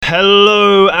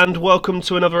Hello and welcome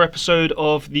to another episode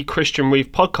of the Christian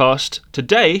Reeve podcast.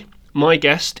 Today, my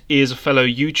guest is a fellow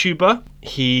YouTuber.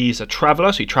 He's a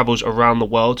traveller, so he travels around the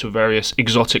world to various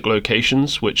exotic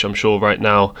locations, which I'm sure right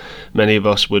now many of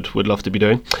us would love to be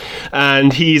doing.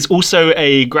 And he's also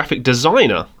a graphic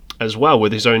designer as well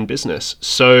with his own business.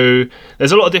 So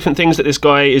there's a lot of different things that this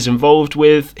guy is involved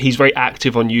with. He's very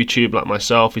active on YouTube like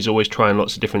myself. He's always trying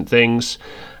lots of different things.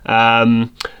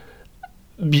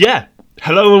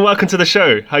 Hello and welcome to the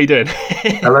show. How you doing?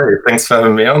 Hello, thanks for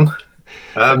having me on.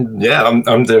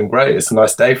 I'm doing great. It's a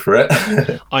nice day for it.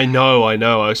 I know.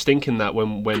 I was thinking that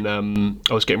when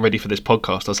I was getting ready for this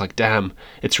podcast, I was like, damn,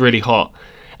 it's really hot.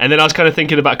 And then I was kind of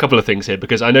thinking about a couple of things here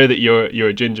because I know that you're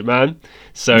a ginger man.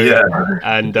 So yeah.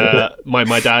 And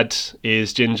my dad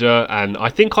is ginger, and I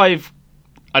think I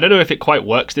don't know if it quite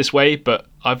works this way, but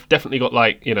I've definitely got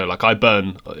like I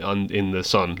burn in the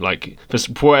sun. Like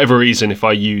for whatever reason, if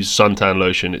I use suntan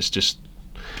lotion, it's just,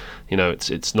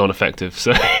 it's non-effective.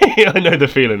 So I know the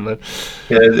feeling, man.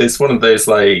 Yeah, it's one of those,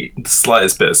 like, the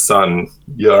slightest bit of sun,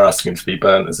 you're asking to be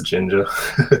burnt as a ginger.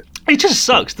 It just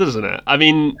sucks, doesn't it? I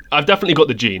mean, I've definitely got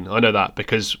the gene. I know that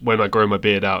because when I grow my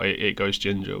beard out, it goes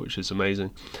ginger, which is amazing.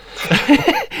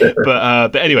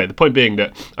 But anyway, the point being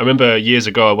that I remember years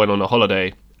ago I went on a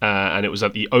holiday, and it was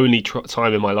the only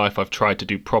time in my life I've tried to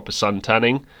do proper sun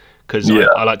tanning because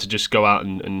I like to just go out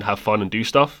and have fun and do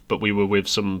stuff. But we were with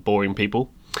some boring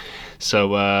people.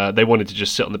 So they wanted to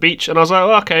just sit on the beach, and I was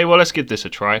like, okay, well, let's give this a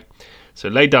try. So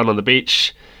laid down on the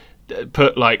beach,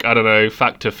 put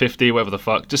factor 50, whatever the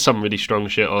fuck, just some really strong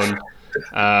shit on.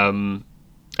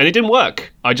 And it didn't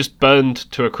work. I just burned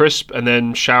to a crisp, and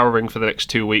then showering for the next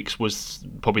 2 weeks was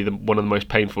probably one of the most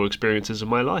painful experiences of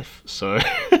my life. So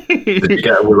Did you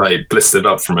get all, like, blistered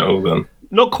up from it all then?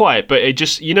 Not quite, but it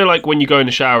just, like when you go in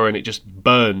the shower and it just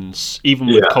burns, even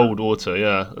with cold water.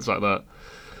 Yeah, it's like that.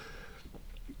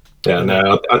 Yeah,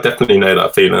 no, I definitely know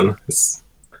that feeling. It's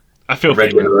I feel a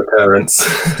regular occurrence.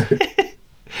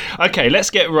 Okay, let's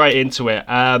get right into it.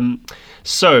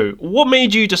 So, what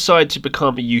made you decide to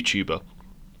become a YouTuber?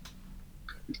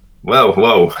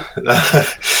 Well,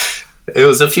 it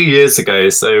was a few years ago,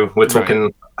 so we're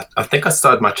talking, I think I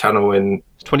started my channel in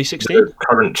 2016? the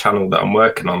current channel that I'm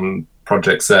working on,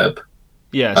 Project Zeb.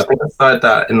 Yes. I think I started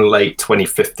that in late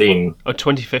 2015. Oh,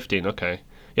 2015, okay.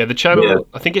 Yeah, the channel,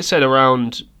 I think it said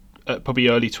around probably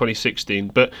early 2016,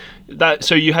 but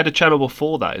so you had a channel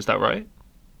before that, is that right?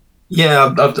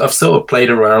 Yeah, I've sort of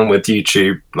played around with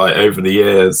YouTube like over the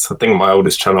years. I think my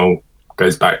oldest channel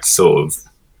goes back to sort of,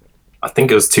 I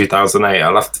think it was 2008.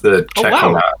 I'll have to check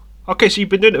on that. Okay, so you've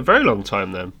been doing it a very long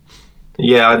time then.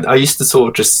 Yeah, I used to sort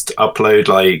of just upload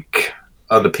like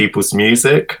other people's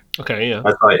music. Okay, yeah.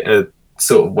 As like a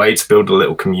sort of way to build a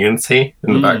little community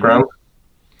in the background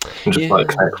and just like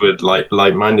connect with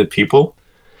like-minded people.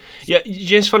 Yeah,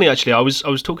 it's funny actually. I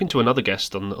was talking to another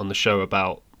guest on the show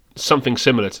about something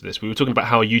similar to this. We were talking about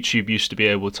how YouTube used to be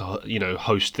able to,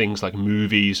 host things like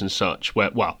movies and such,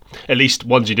 where, well, at least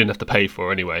ones you didn't have to pay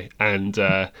for anyway. And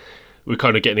we're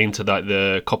kind of getting into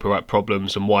the copyright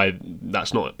problems and why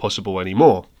that's not possible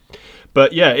anymore.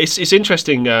 But yeah, it's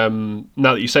interesting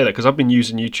now that you say that, because I've been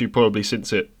using YouTube probably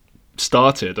since it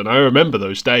started, and I remember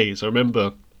those days. I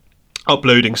remember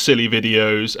uploading silly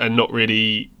videos and not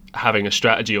really having a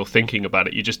strategy or thinking about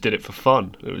it. You just did it for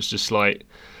fun. It was just like,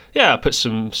 I put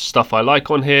some stuff I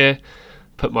like on here,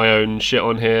 put my own shit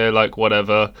on here, like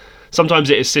whatever. Sometimes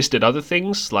it assisted other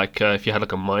things, like if you had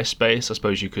like a MySpace, I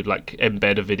suppose you could like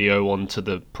embed a video onto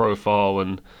the profile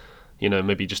and,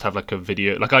 maybe just have like a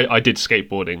video. Like I did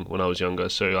skateboarding when I was younger,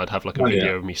 so I'd have like a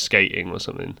video of me skating or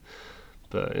something.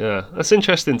 But yeah, that's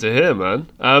interesting to hear, man.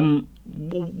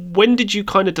 When did you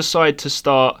kind of decide to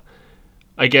start,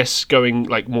 I guess, going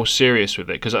like more serious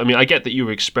with it? Because I mean, I get that you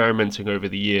were experimenting over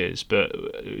the years, but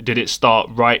did it start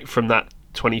right from that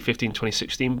 2015,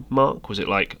 2016 mark? Was it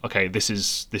like, okay, this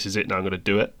is it now, I'm going to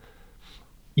do it?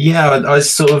 Yeah, I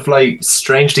sort of like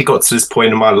strangely got to this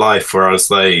point in my life where I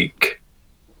was like,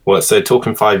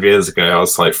 talking 5 years ago, I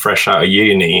was like fresh out of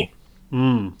uni,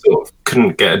 sort of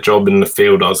couldn't get a job in the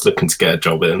field I was looking to get a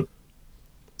job in.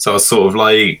 So I was sort of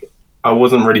like, I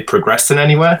wasn't really progressing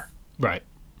anywhere. Right.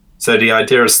 So the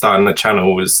idea of starting the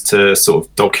channel was to sort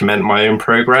of document my own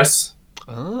progress,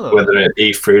 whether it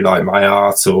be through like my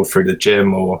art or through the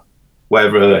gym or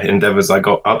whatever endeavors I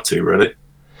got up to, really.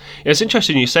 Yeah, it's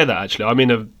interesting you say that, actually. I'm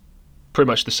in pretty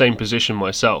much the same position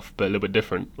myself, but a little bit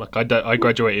different. Like I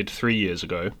graduated 3 years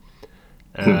ago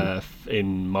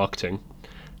in marketing,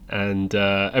 and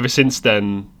ever since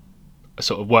then, I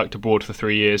sort of worked abroad for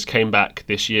 3 years, came back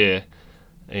this year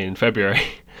in February,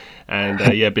 and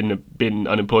been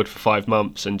unemployed for 5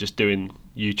 months and just doing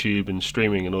YouTube and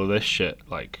streaming and all this shit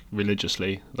like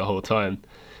religiously the whole time.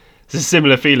 It's a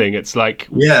similar feeling. It's like,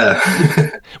 Yeah.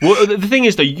 well, the thing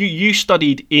is though, you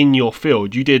studied in your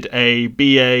field. You did a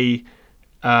BA.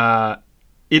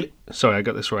 Sorry, I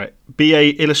got this right.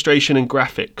 BA Illustration and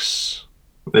Graphics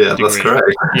Yeah, degree. that's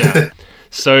correct. Yeah.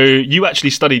 So you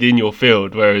actually studied in your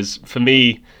field, whereas for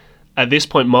me, at this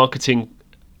point, marketing,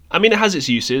 I mean, it has its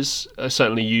uses. I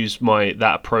certainly use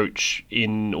that approach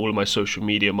in all of my social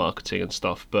media marketing and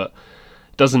stuff, but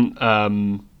it doesn't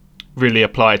really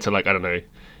apply to, like, I don't know,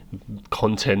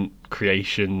 content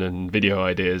creation and video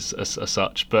ideas as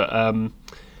such. But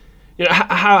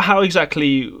how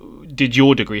exactly did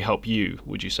your degree help you,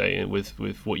 would you say, with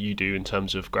what you do in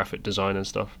terms of graphic design and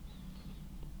stuff?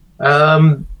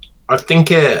 I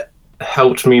think it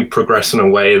helped me progress in a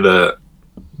way that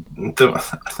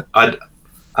I've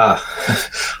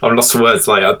lost the words.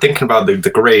 Like, I'm thinking about the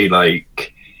degree.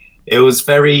 Like, it was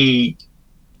very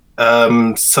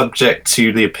subject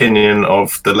to the opinion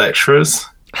of the lecturers.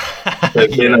 So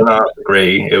in an art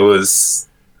degree, it was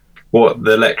what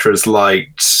the lecturers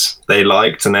liked. They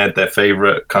liked, and they had their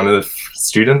favorite kind of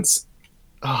students.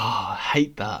 Oh, I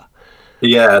hate that.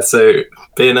 Yeah, so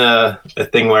being a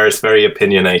thing where it's very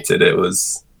opinionated, it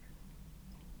was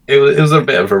a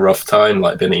bit of a rough time,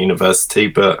 like being at university,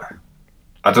 but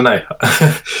I don't know.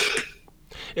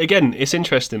 Again, it's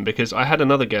interesting because I had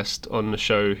another guest on the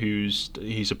show he's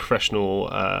a professional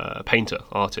painter,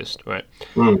 artist, right?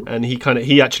 Mm. And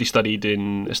he actually studied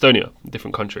in Estonia, a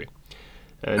different country.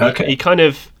 And Okay.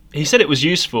 he said it was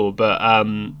useful, but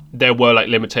there were like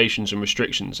limitations and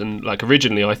restrictions. And like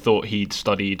originally, I thought he'd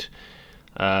studied,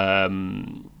 at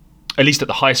least at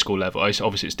the high school level.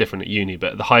 Obviously, it's different at uni,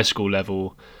 but at the high school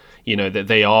level, you know, that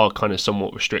they are kind of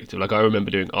somewhat restrictive. Like I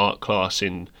remember doing art class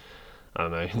in, I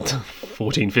don't know,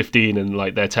 14, 15, and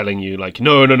like they're telling you like,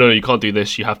 no, you can't do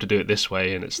this. You have to do it this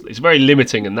way, and it's very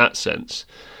limiting in that sense.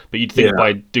 But you'd think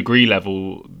by degree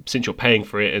level, since you're paying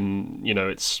for it, and you know,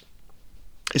 it's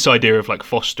this idea of like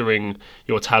fostering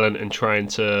your talent and trying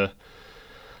to,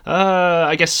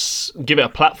 I guess, give it a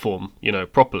platform, you know,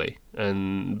 properly.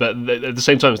 But at the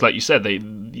same time, it's like you said,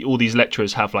 all these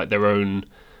lecturers have like their own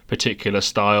particular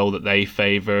style that they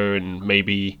favor, and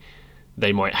maybe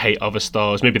they might hate other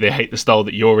styles. Maybe they hate the style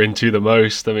that you're into the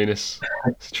most. I mean, it's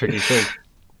a tricky thing.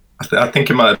 I think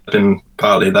it might have been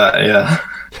partly that, yeah,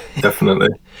 definitely.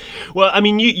 Well, I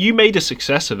mean, you made a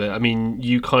success of it. I mean,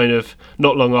 you kind of,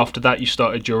 not long after that, you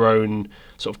started your own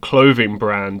sort of clothing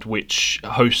brand, which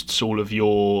hosts all of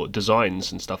your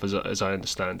designs and stuff, as I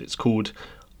understand. It's called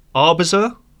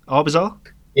Arbizar? Arbizar?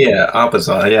 Yeah,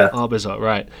 Arbizar, yeah. Arbizar,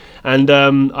 right. And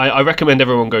I recommend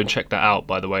everyone go and check that out,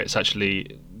 by the way. It's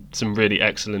actually some really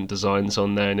excellent designs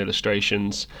on there and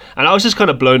illustrations. And I was just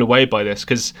kind of blown away by this,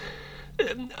 because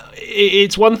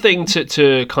it's one thing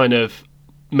to kind of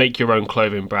make your own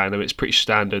clothing brand. I mean, it's pretty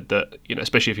standard that, you know,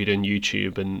 especially if you're doing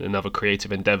YouTube and other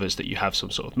creative endeavors, that you have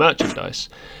some sort of merchandise.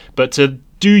 But to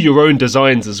do your own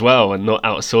designs as well and not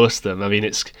outsource them, I mean,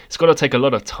 it's got to take a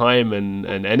lot of time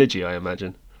and energy, I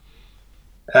imagine.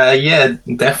 Yeah,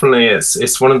 definitely.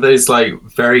 It's one of those like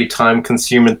very time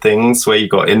consuming things where you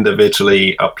got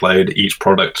individually upload each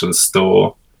product to the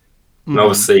store. And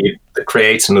obviously the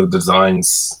creating of the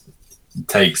designs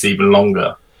takes even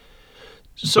longer.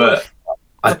 But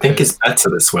I think it's better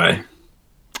this way.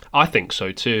 I think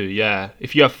so too, yeah.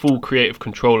 If you have full creative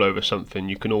control over something,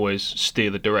 you can always steer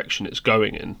the direction it's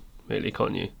going in, really,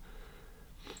 can't you?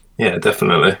 Yeah,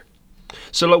 definitely.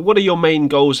 So, like, what are your main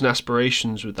goals and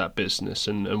aspirations with that business,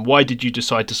 and why did you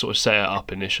decide to sort of set it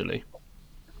up initially?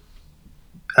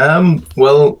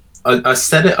 Well, I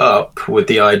set it up with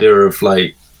the idea of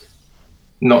like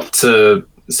not to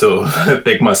sort of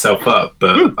big myself up,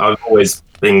 but I've always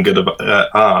been good at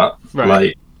art, Right.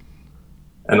 like,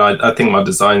 and I think my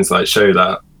designs like show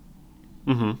that.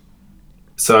 Mm-hmm.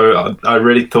 So I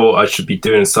really thought I should be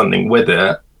doing something with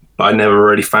it, but I never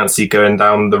really fancied going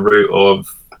down the route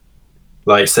of,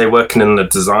 like, say, working in the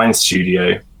design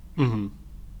studio. Mm-hmm.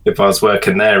 If I was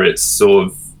working there, it's sort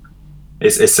of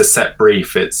it's a set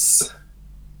brief. It's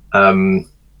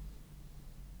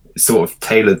sort of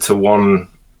tailored to one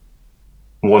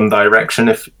direction,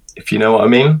 if you know what I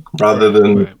mean, rather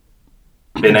than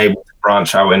being able to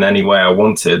branch out in any way I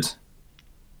wanted.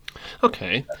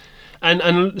 Okay.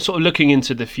 And sort of looking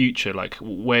into the future, like,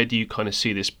 where do you kind of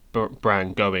see this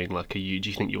brand going? Like, do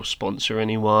you think you'll sponsor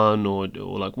anyone, or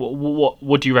like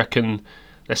what do you reckon?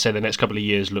 Let's say the next couple of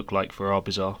years look like for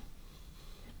Arbizar.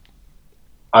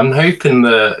 I'm hoping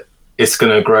that it's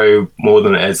going to grow more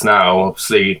than it is now.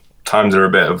 Obviously, times are a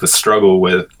bit of a struggle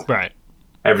with Right.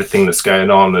 everything that's going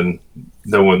on, and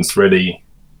no one's really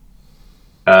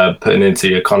putting into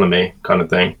the economy kind of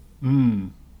thing.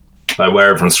 Like where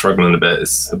everyone's struggling a bit,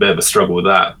 it's a bit of a struggle with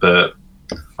that. But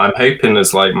I'm hoping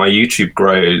as like my YouTube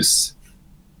grows,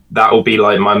 that will be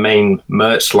like my main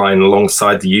merch line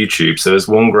alongside the YouTube. So as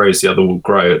one grows, the other will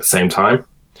grow at the same time.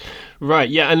 Right,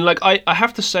 yeah, and like I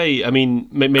have to say, I mean,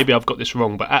 maybe I've got this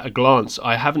wrong, but at a glance,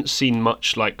 I haven't seen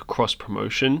much like cross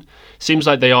promotion. Seems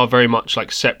like they are very much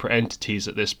like separate entities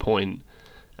at this point,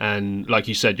 and like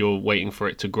you said, you're waiting for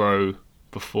it to grow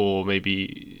before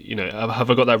maybe, you know, have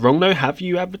I got that wrong though? Have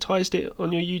you advertised it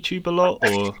on your YouTube a lot,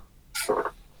 or?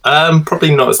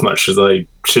 Probably not as much as I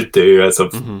should do. As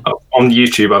of on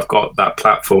YouTube, I've got that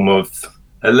platform of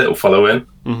a little following,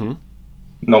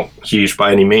 not huge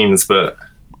by any means, but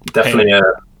definitely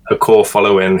a core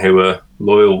following who are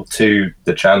loyal to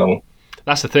the channel.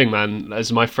 That's the thing, man.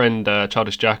 As my friend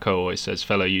Childish Jacko always says,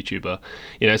 fellow YouTuber,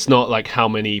 you know, it's not like how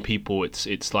many people.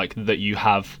 It's like that you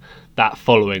have that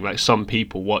following, like some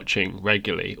people watching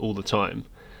regularly all the time.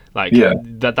 Like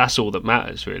that's all that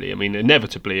matters, really. I mean,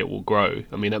 inevitably it will grow.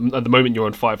 I mean, at the moment you're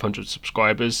on 500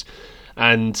 subscribers,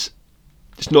 and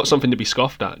it's not something to be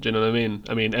scoffed at. Do you know what I mean?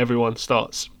 I mean, everyone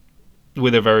starts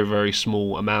with a very, very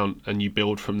small amount, and you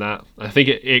build from that. I think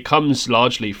it comes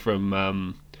largely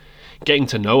from getting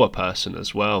to know a person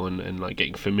as well, and like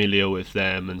getting familiar with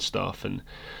them and stuff. And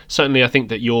certainly, I think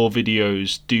that your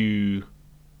videos do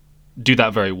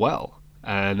that very well.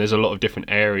 And there's a lot of different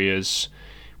areas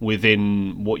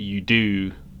within what you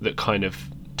do that kind of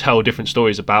tell different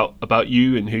stories about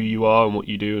you and who you are and what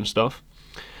you do and stuff.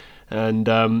 And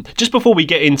just before we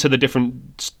get into the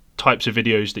different types of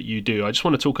videos that you do, I just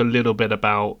want to talk a little bit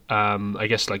about I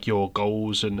guess like your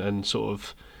goals and sort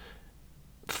of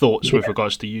thoughts with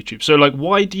regards to YouTube. So like,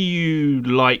 why do you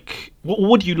like,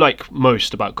 what do you like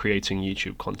most about creating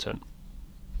YouTube content?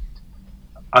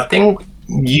 I think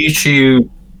YouTube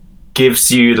gives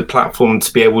you the platform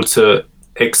to be able to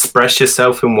express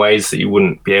yourself in ways that you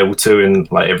wouldn't be able to in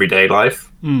like everyday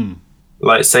life.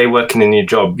 Like say working in your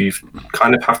job, you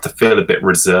kind of have to feel a bit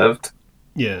reserved.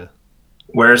 Yeah.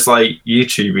 Whereas like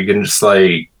YouTube, you can just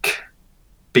like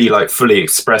be like fully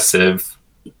expressive.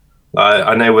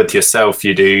 I know with yourself,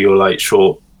 you do your like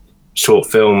short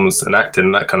films and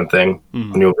acting, that kind of thing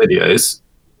on your videos.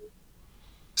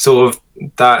 Sort of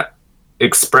that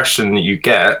expression that you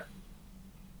get,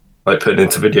 like putting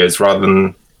into videos, rather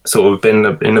than sort of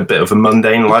in a bit of a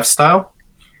mundane lifestyle.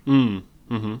 Well,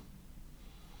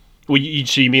 so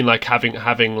you mean like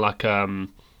having like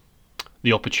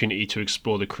the opportunity to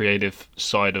explore the creative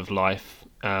side of life,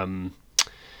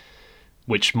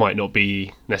 which might not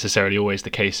be necessarily always the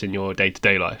case in your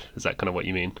day-to-day life. Is that kind of what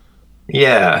you mean?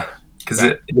 Yeah, because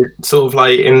it sort of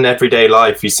like in everyday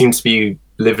life, you seem to be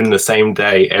living the same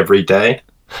day every day.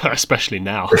 Especially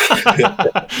now.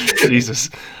 Jesus.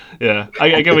 Yeah,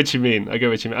 I get what you mean.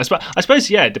 I suppose,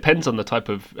 yeah, it depends on the type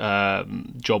of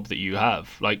job that you have.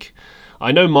 Like,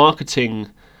 I know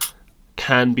marketing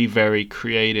can be very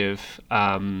creative.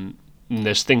 And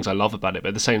there's things I love about it, but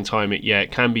at the same time,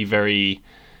 it can be very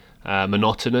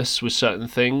monotonous with certain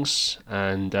things,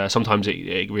 and sometimes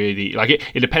it really like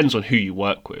it depends on who you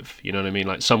work with, you know what I mean?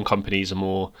 Like some companies are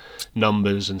more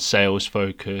numbers and sales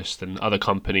focused, and other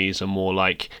companies are more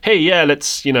like, hey, yeah,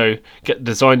 let's, you know, get the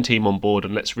design team on board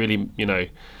and let's really, you know,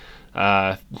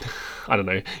 I don't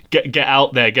know, get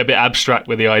out there, get a bit abstract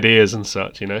with the ideas and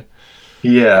such, you know.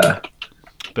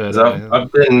 But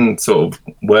I've been sort of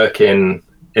working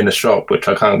in a shop, which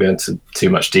I can't go into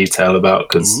too much detail about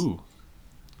because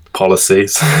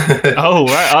policies. Oh,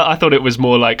 right. I thought it was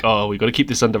more like, oh, we've got to keep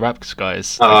this under wraps,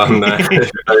 guys. Oh, no.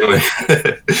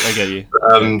 I get you.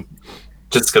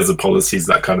 Just because of policies,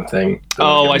 that kind of thing.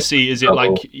 Oh, I see. Is it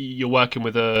like you're working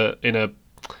with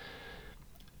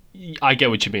I get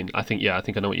what you mean. I think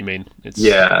I know what you mean.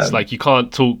 It's like you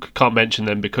can't mention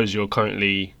them because you're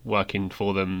currently working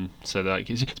for them. So like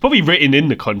it's probably written in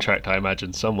the contract, I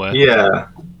imagine, somewhere. Yeah.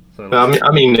 So,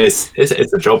 I mean, it's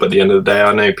a job at the end of the day.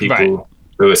 I know people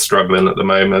who are struggling at the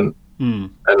moment,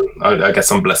 and I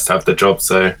guess I'm blessed to have the job.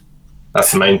 So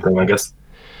that's the main thing, I guess.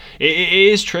 It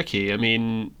is tricky. I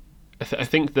mean, I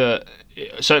think that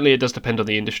certainly it does depend on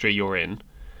the industry you're in.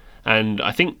 And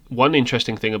I think one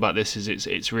interesting thing about this is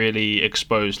it's really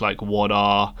exposed like what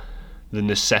are the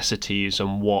necessities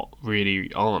and what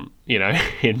really aren't, you know,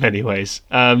 in many ways.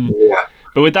 But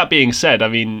with that being said, I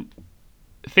mean,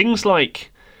 things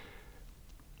like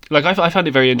I find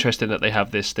it very interesting that they have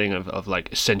this thing of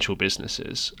like essential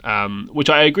businesses,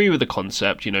 which I agree with the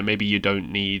concept. You know, maybe you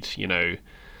don't need, you know,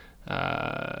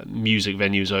 music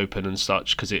venues open and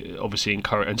such, because it obviously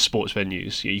and sports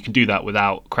venues, you can do that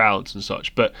without crowds and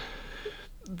such. But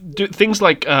things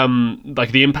like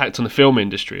the impact on the film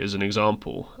industry, as an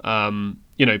example. I'm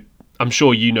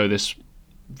sure you know this.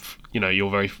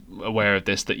 You're very aware of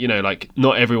this, that like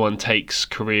not everyone takes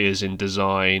careers in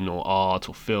design or art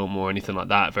or film or anything like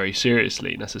that very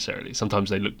seriously necessarily. Sometimes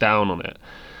they look down on it.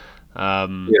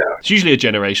 It's usually a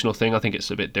generational thing. I think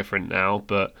it's a bit different now,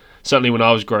 but certainly when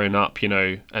I was growing up,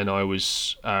 and I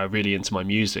was really into my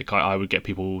music, I would get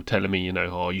people telling me,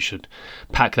 oh, you should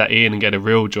pack that in and get a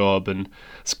real job. And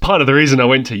it's part of the reason I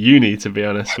went to uni, to be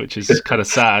honest, which is kind of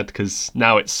sad because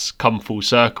now it's come full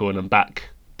circle and I'm back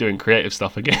doing creative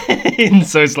stuff again.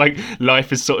 So it's like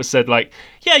life has sort of said like,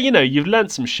 yeah, you've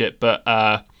learned some shit, but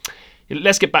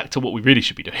let's get back to what we really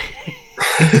should be doing.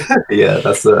 Yeah,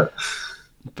 that's it.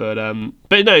 But no,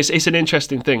 it's an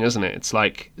interesting thing, isn't it? It's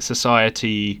like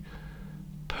society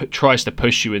tries to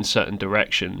push you in certain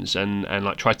directions and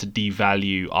like tries to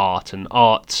devalue art, and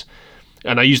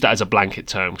I use that as a blanket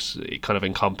term because it kind of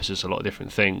encompasses a lot of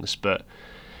different things. But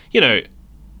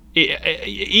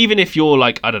even if you're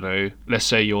like, I don't know, let's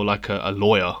say you're like a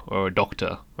lawyer or a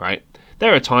doctor, right?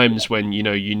 There are times when you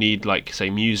need, like, say,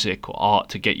 music or art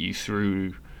to get you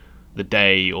through the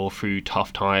day or through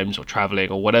tough times or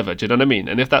traveling or whatever. Do you know what I mean?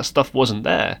 And if that stuff wasn't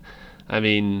there, I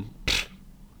mean,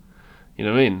 you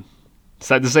know what I mean? It's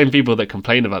like the same people that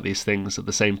complain about these things are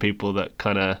the same people that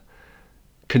kind of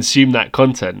consume that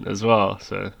content as well.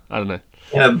 So I don't know.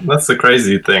 Yeah, that's the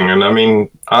crazy thing. And I mean,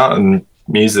 art and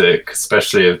music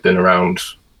especially have been around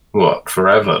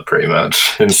forever, pretty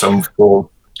much, in some form.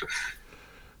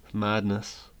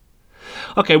 Madness.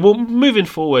 Okay, well, moving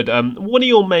forward, what are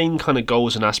your main kind of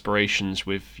goals and aspirations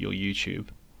with your YouTube?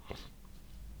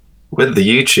 With the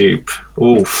YouTube,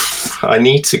 I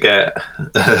need to get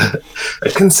a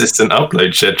consistent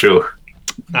upload schedule.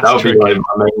 That'll be like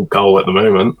my main goal at the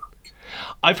moment.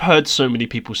 I've heard so many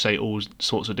people say all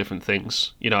sorts of different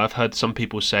things. I've heard some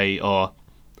people say,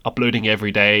 uploading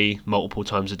every day, multiple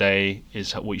times a day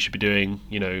is what you should be doing.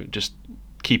 Just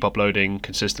keep uploading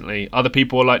consistently. Other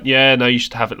people are like, yeah, no, you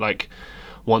should have it like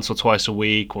once or twice a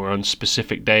week or on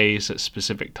specific days at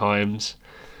specific times.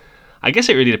 I guess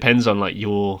it really depends on like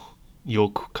your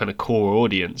kind of core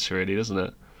audience, really, doesn't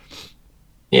it?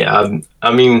 Yeah,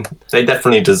 I mean, they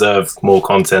definitely deserve more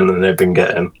content than they've been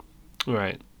getting.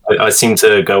 Right. I seem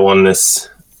to go on this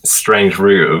strange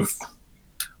route of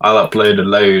I'll upload a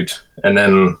load and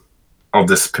then I'll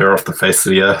disappear off the face of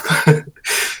the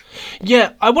earth.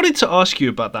 Yeah, I wanted to ask you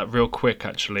about that real quick,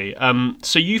 actually.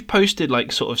 So you've posted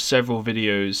like sort of several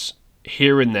videos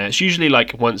here and there. It's usually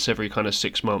like once every kind of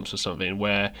 6 months or something,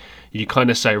 where you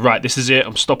kind of say, right, this is it,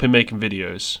 I'm stopping making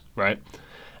videos, right?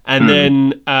 And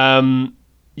then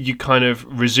you kind of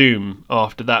resume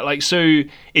after that. Like, so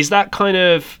is that kind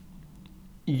of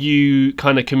you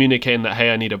kind of communicating that,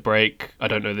 hey, I need a break, I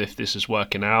don't know if this is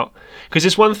working out? Because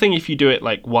it's one thing if you do it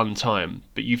like one time,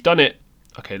 but you've done it,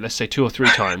 okay, let's say 2 or 3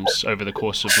 times over the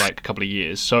course of like a couple of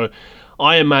years. So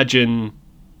I imagine,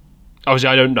 obviously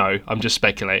I don't know, I'm just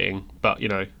speculating, but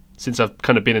since I've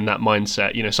kind of been in that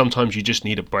mindset, sometimes you just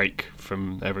need a break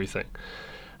from everything.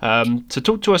 So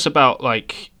talk to us about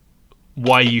like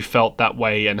why you felt that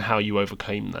way and how you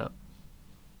overcame that.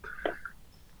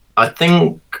 I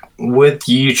think with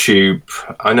YouTube,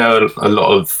 I know a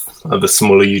lot of the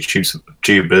smaller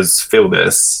YouTubers feel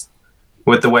this.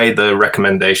 With the way the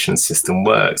recommendation system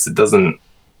works, it doesn't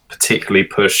particularly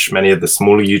push many of the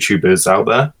smaller YouTubers out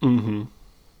there. Mm-hmm.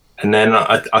 And then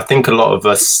I think a lot of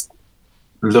us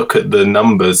look at the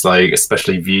numbers, like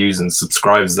especially views and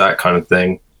subscribers, that kind of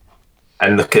thing,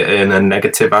 and look at it in a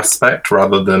negative aspect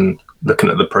rather than looking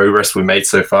at the progress we made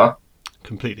so far.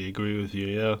 Completely agree with you,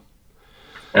 yeah.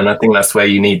 And I think that's where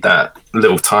you need that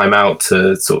little time out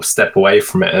to sort of step away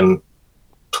from it and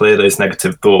clear those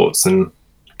negative thoughts and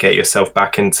get yourself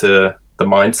back into the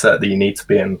mindset that you need to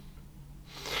be in.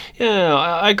 Yeah,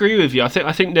 I agree with you. I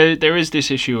think there is this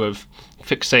issue of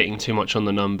fixating too much on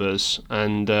the numbers,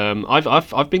 and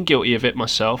I've been guilty of it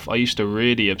myself. I used to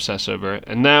really obsess over it,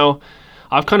 and now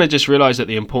I've kind of just realized that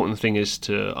the important thing is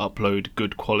to upload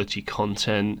good quality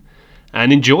content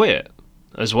and enjoy it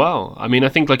as well. I mean, I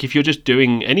think like if you're just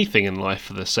doing anything in life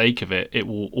for the sake of it, it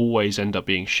will always end up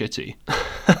being shitty.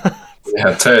 Yeah,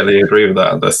 I totally agree with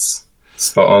that. That's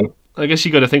spot on. I guess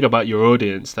you got to think about your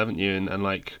audience, haven't you, and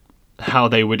like how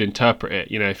they would interpret it.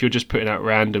 If you're just putting out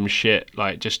random shit,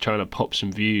 like just trying to pop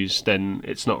some views, then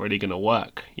it's not really going to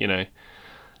work.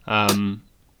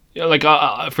 Like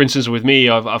for instance, with me,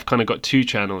 I've kind of got 2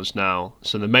 channels now.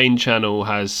 So the main channel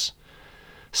has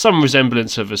some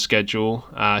resemblance of a schedule.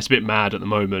 It's a bit mad at the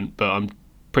moment, but I'm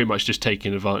pretty much just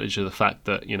taking advantage of the fact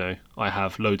that, you know, I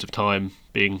have loads of time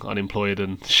being unemployed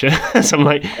and shit. So I'm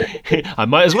like, I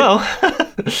might as well.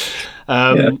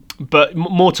 But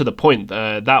more to the point,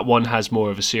 that one has more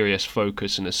of a serious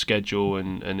focus and a schedule,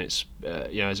 and it's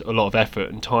there's a lot of effort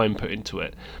and time put into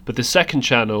it. But the second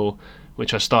channel,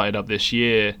 which I started up this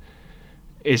year,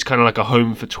 is kind of like a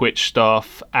home for Twitch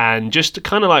stuff and just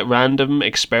kind of like random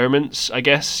experiments, I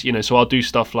guess. You know, so I'll do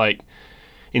stuff like,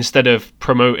 instead of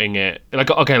promoting it, like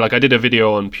I did a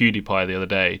video on PewDiePie the other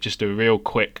day, just a real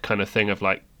quick kind of thing of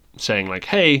like saying like,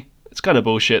 hey, it's kind of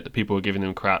bullshit that people are giving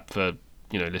him crap for,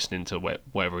 you know, listening to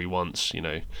whatever he wants, you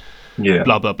know,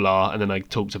 blah blah blah. And then I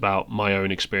talked about my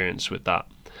own experience with that,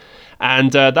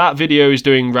 and that video is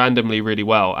doing randomly really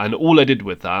well. And all I did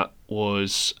with that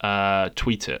was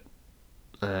tweet it.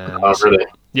 Oh, really?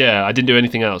 Yeah, I didn't do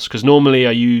anything else, because normally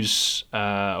I use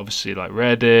obviously like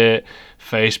Reddit,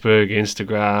 Facebook,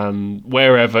 Instagram,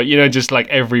 wherever, you know, just like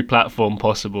every platform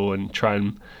possible, and try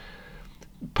and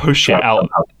push it out.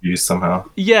 Use somehow.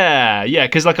 Yeah,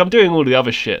 because like I'm doing all the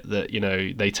other shit that, you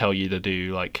know, they tell you to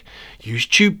do, like use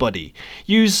TubeBuddy,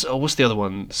 use what's the other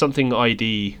one? Something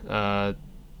ID.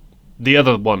 The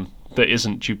other one that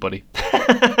isn't TubeBuddy.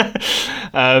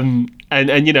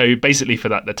 And you know, basically for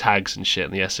that, the tags and shit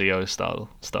and the SEO style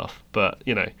stuff. But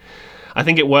you know, I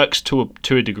think it works to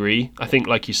a degree. I think,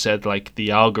 like you said, like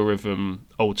the algorithm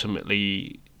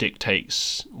ultimately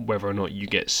dictates whether or not you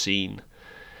get seen,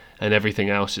 and everything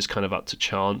else is kind of up to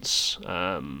chance.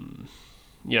 I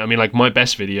mean, like my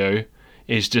best video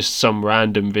is just some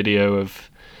random video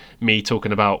of me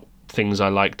talking about things I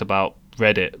liked about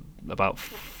Reddit about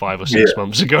 5 or 6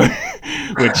 months ago,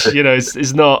 which, you know,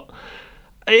 is not.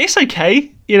 It's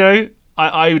okay, you know.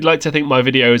 I would like to think my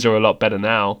videos are a lot better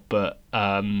now, but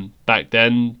back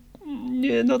then,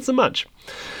 not so much.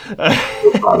 Part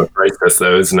of the process,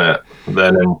 though, isn't it?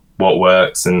 Learning what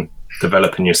works and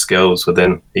developing your skills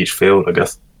within each field, I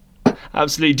guess.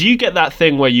 Absolutely. Do you get that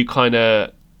thing where you kind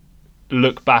of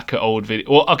look back at old videos?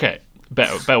 Well, okay,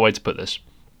 better way to put this.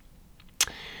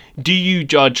 Do you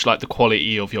judge like the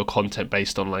quality of your content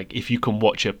based on like, if you can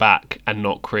watch it back and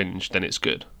not cringe, then it's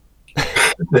good?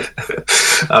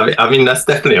 I mean, that's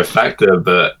definitely a factor,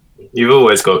 but you've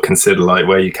always got to consider like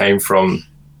where you came from.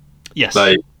 Yes.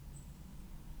 Like,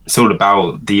 it's all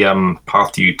about the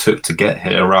path you took to get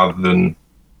here rather than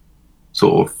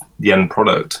sort of the end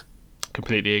product.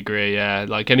 Completely agree. Yeah,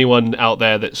 like anyone out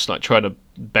there that's like trying to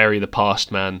bury the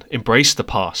past, man, embrace the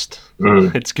past.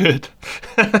 It's good.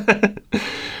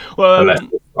 Well, unless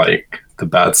it's like the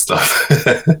bad stuff.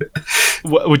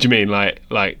 what do you mean, like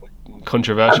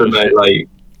controversial?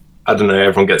 I don't know.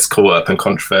 Everyone gets caught up in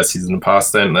controversies in the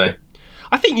past, don't they?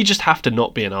 I think you just have to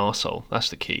not be an arsehole. That's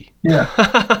the key.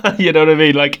 Yeah. You know what I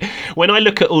mean? Like when I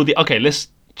look at all the... Okay, let's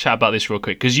chat about this real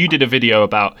quick, because you did a video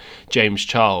about James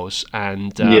Charles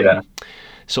and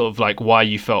sort of like why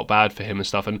you felt bad for him and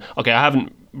stuff. And okay, I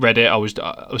haven't read it.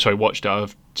 Watched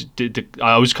it.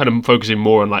 I was kind of focusing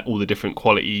more on like all the different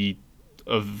quality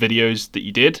of videos that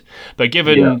you did. But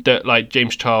given that like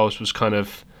James Charles was kind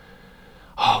of...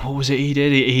 what was it he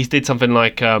did? He did something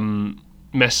like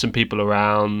mess some people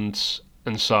around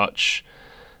and such.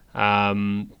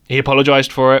 He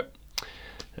apologized for it,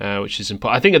 which is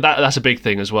important. I think that's a big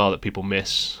thing as well that people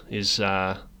miss is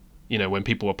when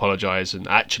people apologize and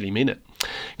actually mean it,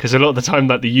 because a lot of the time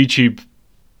that the YouTube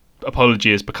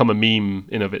apology has become a meme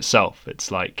in of itself. It's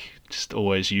like just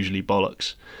always usually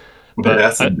bollocks. But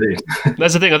that's indeed.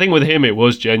 That's the thing. I think with him it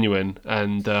was genuine,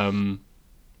 and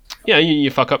you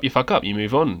fuck up, you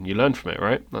move on, you learn from it,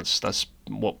 right? That's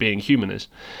what being human is.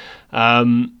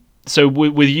 So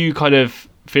with you kind of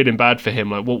feeling bad for him,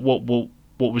 like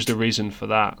what was the reason for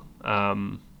that?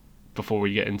 Before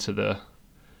we get into the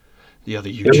other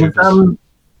YouTubers.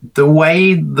 The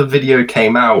way the video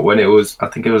came out when I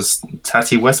think it was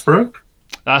Tati Westbrook.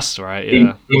 That's right.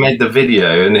 Yeah. He made the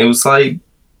video, and it was like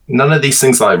none of these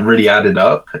things like really added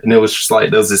up, and it was just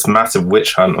like there was this massive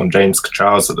witch hunt on James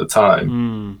Charles at the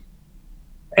time,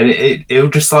 and it was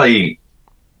just like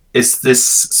it's this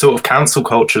sort of cancel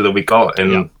culture that we got in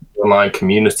the online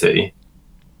community.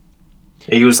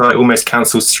 He was like almost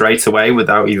cancelled straight away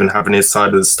without even having his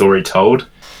side of the story told.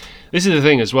 This is the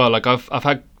thing as well. Like I've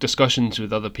had discussions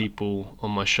with other people on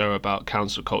my show about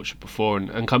cancel culture before, and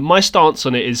kind of my stance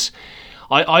on it is,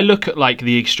 I look at like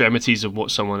the extremities of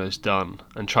what someone has done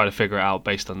and try to figure it out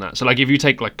based on that. So like if you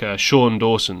take like Sean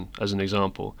Dawson as an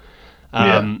example,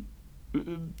 10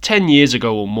 years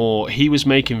ago or more, he was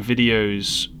making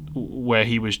videos where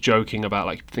he was joking about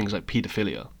like things like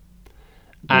paedophilia,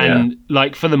 and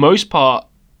like for the most part,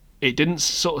 it didn't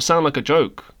sort of sound like a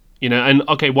joke. you know. And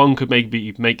okay, one could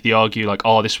maybe make the argue like,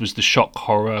 oh, this was the shock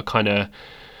horror kind of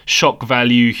shock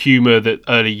value humor that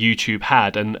early YouTube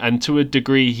had, and to a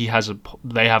degree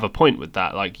they have a point with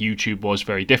that. Like, YouTube was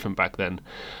very different back then,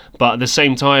 but at the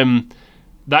same time,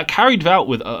 that carried out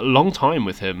with a long time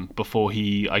with him before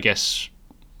he, I guess,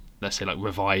 let's say, like,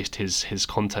 revised his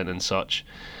content and such.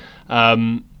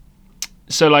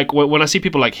 So like when I see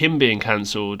people like him being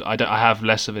cancelled, I have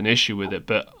less of an issue with it,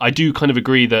 but I do kind of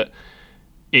agree that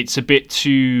it's a bit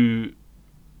too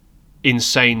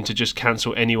insane to just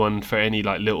cancel anyone for any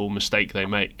like little mistake they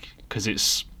make,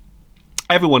 because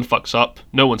everyone fucks up,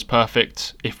 no one's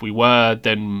perfect. If we were,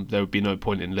 then there would be no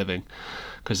point in living,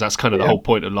 because that's kind of the whole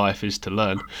point of life, is to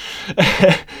learn.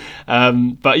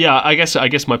 But yeah, I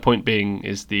guess my point being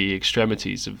is the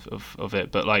extremities of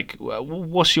it. But like,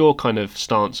 what's your kind of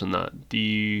stance on that? Do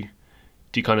you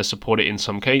kind of support it in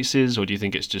some cases, or do you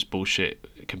think it's just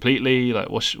bullshit completely?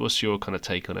 Like, what's your kind of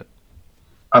take on it?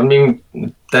 I mean,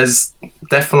 there's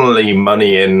definitely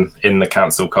money in the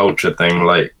cancel culture thing.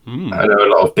 Like, I know a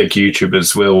lot of big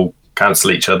YouTubers will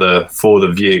cancel each other for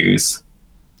the views.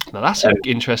 Now that's an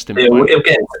interesting point. It'll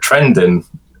get into trending.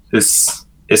 It's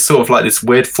sort of like this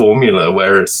weird formula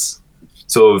where it's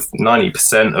sort of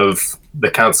 90% of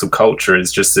the cancel culture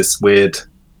is just this weird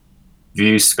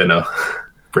view spinner,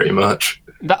 pretty much.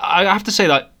 I have to say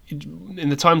that in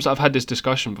the times that I've had this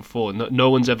discussion before, no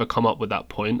one's ever come up with that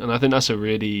point, and I think that's a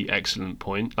really excellent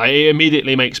point. Like, it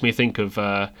immediately makes me think of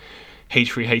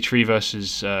H3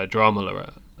 versus Drama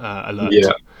Alert.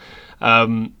 Yeah.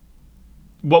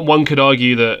 One could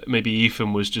argue that maybe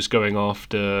Ethan was just going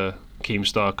after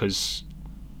Keemstar because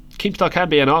Keemstar can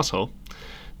be an asshole.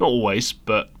 Not always,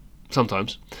 but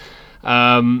sometimes.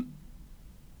 But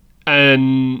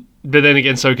then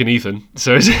again, so can Ethan.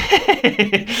 So,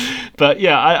 but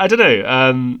yeah, I don't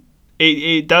know.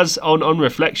 It does, on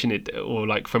reflection, or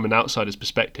like from an outsider's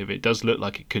perspective, it does look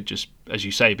like it could just, as you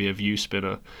say, be a view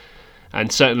spinner. And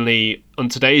certainly on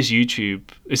today's YouTube,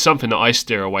 it's something that I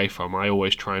steer away from. I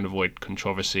always try and avoid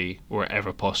controversy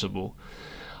wherever possible.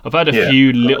 I've had a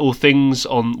few little things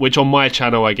on my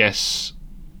channel, I guess.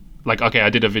 Like, okay, I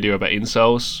did a video about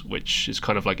incels, which is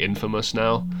kind of like infamous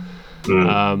now,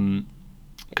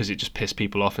 because it just pissed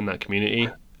people off in that community.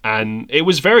 And it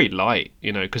was very light,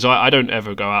 you know, because I don't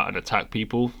ever go out and attack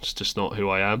people. It's just not who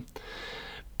I am.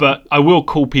 But I will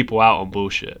call people out on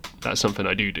bullshit. That's something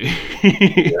I do.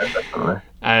 Yeah, definitely.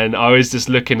 And I was just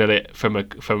looking at it from a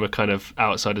kind of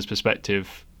outsider's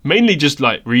perspective, mainly just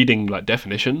like reading like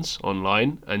definitions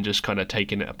online and just kind of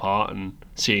taking it apart and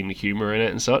seeing the humor in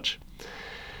it and such.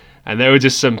 And there were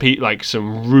just some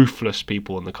ruthless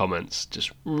people in the comments,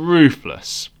 just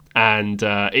ruthless. And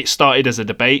it started as a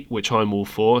debate, which I'm all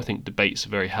for. I think debates are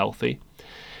very healthy.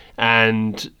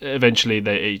 And eventually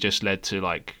it just led to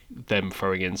like them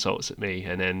throwing insults at me.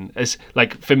 And then, as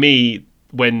like, for me,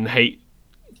 when hate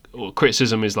or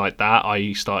criticism is like that,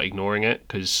 I start ignoring it,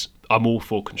 because I'm all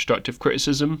for constructive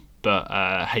criticism, but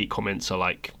hate comments are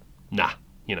like, nah,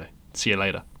 you know, see you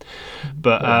later.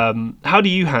 But how do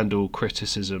you handle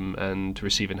criticism and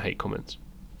receiving hate comments?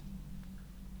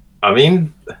 I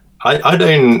mean, I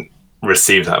don't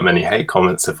receive that many hate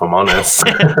comments, if I'm honest.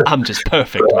 I'm just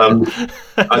perfect.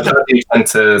 I do tend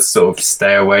to sort of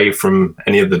stay away from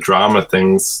any of the drama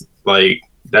things. Like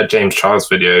that James Charles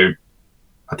video,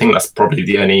 I think that's probably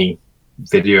the only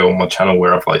video on my channel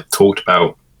where I've like talked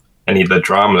about any of the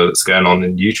drama that's going on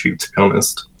in YouTube, to be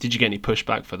honest. Did you get any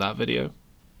pushback for that video?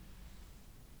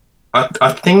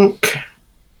 I think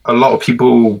a lot of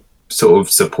people sort of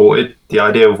supported the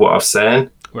idea of what I was saying.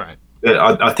 Right.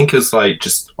 I think it was like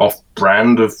just off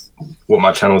brand of what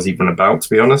my channel's even about, to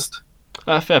be honest.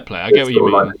 Fair play. I get what you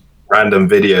mean. Like random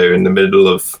video in the middle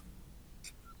of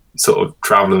sort of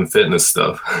travel and fitness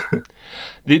stuff.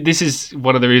 This is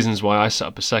one of the reasons why I set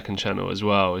up a second channel as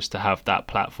well, is to have that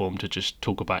platform to just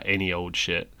talk about any old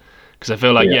shit. Because I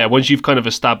feel like, once you've kind of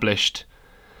established,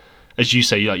 as you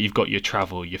say, like you've got your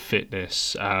travel, your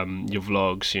fitness, your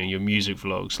vlogs, you know, your music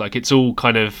vlogs, like it's all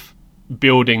kind of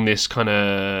building this kind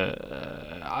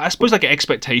of I suppose like an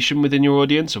expectation within your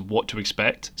audience of what to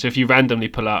expect. So if you randomly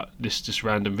pull out this just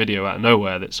random video out of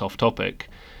nowhere that's off topic,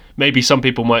 maybe some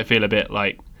people might feel a bit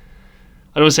like,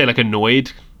 I don't want to say like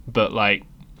annoyed, but like,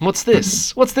 what's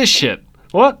this shit,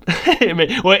 what?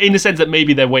 Well, in the sense that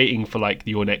maybe they're waiting for like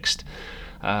your next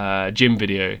gym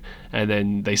video, and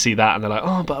then they see that and they're like,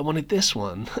 oh, but I wanted this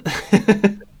one.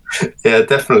 Yeah,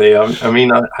 definitely. I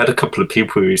mean, I had a couple of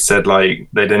people who said like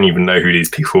they don't even know who these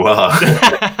people are.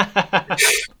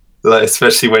 like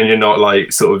especially when you're not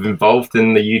like sort of involved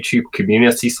in the YouTube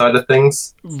community side of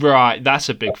things. Right, that's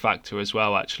a big factor as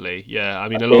well, actually. Yeah, I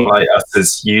mean, a I lot think of. like us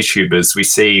as YouTubers, we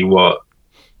see what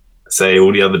say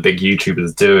all the other big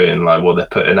YouTubers doing, like what they're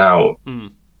putting out,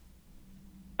 Mm.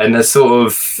 and there's sort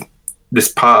of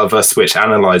this part of us which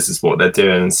analyzes what they're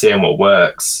doing and seeing what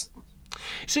works.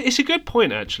 It's a good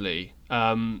point, actually,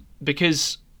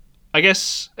 because I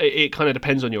guess it kind of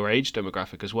depends on your age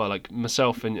demographic as well. Like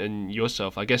myself and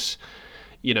yourself, I guess,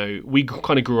 we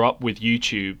kind of grew up with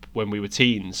YouTube when we were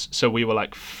teens, so we were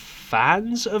like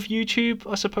fans of YouTube,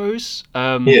 I suppose.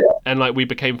 Yeah, And like we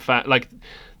became like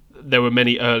there were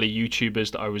many early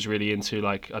YouTubers that I was really into,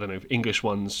 like I don't know, English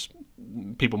ones.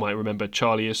 People might remember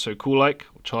Charlie Is So Cool, like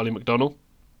Charlie McDonnell.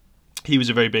 He was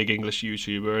a very big English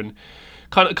YouTuber and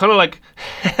kind of like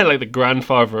like the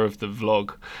grandfather of the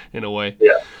vlog in a way.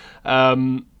 yeah,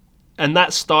 And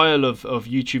that style of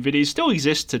YouTube videos still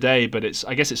exists today, but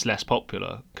I guess it's less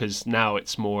popular because now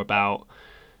it's more about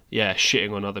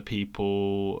shitting on other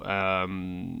people,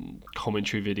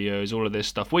 commentary videos, all of this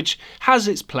stuff, which has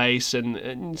its place,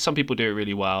 and some people do it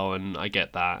really well, and I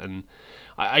get that, and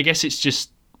I guess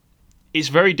it's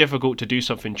very difficult to do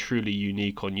something truly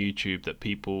unique on YouTube that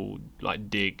people like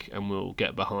dig and will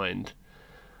get behind.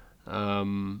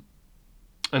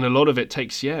 And a lot of it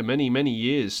takes many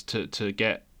years to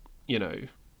get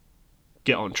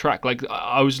get on track. Like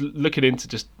I was looking into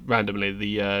just randomly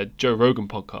the Joe Rogan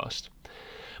podcast,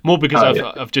 more because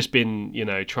I've just been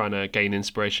trying to gain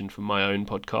inspiration from my own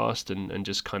podcast and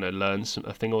just kind of learn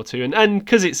a thing or two, and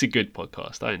because it's a good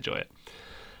podcast, I enjoy it.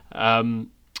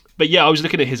 But yeah, I was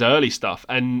looking at his early stuff,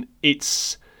 and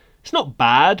it's not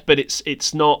bad, but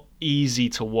it's not easy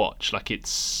to watch. Like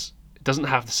it doesn't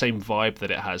have the same vibe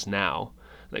that it has now.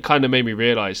 And it kind of made me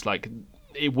realize like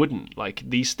it wouldn't. Like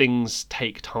these things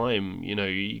take time.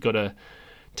 You got to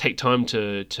take time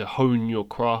to hone your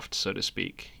craft, so to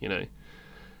speak.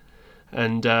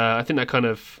 And I think that kind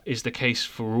of is the case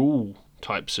for all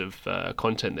types of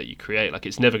content that you create. Like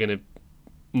it's never going to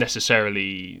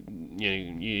necessarily,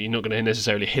 you're not going to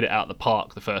necessarily hit it out the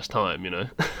park the first time.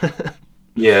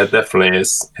 yeah, definitely.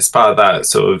 It's part of that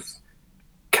sort of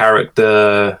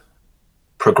character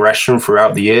progression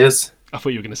throughout the years. I thought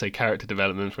you were going to say character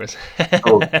development for us.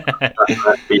 Oh,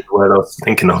 that's the word I was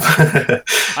thinking of.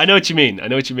 I know what you mean.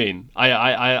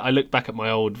 I look back at my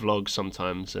old vlogs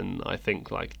sometimes and I think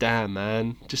like, damn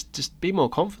man, just be more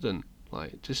confident.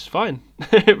 Like, just fine,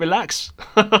 relax.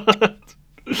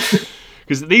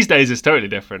 Because these days it's totally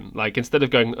different. Like instead of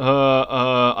going,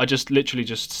 I just literally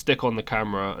just stick on the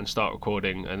camera and start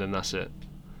recording, and then that's it.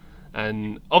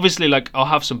 And obviously, like I'll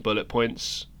have some bullet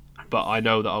points, but I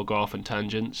know that I'll go off in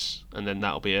tangents, and then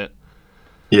that'll be it.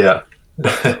 Yeah,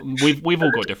 But we've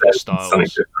all got different styles. Something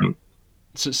different.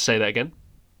 So, say that again.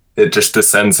 It just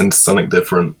descends into something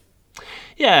different.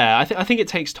 Yeah, I think it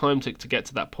takes time to get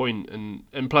to that point,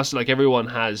 and plus, like everyone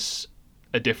has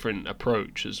a different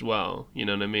approach as well. You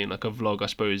know what I mean? Like a vlog, I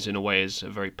suppose, in a way, is a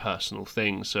very personal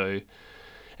thing. So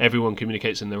everyone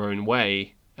communicates in their own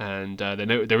way, and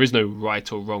there is no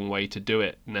right or wrong way to do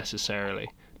it necessarily.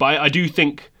 But I do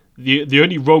think the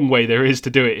only wrong way there is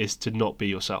to do it is to not be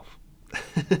yourself.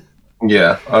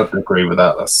 Yeah, I'd agree with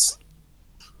that.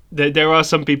 There are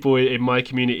some people in my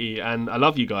community, and I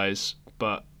love you guys,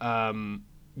 but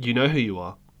you know who you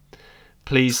are.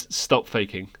 Please stop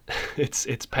faking.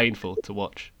 It's painful to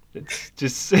watch. It's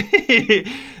just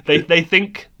they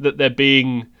think that they're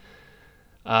being,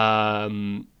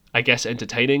 I guess,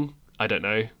 entertaining. I don't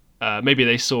know. Maybe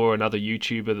they saw another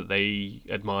YouTuber that they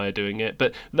admire doing it,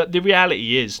 but the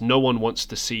reality is, no one wants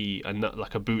to see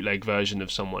like a bootleg version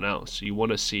of someone else. You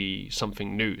want to see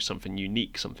something new, something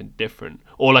unique, something different,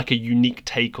 or like a unique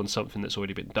take on something that's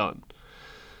already been done.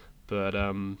 But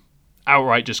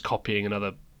outright just copying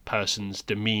another person's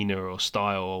demeanor or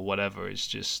style or whatever is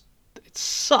just, it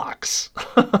sucks.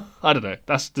 I don't know.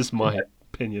 That's just my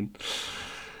opinion.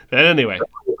 But anyway,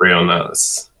 I agree on that.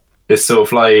 It's sort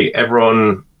of like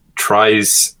everyone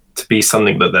tries to be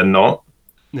something that they're not,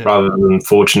 yeah, rather than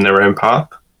forging their own path.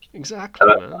 exactly.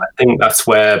 And I think that's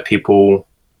where people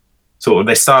sort of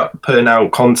they start putting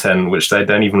out content which they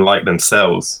don't even like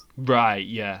themselves. Right,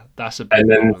 yeah, that's a big And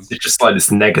then problem. it's just like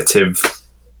this negative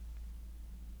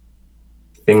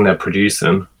thing they're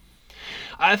producing.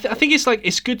 I think it's like,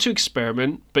 it's good to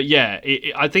experiment, but yeah,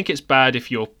 I think it's bad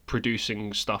if you're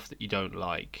producing stuff that you don't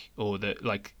like, or that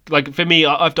like for me,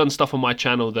 I've done stuff on my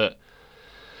channel that,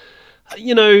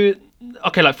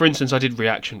 okay, like for instance, I did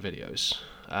reaction videos.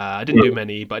 I didn't do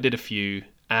many, but I did a few,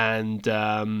 and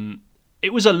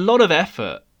it was a lot of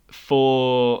effort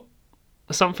for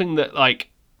something that,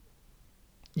 like,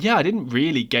 yeah, I didn't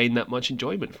really gain that much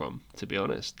enjoyment from, to be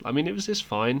honest. I mean, it was just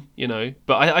fine, you know.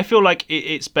 But I feel like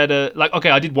it's better. Like, okay,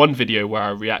 I did one video where I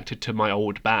reacted to my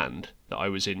old band that I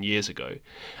was in years ago,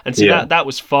 and see Yeah. that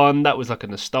was fun. That was like a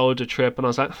nostalgia trip, and I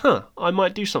was like, huh, I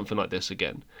might do something like this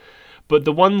again. But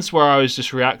the ones where I was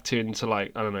just reacting to,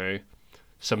 like, I don't know,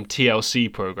 some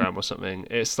TLC program or something,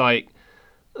 it's like,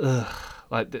 ugh,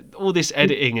 like all this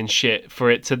editing and shit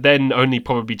for it to then only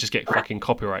probably just get fucking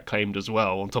copyright claimed as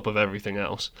well on top of everything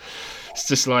else. It's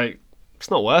just like,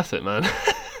 it's not worth it, man.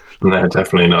 No,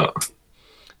 definitely not.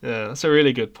 Yeah, that's a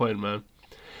really good point, man.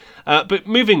 But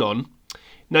moving on.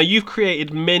 Now, you've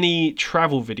created many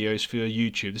travel videos for your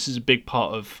YouTube. This is a big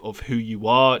part of who you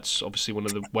are. It's obviously one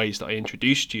of the ways that I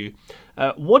introduced you.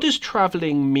 What does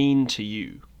traveling mean to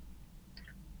you?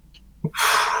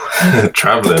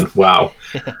 Traveling, wow.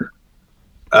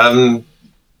 Um,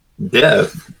 yeah.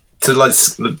 To like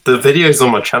the videos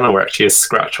on my channel were actually a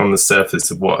scratch on the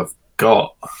surface of what I've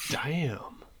got. Damn.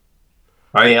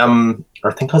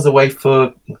 I think I was away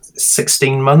for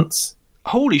 16 months.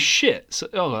 Holy shit. So,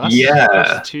 oh, that's close to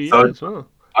Yeah. 2 years. So Wow.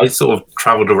 I sort of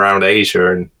traveled around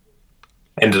Asia and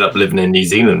ended up living in New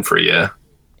Zealand for a year.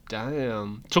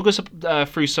 Damn. Talk us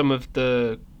through some of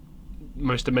the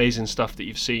most amazing stuff that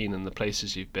you've seen and the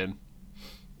places you've been.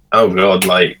 Oh god,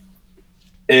 like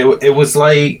it was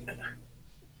like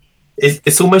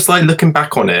it's almost like looking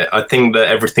back on it. I think that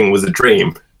everything was a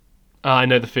dream, I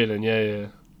know the feeling. Yeah, yeah.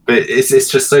 but it's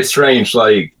just so strange.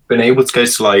 Like being able to go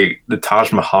to like the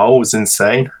Taj Mahal was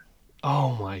insane.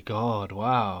 Oh my god!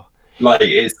 Wow. Like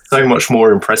it's so much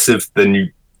more impressive than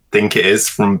you think it is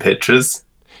from pictures.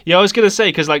 Yeah, I was gonna say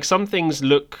because like some things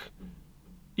look,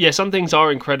 yeah, some things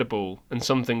are incredible and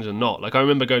some things are not. Like I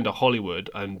remember going to Hollywood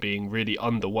and being really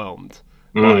underwhelmed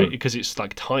by Mm, because it's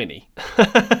like tiny,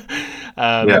 yeah.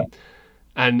 um,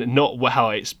 and not how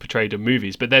it's portrayed in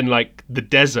movies. But then like the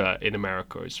desert in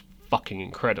America is fucking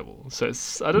incredible. So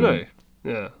it's I don't Mm.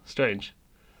 know, yeah, strange.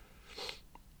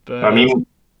 But I mean,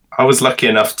 I was lucky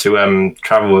enough to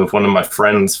travel with one of my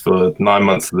friends for 9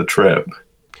 months of the trip.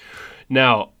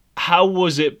 now, how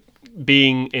was it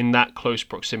being in that close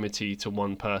proximity to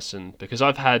one person? Because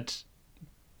I've had,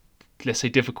 let's say,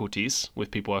 difficulties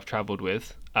with people I've traveled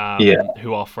with Yeah.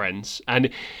 who are friends. And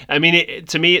I mean,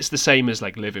 to me, it's the same as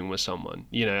like living with someone.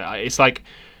 You know, it's like,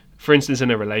 for instance,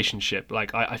 in a relationship,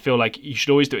 like I feel like you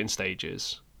should always do it in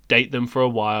stages. Date them for a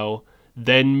while,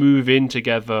 then move in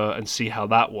together and see how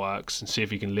that works and see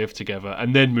if you can live together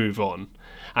and then move on.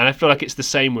 And I feel like it's the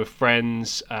same with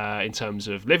friends in terms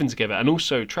of living together and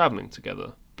also traveling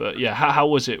together. But yeah, how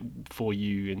was it for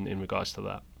you in regards to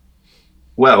that?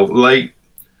 Well, like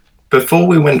before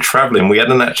we went traveling, we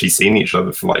hadn't actually seen each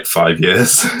other for like 5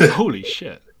 years. Holy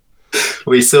shit.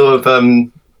 We sort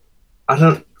of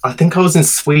I think I was in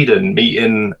Sweden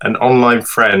meeting an online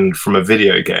friend from a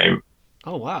video game,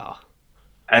 Oh, wow.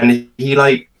 and he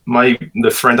like the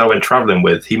friend I went traveling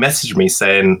with, he messaged me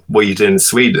saying, "What are you doing in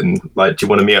Sweden? Like, do you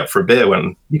want to meet up for a beer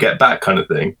when you get back?" kind of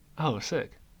thing. Oh,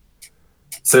 sick.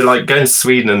 So like going to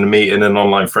Sweden and meeting an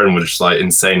online friend was just like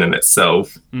insane in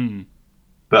itself. Mm.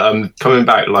 But coming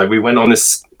back, like we went on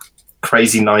this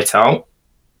crazy night out,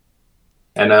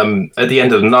 and at the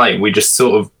end of the night, we just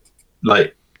sort of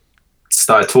like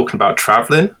started talking about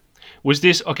traveling. Was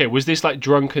this okay? Was this like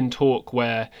drunken talk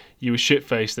where you were shit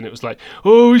faced and it was like,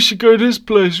 oh, we should go this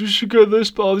place, we should go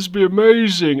this part, this would be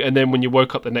amazing. And then when you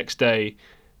woke up the next day,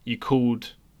 you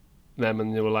called them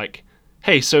and they were like,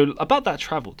 hey, so about that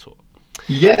travel tour.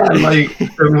 Yeah, like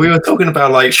we were talking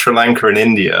about like Sri Lanka and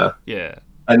India, Yeah.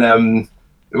 and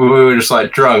we were just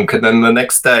like drunk, and then the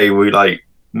next day we like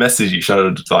messaged each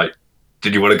other like,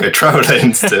 "Did you want to go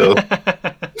traveling still?"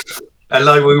 And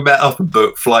like we met up and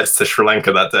booked flights to Sri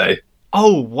Lanka that day.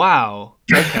 Oh wow.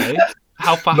 Okay.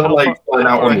 How far? Not How like far, flying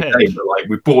how out far on the ahead? day, but like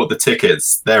we bought the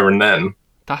tickets there and then.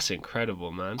 That's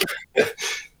incredible, man.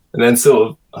 And then sort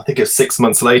of, I think it's 6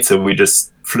 months later, we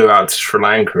just flew out to Sri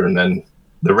Lanka, and then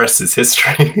the rest is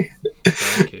history.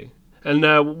 Thank you. And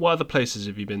what other places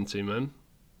have you been to, man?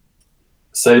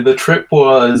 So the trip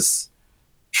was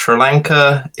Sri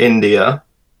Lanka, India.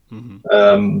 Hmm.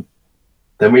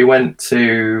 Then we went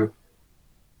to.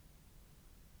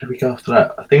 Where did we go after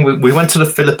that? I think we went to the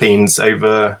Philippines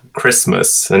over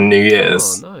Christmas and New Oh,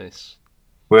 Year's. nice.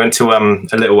 We went to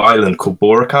a little island called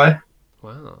Boracay,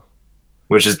 Wow.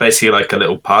 which is basically like a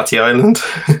little party island.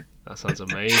 That sounds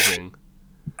amazing.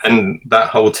 And that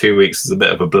whole 2 weeks is a bit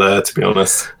of a blur, to be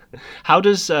honest. How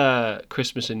does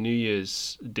Christmas and New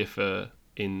Year's differ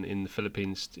in the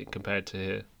Philippines compared to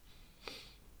here?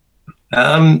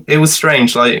 It was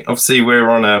strange. Like, obviously, we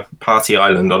were on a party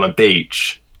island on a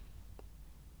beach,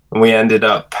 and we ended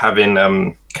up having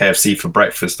KFC for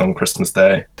breakfast on Christmas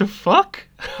Day. The fuck?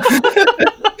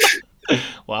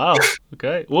 Wow.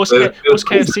 Okay. What's But it was what's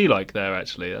cool. KFC like there?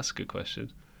 Actually, that's a good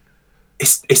question.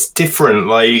 It's different.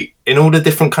 Like in all the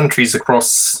different countries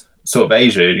across sort of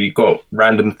Asia, you've got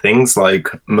random things like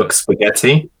Yeah. muk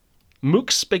spaghetti.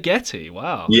 Mook spaghetti.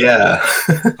 Wow. Yeah,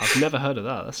 I've never heard of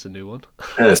that. That's a new one.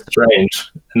 yeah, it's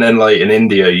strange. And then like in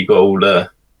India, you got all the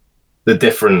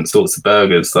different sorts of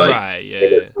burgers. Like Right. Yeah.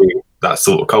 Yeah. that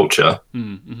sort of culture.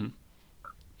 Mm-hmm.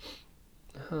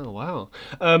 Oh wow.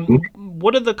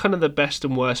 What are the kind of the best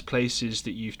and worst places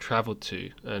that you've travelled to,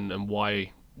 and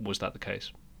why was that the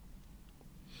case?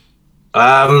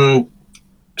 Um,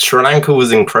 Sri Lanka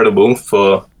was incredible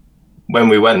for when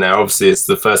we went there. Obviously, it's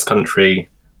the first country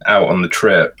out on the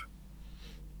trip,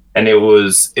 and it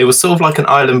was sort of like an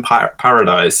island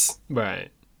paradise. Right.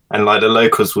 And like the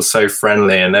locals were so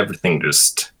friendly, and everything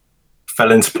just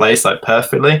fell into place like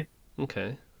perfectly.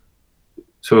 Okay.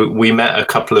 So we met a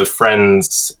couple of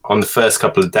friends on the first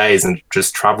couple of days and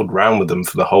just traveled around with them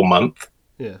for the whole month.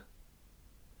 Yeah.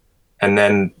 And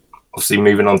then obviously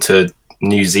moving on to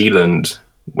New Zealand,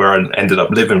 where I ended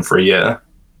up living for a year.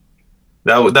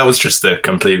 That was just a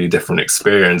completely different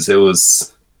experience.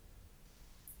 It's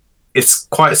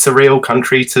quite a surreal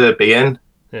country to be in.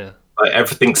 Yeah. Like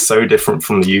everything's so different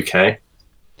from the UK.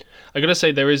 I gotta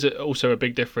say there is also a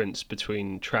big difference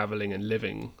between traveling and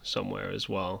living somewhere as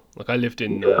well. Like I lived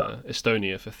in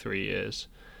Estonia for 3 years,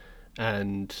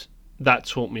 and that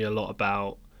taught me a lot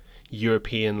about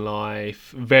European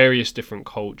life, various different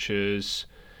cultures.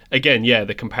 Again, yeah,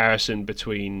 the comparison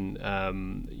between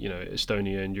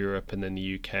Estonia and Europe, and then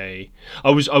the UK. I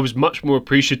was much more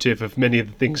appreciative of many of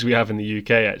the things we have in the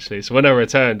UK actually. So when I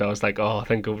returned, I was like, oh,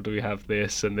 thank God we have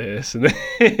this and this and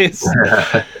this,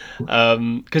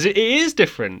 because it is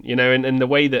different, and the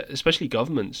way that especially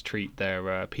governments treat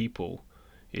their people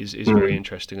is very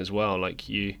interesting as well. Like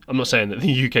I'm not saying that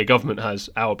the UK government has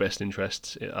our best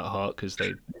interests at heart, because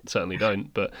they certainly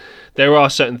don't, but there are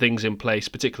certain things in place,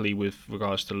 particularly with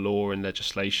regards to law and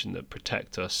legislation, that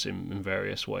protect us in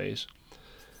various ways.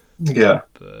 Yeah.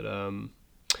 But I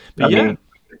yeah, mean,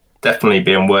 definitely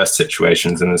be in worse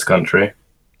situations in this country.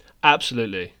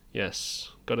 absolutely, yes.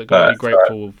 Gotta be But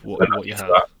grateful of what you have.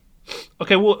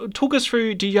 Okay, well, talk us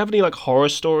through. Do you have any like horror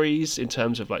stories in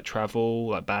terms of like travel,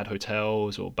 like bad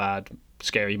hotels or bad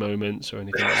scary moments or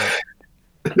anything like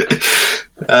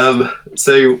that?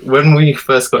 so when we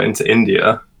first got into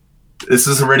India, this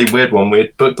was a really weird one.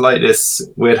 We'd booked like this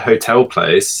weird hotel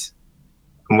place,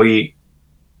 and we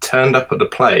turned up at the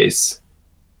place,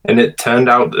 and it turned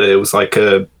out that it was like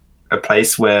a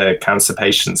place where cancer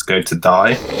patients go to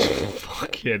die.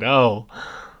 Fucking hell!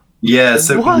 Yeah,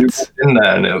 so we What? walked in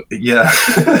there, and yeah,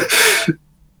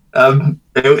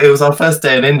 it was our first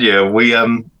day in India. We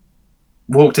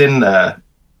walked in there,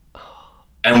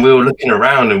 and we were looking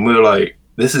around, and we were like,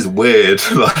 "This is weird."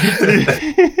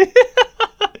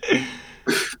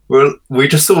 Like, we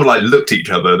just sort of like looked at each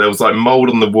other. There was like mold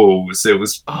on the walls. It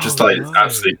was Oh just like this no!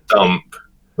 absolute dump.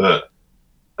 But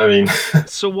I mean,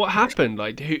 So what happened?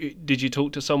 Like, did you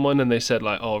talk to someone and they said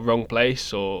like, "Oh, wrong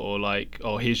place," or like,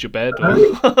 "Oh, here's your bed," or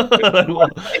like,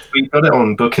 what? we got it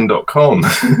on Booking.com.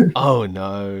 Oh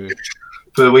no!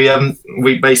 But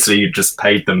we basically just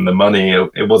paid them the money.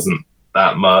 It wasn't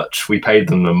that much. We paid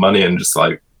them the money and just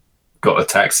like got a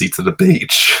taxi to the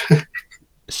beach.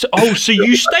 So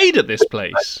you stayed at this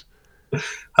place?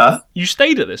 Huh? You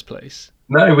stayed at this place?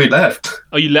 No, we left.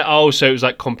 Oh, you let. Oh, so it was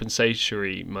like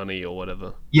compensatory money or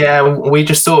whatever. Yeah, we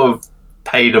just sort of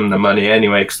paid them the money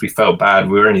anyway because we felt bad.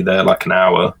 We were only there like an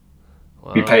hour.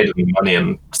 We Wow. paid them the money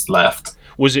and just left.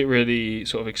 Was it really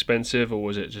sort of expensive, or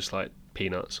was it just like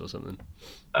peanuts or something?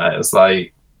 It was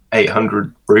like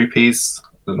 800 rupees. I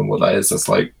don't know what that is. That's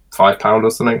like £5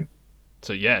 or something.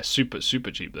 So yeah, super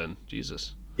super cheap then.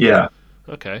 Jesus. Yeah,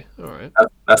 Okay, all right.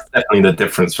 that's definitely the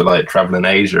difference for like traveling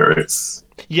Asia. It's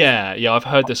Yeah, yeah, I've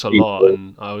heard this a lot,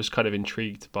 and I was kind of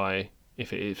intrigued by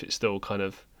if it still kind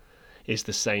of is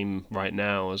the same right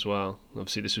now as well.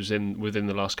 Obviously, this was within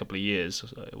the last couple of years,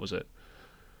 was it?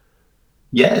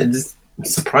 yeah, it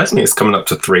surprised me. It's coming up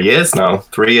to 3 years now.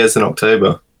 3 years in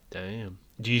October. Damn.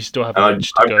 Do you still have And an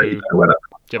itch to I go? really Do don't know whether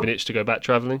you have an itch to go back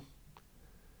traveling?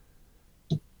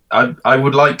 I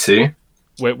would like to.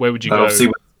 Where would you But go? obviously,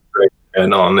 what's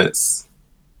going on, it's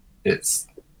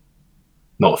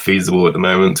not feasible at the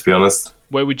moment, to be honest.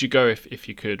 Where would you go if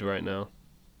you could right now?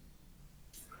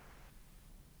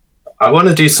 I want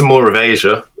to do some more of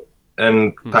Asia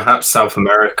and Hmm. perhaps South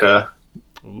America,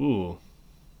 Ooh,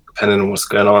 depending on what's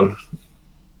going on.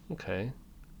 okay.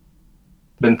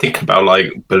 Been thinking about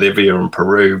like Bolivia and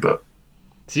Peru, but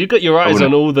So you've got your I eyes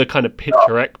wouldn't. on all the kind of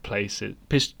picturesque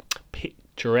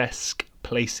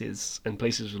places and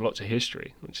places with lots of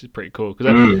history, which is pretty cool.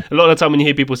 Because Mm, a lot of the time when you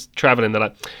hear people traveling, they're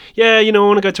like, "Yeah, I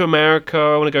want to go to America,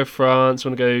 I want to go France, I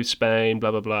want to go Spain,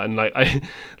 blah blah blah," and like I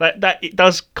like that it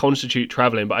does constitute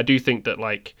traveling, but I do think that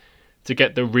like to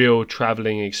get the real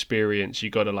traveling experience, you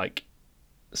got to like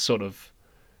sort of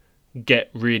get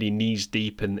really knees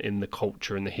deep in the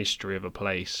culture and the history of a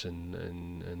place and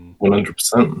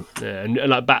 100%. yeah, and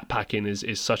like backpacking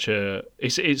is such a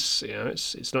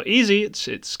it's not easy, it's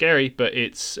scary, but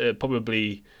it's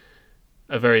probably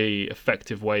a very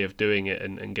effective way of doing it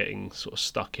and getting sort of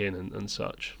stuck in and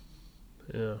such.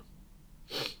 Yeah.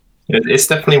 It's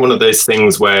definitely one of those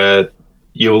things where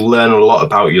you'll learn a lot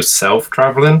about yourself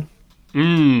traveling.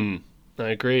 I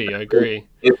agree. I agree.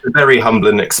 It's a very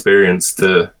humbling experience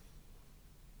to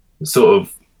sort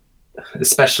of,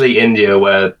 especially India,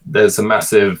 where there's a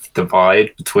massive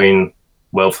divide between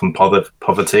wealth and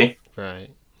poverty.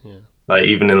 Right. Yeah. Like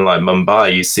even in like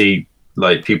Mumbai, you see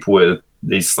like people with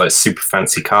these like super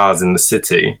fancy cars in the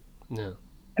city, Yeah.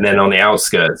 and then on the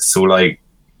outskirts, it's all like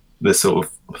the sort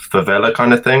of favela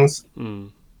kind of things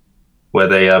Mm. where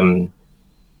they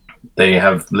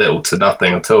have little to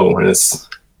nothing at all, and it's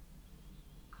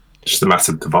just a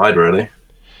massive divide, really.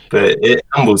 But it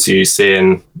humbles you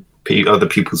seeing other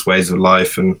people's ways of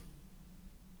life and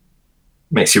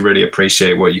makes you really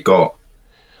appreciate what you got.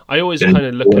 I always In kind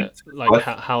of look at like life.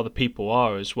 how the people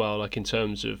are as well, like in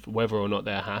terms of whether or not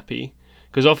they're happy.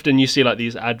 Because often you see like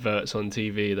these adverts on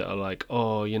TV that are like,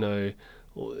 oh,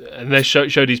 and they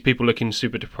show these people looking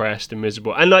super depressed and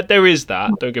miserable, and like there is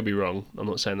that. Don't get me wrong, I'm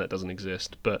not saying that doesn't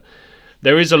exist, but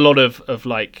there is a lot of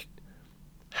like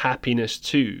happiness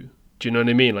too. Do you know what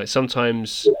I mean? Like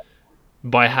sometimes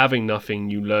by having nothing,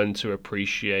 you learn to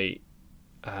appreciate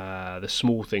the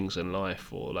small things in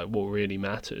life or like what really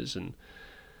matters and.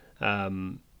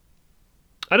 Um,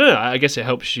 I don't know. I guess it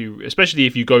helps you, especially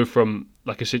if you go from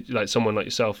like someone like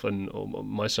yourself and or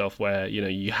myself, where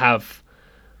you have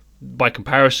by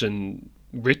comparison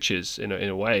riches in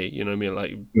a way. You know what I mean?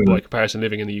 Like by Mm. comparison,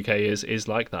 living in the UK is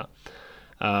like that.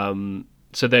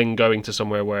 So then going to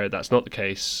somewhere where that's not the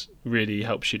case really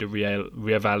helps you to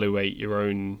reevaluate your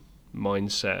own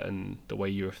mindset and the way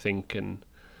you think and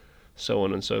so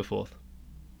on and so forth.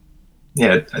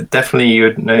 Yeah, definitely. You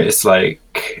would notice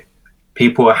like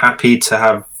people are happy to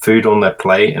have food on their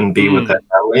plate and be with their Mm,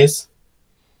 families.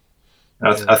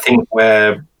 yeah. I think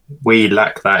where we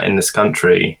lack that in this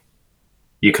country,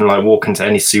 you can like walk into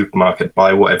any supermarket,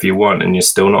 buy whatever you want, and you're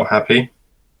still not happy.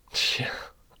 Yeah.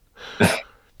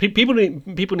 People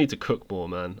need to cook more,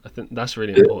 man. I think that's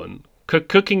really important.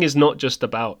 Cooking is not just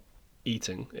about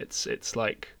eating. It's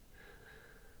like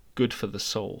good for the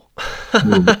soul.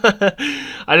 Mm.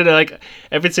 I don't know. Like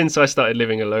ever since I started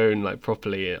living alone, like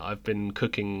properly, I've been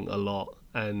cooking a lot,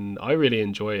 and I really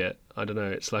enjoy it. I don't know.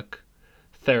 It's like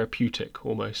therapeutic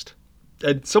almost,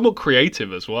 and somewhat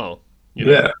creative as well. You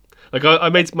know, Yeah. like I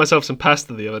made myself some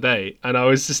pasta the other day, and I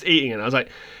was just eating it. And I was like,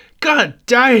 God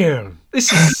damn,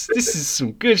 this is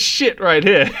some good shit right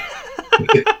here.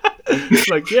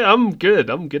 Like, yeah, I'm good.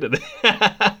 I'm good at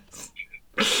this.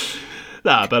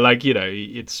 Nah, but like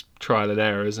it's trial and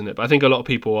error, isn't it? But I think a lot of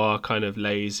people are kind of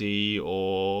lazy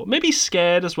or maybe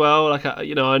scared as well. Like, I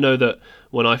know that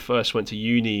when I first went to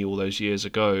uni all those years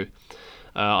ago,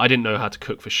 I didn't know how to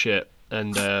cook for shit.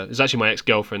 And it was actually my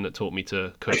ex-girlfriend that taught me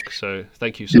to cook. So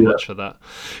thank you so Yeah. much for that.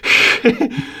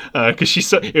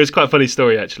 Because it was quite a funny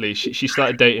story actually. She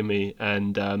started dating me,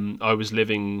 and I was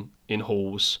living in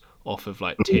halls off of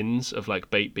like tins of like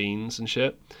baked beans and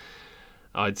shit.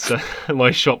 I'd say my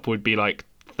shop would be like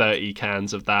 30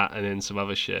 cans of that and then some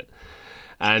other shit.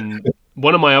 And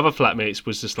one of my other flatmates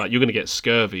was just like, "You're gonna get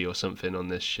scurvy or something on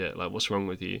this shit. Like, what's wrong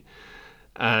with you?"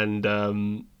 And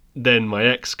then my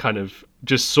ex kind of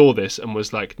just saw this and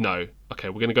was like, "No, okay,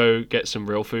 we're gonna go get some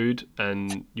real food,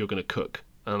 and you're gonna cook."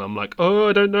 And I'm like, "Oh,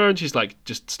 I don't know." And she's like,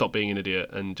 "Just stop being an idiot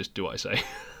and just do what I say."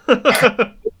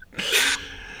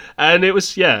 And it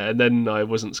was yeah. And then I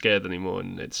wasn't scared anymore,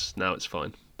 and it's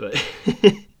fine. But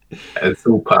It's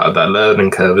all part of that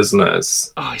learning curve, isn't it?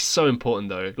 oh, it's so important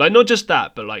though. Like not just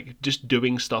that, but like just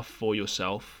doing stuff for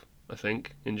yourself. I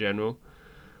think in general,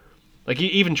 like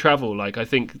even travel. Like I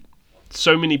think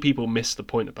so many people miss the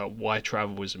point about why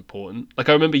travel is important. Like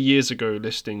I remember years ago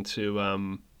listening to I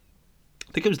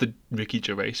think it was the Ricky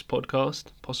Gervais podcast,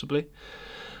 possibly.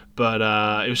 But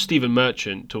it was Stephen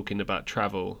Merchant talking about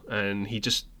travel, and he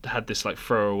just had this like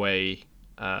throwaway,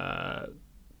 I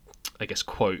guess,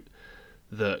 quote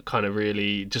that kind of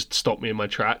really just stopped me in my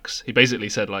tracks. He basically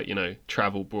said like,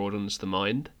 travel broadens the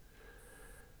mind.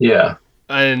 Yeah.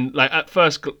 And like at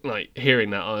first, like hearing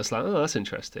that, I was like, oh, that's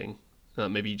interesting.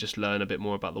 Maybe you just learn a bit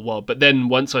more about the world. But then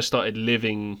once I started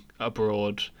living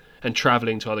abroad and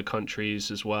traveling to other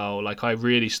countries as well, like I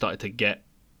really started to get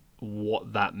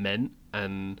what that meant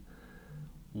and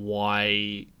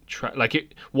why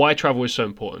why travel is so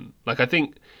important. Like I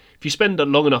think if you spend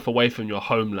long enough away from your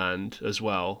homeland as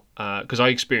well, because I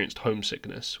experienced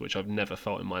homesickness, which I've never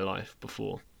felt in my life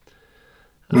before,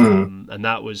 and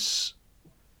that was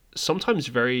sometimes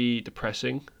very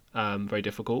depressing, very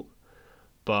difficult,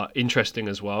 but interesting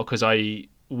as well because I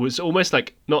was almost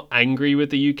like not angry with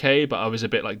the UK, but I was a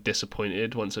bit like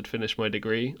disappointed once I'd finished my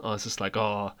degree. I was just like,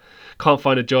 oh, can't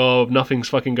find a job, nothing's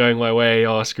fucking going my way.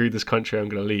 Oh, screw this country, I'm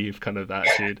gonna leave, kind of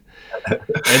attitude.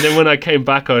 And then when I came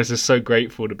back, I was just so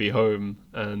grateful to be home,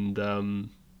 and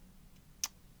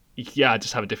yeah, I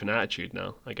just have a different attitude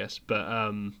now, I guess.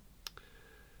 But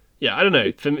yeah, I don't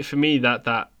know. For me,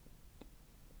 that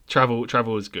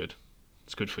travel is good.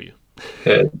 It's good for you.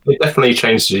 Yeah, it definitely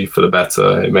changes you for the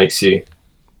better. It makes you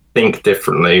think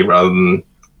differently rather than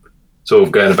sort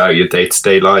of going about your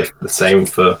day-to-day life the same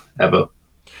forever.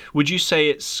 Would you say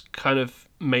it's kind of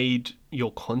made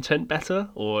your content better,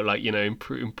 or like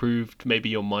improved maybe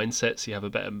your mindset, so you have a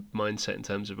better mindset in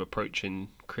terms of approaching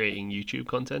creating YouTube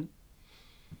content?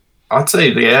 I'd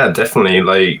say, yeah, definitely.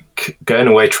 Like going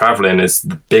away traveling is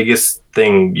the biggest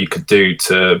thing you could do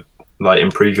to like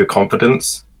improve your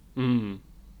confidence. Mm.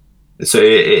 So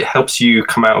it helps you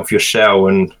come out of your shell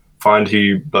and find who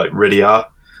you like really are.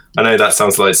 I know that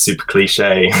sounds like super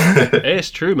cliche. It's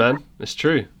true, man. It's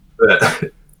true.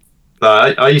 But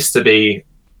I used to be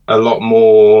a lot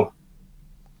more.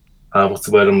 What's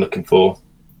the word I'm looking for?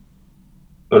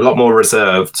 A lot more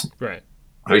reserved. Right.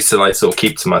 I used to like sort of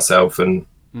keep to myself and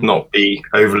not be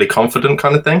overly confident,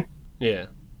 kind of thing. Yeah.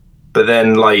 But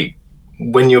then, like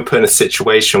when you're put in a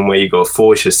situation where you got to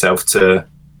force yourself to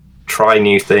try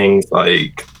new things,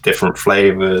 like different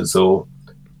flavors, or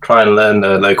try and learn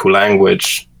the local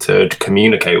language to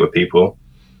communicate with people,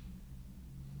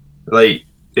 like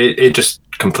it just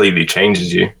completely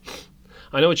changes you.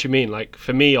 I know what you mean. Like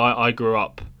for me, I grew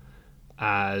up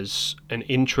as an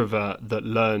introvert that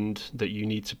learned that you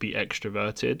need to be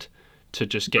extroverted to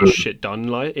just get shit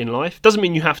done in life. Doesn't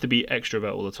mean you have to be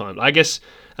extrovert all the time. I guess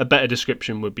a better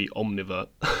description would be omnivert.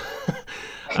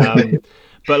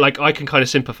 But like I can kind of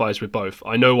sympathize with both.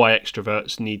 I know why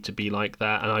extroverts need to be like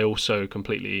that, and I also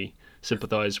completely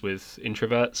sympathize with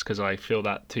introverts because I feel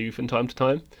that too from time to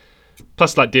time.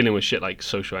 Plus, like dealing with shit like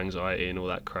social anxiety and all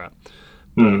that crap.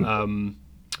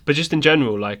 But just in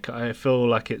general, like I feel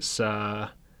like it's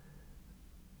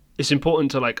important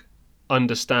to like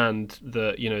understand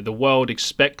that the world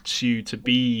expects you to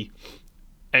be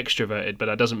extroverted, but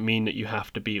that doesn't mean that you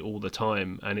have to be all the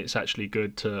time. And it's actually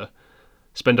good to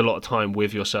spend a lot of time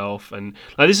with yourself. And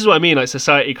like this is what I mean. Like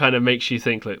society kind of makes you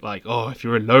think like oh, if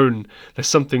you're alone, there's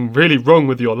something really wrong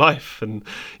with your life, and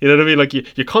you know what I mean. Like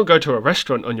you can't go to a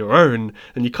restaurant on your own,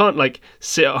 and you can't like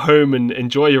sit at home and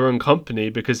enjoy your own company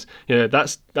because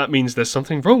that means there's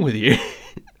something wrong with you.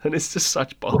 And it's just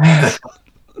such bollocks.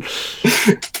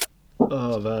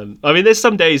 Oh man, I mean, there's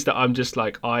some days that I'm just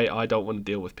like I don't want to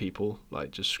deal with people.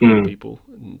 Like just screw people.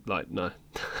 And, like no,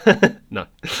 no.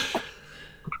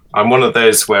 I'm one of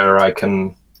those where I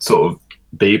can sort of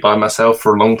be by myself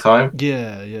for a long time.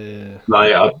 Yeah.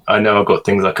 Like I know I've got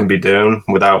things I can be doing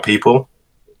without people.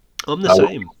 I'm the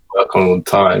same. Work on all the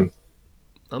time.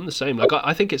 I'm the same. Like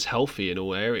I think it's healthy in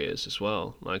all areas as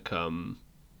well. Like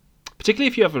particularly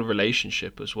if you have a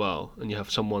relationship as well, and you have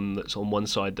someone that's on one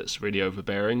side that's really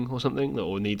overbearing or something,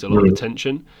 or needs a lot of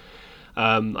attention.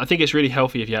 I think it's really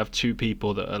healthy if you have two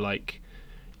people that are like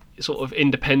sort of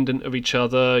independent of each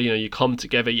other. You come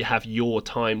together, you have your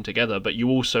time together, but you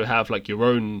also have like your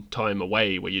own time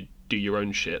away where you do your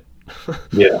own shit.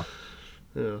 Yeah.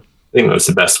 I think that's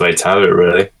the best way to have it,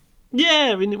 really. Yeah,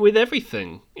 I mean, with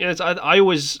everything. I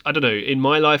always, I don't know, in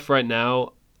my life right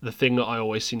now, the thing that I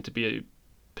always seem to be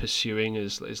pursuing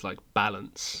is like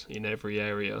balance in every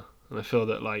area. And I feel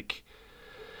that like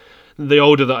the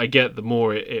older that I get, the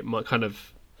more it might kind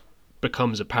of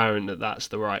becomes apparent that that's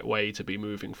the right way to be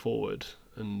moving forward.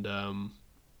 And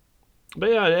but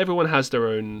yeah, everyone has their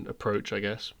own approach, I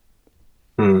guess.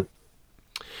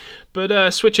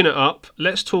 But switching it up,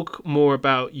 let's talk more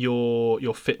about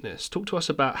your fitness. Talk to us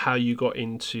about how you got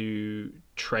into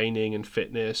training and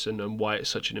fitness, and why it's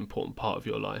such an important part of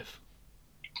your life.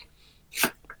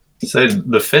 So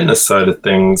the fitness side of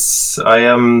things, I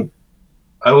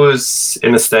was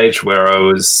in a stage where I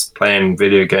was playing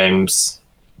video games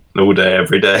all day,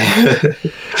 every day.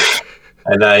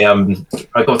 And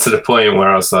I got to the point where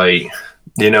I was like,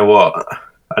 you know what?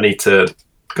 I need to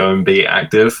go and be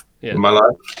active in my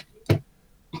life.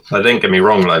 Like, don't get me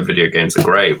wrong, like video games are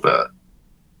great, but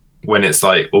when it's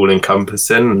like all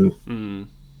encompassing,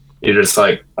 you're just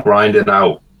like grinding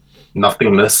out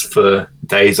nothingness for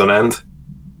days on end.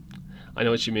 I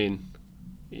know what you mean.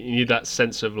 You need that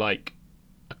sense of like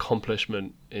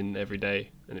accomplishment in every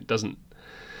day, and it doesn't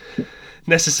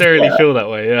necessarily feel that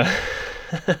way. Yeah.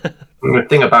 The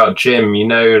thing about gym, you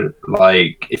know,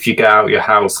 like if you get out your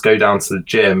house, go down to the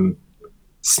gym,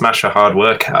 smash a hard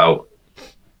workout,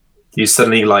 you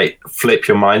suddenly like flip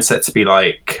your mindset to be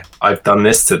like, I've done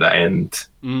this today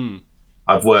and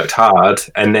I've worked hard,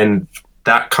 and then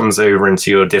that comes over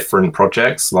into your different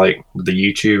projects like the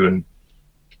YouTube and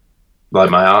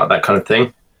like my art, that kind of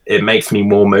thing. It makes me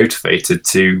more motivated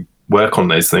to work on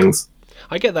those things.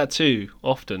 I get that too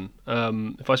often.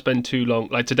 If I spend too long,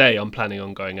 like today, I'm planning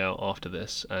on going out after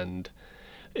this, and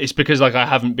it's because like I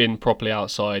haven't been properly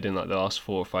outside in like the last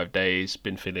 4 or 5 days,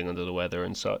 been feeling under the weather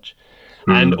and such,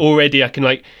 and already I can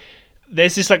like,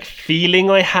 there's this like feeling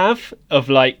I have of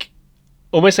like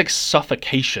almost like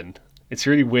suffocation. It's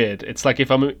really weird. It's like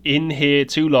if I'm in here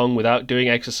too long without doing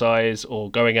exercise or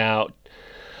going out,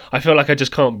 I feel like I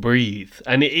just can't breathe.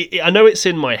 And I know it's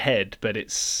in my head, but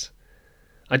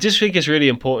I just think it's really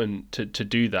important to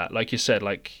do that. Like you said,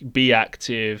 like be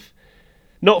active,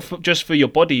 not just for your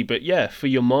body, but yeah, for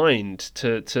your mind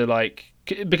to like,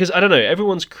 because I don't know,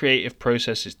 everyone's creative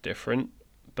process is different,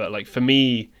 but like for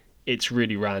me, it's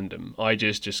really random. I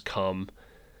just come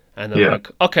and I'm like,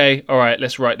 okay, all right,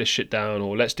 let's write this shit down,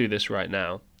 or let's do this right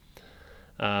now.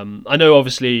 I know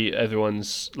obviously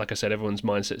like I said, everyone's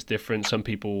mindset's different. Some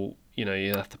people, you know,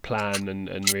 you have to plan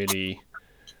and really,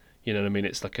 you know what I mean?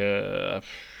 It's like a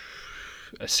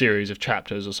series of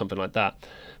chapters or something like that.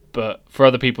 But for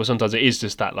other people, sometimes it is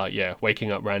just that, like, yeah,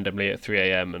 waking up randomly at 3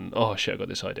 a.m. and, oh, shit, I got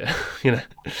this idea. You know,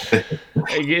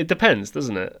 it depends,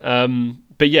 doesn't it?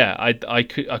 But yeah, I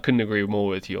couldn't agree more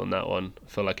with you on that one. I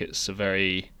feel like it's a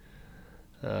very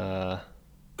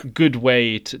good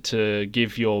way to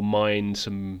give your mind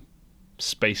some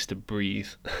space to breathe.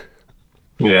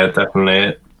 Yeah,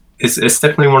 definitely. It's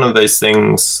definitely one of those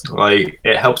things, like,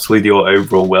 it helps with your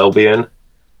overall well-being.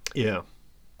 Yeah.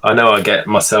 I know I get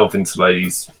myself into like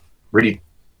these really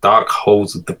dark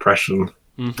holes of depression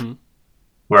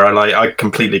where I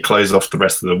completely close off the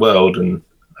rest of the world, and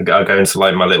I go into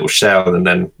like my little shell, and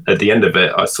then at the end of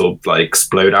it, I sort of like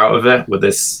explode out of it with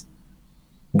this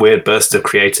weird burst of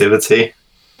creativity.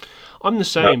 I'm the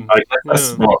same. I guess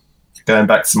that's what, going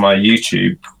back to my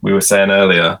YouTube, we were saying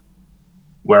earlier,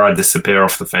 where I disappear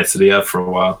off the face of the earth for a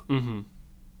while.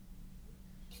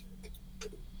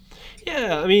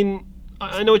 Yeah, I mean,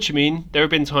 I know what you mean. There have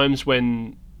been times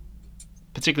when,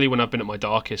 particularly when I've been at my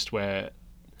darkest, where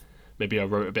maybe I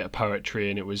wrote a bit of poetry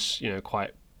and it was, you know,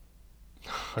 quite,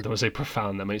 I don't want to say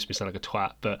profound, that makes me sound like a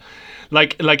twat, but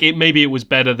like it, maybe it was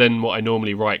better than what I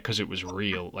normally write because it was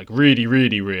real, like really,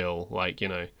 really real, like, you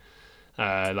know,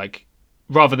 like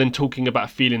rather than talking about a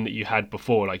feeling that you had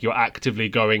before, like you're actively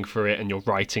going for it and you're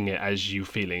writing it as you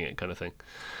feeling it, kind of thing.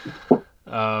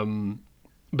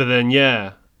 But then,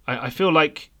 yeah, I feel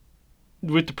like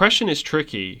with depression, it's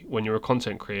tricky when you're a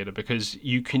content creator because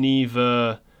you can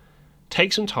either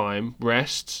take some time,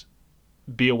 rest,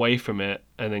 be away from it,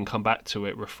 and then come back to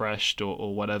it refreshed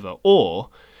or whatever, or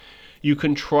you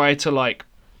can try to like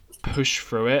push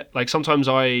through it. Like sometimes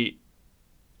I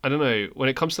don't know, when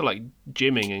it comes to like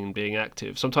gymming and being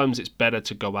active, sometimes it's better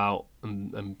to go out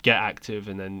and get active,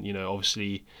 and then, you know,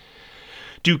 obviously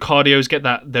do cardios, get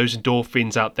those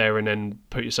endorphins out there, and then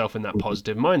put yourself in that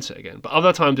positive mindset again. But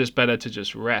other times it's better to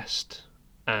just rest,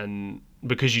 and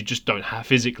because you just don't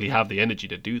physically have the energy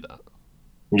to do that.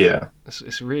 Yeah,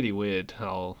 it's really weird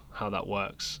how that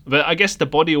works. But I guess the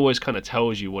body always kind of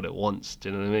tells you what it wants. Do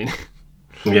you know what I mean?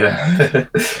 Yeah.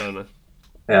 I don't know.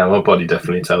 Yeah, my body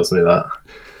definitely tells me that.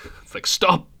 It's like,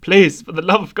 stop, please, for the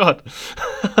love of God.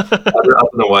 I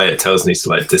don't know why it tells me to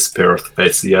like disappear off the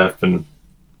face of the earth and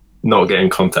not get in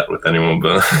contact with anyone,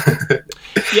 but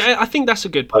yeah, I think that's a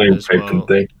good point as well.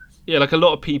 Thing. Yeah, like a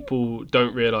lot of people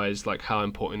don't realize like how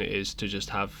important it is to just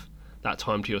have that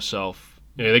time to yourself.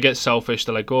 You know, they get selfish.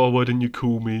 They're like, "Oh, why didn't you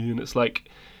call me?" And it's like,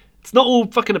 it's not all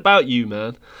fucking about you,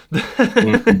 man.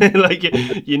 Like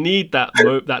you need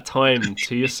that time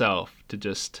to yourself to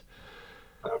just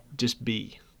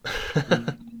be.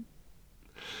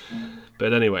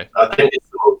 But anyway, I think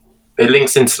it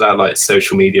links into that like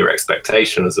social media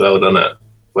expectation as well, doesn't it?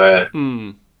 Where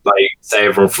like say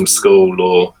everyone from school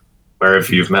or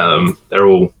wherever you've met them, they're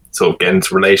all sort of getting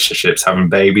into relationships, having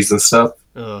babies and stuff.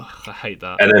 Ugh, I hate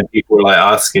that. And then people are like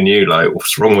asking you like,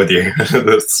 "What's wrong with you?"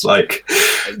 That's like,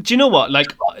 do you know what?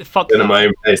 Like, fuck in that. my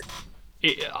own place.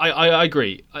 I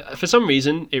agree. For some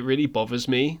reason, it really bothers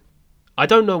me. I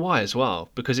don't know why as well,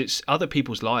 because it's other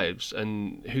people's lives,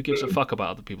 and who gives a fuck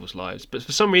about other people's lives? But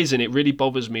for some reason, it really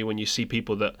bothers me when you see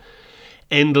people that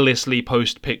endlessly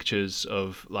post pictures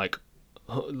of like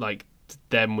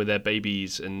them with their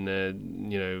babies and their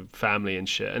family and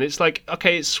shit. And it's like,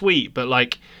 okay, it's sweet, but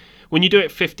like when you do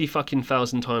it 50 fucking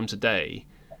thousand times a day,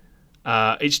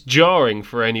 it's jarring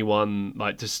for anyone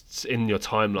like just in your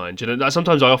timeline. You know,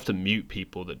 sometimes I often mute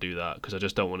people that do that because I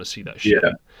just don't want to see that shit.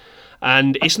 Yeah.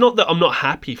 And it's not that I'm not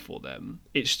happy for them.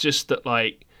 It's just that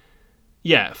like,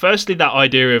 yeah, firstly that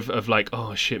idea of like,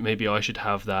 oh shit, maybe I should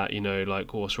have that,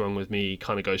 like what's wrong with me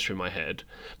kind of goes through my head.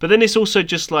 But then it's also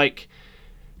just like,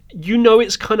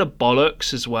 it's kind of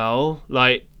bollocks as well.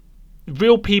 Like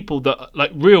real people that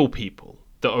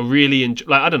are really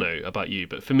like, I don't know about you,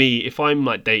 but for me, if I'm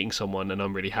like dating someone and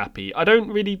I'm really happy, I don't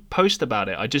really post about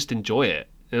it. I just enjoy it.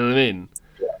 You know what I mean?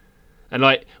 Yeah. And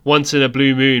like once in a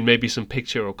blue moon, maybe some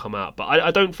picture will come out, but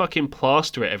I don't fucking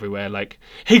plaster it everywhere. Like,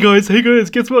 hey guys,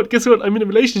 guess what? I'm in a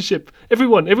relationship.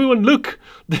 Everyone, look.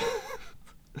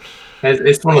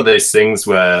 It's one of those things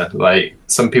where like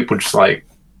some people just like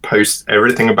post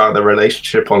everything about their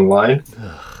relationship online,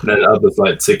 and then others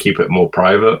like to keep it more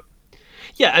private.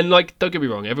 Yeah, and like, don't get me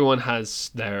wrong, everyone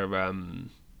has their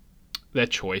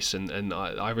choice, and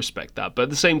I respect that. But at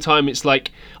the same time, it's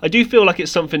like, I do feel like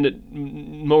it's something that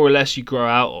more or less you grow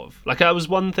out of. Like, that was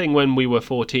one thing when we were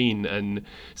 14, and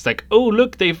it's like, oh,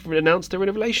 look, they've announced they're in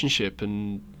a relationship,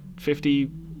 and 50,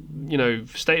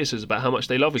 statuses about how much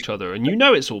they love each other. And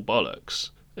it's all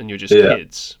bollocks, and you're just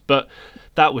kids. But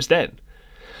that was then.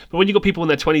 But when you got people in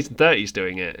their 20s and 30s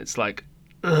doing it, it's like,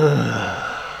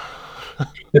 ugh.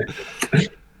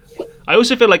 I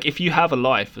also feel like if you have a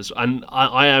life, and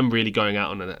I am really going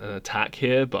out on an attack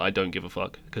here, but I don't give a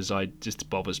fuck because it just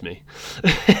bothers me.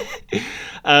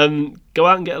 Go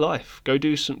out and get a life. Go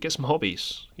get some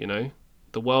hobbies.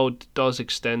 The world does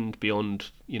extend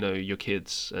beyond your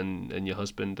kids and your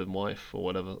husband and wife or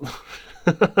whatever.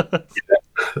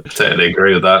 Totally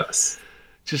agree with that.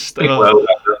 Just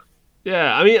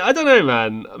yeah. I mean, I don't know,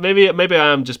 man. Maybe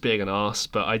I am just being an arse,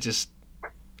 but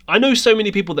I know so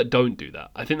many people that don't do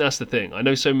that. I think that's the thing. I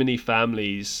know so many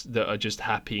families that are just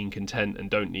happy and content and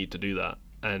don't need to do that.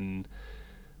 And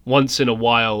once in a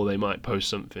while they might post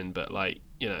something, but like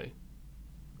you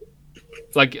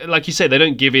say, they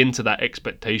don't give in to that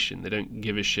expectation. They don't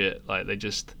give a shit. Like they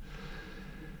just.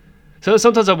 So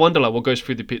sometimes I wonder like what goes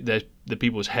through the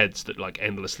people's heads that like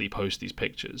endlessly post these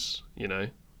pictures.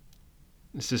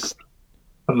 It's just.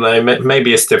 I don't know.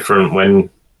 Maybe it's different when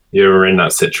you're in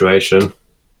that situation.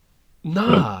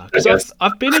 Nah, because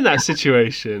I've been in that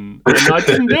situation and I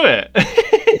didn't do it.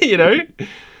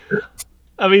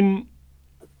 I mean,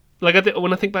 like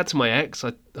when I think back to my ex,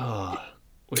 we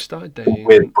started dating.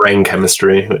 Weird brain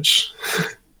chemistry, which.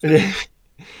 Yeah,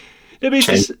 but it's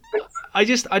just,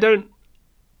 I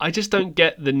don't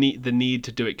get the need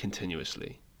to do it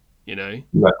continuously. No,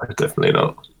 definitely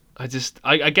not. I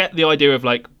get the idea of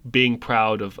like being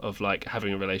proud of like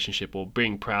having a relationship or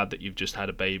being proud that you've just had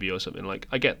a baby or something. Like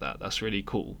I get that. That's really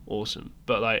cool. Awesome.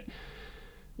 But like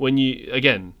when you,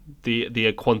 again,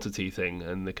 the quantity thing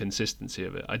and the consistency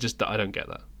of it, I don't get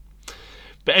that.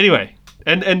 But anyway,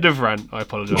 end of rant. I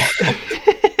apologize.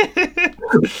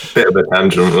 Bit of a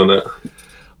tangent on it.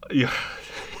 Yeah.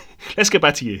 Let's get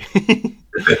back to you.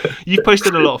 You've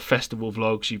posted a lot of festival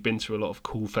vlogs. You've been to a lot of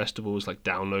cool festivals, like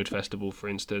Download Festival, for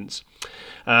instance.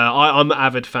 I'm an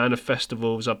avid fan of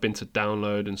festivals. I've been to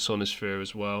Download and Sonosphere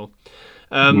as well.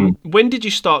 When did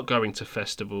you start going to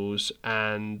festivals,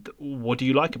 and what do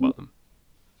you like about them?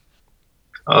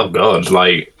 Oh God,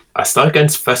 like I started going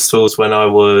to festivals when I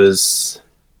was.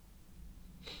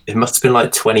 It must have been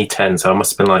like 2010, so I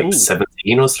must have been like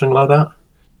 17 or something like that.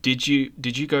 Did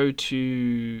you go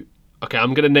to? Okay,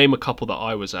 I'm going to name a couple that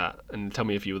I was at, and tell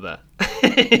me if you were there.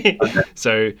 Okay.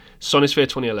 So, Sonosphere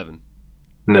 2011.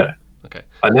 No. Okay.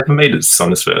 I never made it to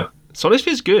Sonosphere.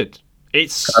 Sonosphere's good.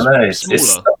 It's smaller.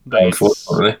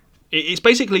 It's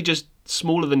basically just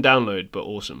smaller than Download, but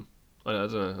awesome. I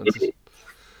don't know.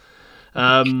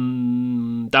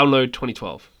 Download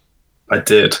 2012. I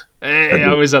did. Hey,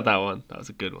 I was at that one. That was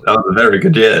a good one. That was a very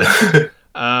good year.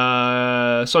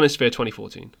 Sonosphere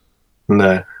 2014.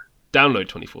 No. Download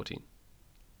 2014.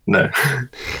 No.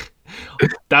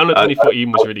 Download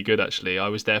 2014 was really good, actually. I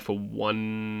was there for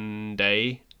one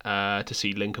day to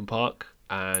see Linkin Park,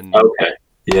 and okay,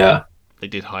 yeah, they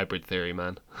did Hybrid Theory,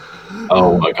 man.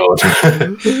 Oh my God.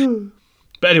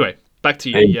 But anyway, back to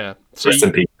you. Hey, yeah. So rest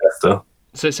in peace, Chester.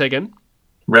 Say again.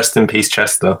 Rest in peace,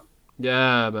 Chester.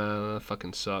 Yeah, man, that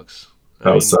fucking sucks.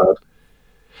 That was sad.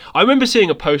 I remember seeing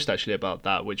a post actually about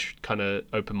that, which kind of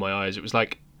opened my eyes. It was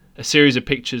like a series of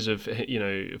pictures of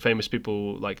famous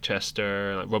people like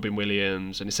Chester, like Robin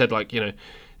Williams, and it said like it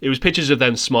was pictures of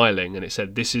them smiling, and it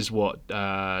said this is what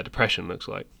depression looks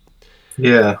like.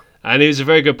 Yeah. And it was a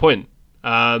very good point,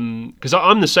 because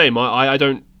I'm the same. I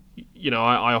don't,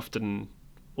 I often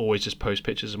always just post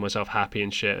pictures of myself happy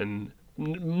and shit, and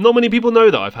not many people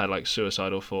know that I've had like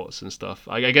suicidal thoughts and stuff.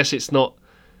 I guess it's not.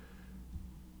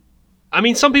 I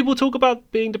mean, some people talk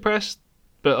about being depressed,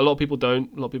 but a lot of people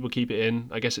don't. A lot of people keep it in.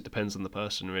 I guess it depends on the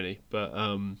person, really. But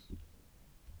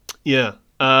yeah,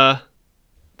 that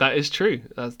is true.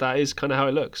 That is kind of how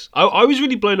it looks. I was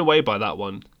really blown away by that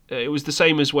one. It was the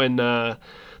same as when the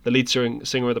lead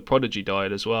singer of the Prodigy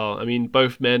died as well. I mean,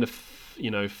 both men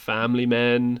are, family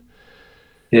men.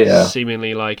 Yeah.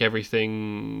 Seemingly like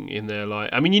everything in their life.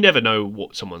 I mean, you never know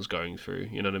what someone's going through.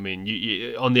 You know what I mean?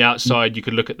 You on the outside, you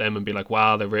could look at them and be like,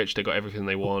 "Wow, they're rich. They got everything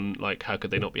they want. Like, how could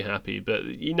they not be happy?" But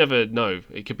you never know.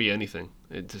 It could be anything.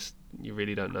 You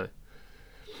really don't know.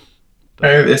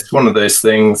 But, It's one of those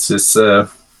things. It's a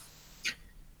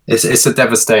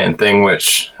devastating thing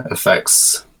which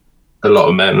affects a lot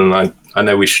of men, and I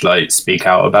know we should like speak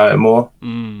out about it more.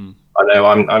 I know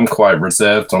I'm quite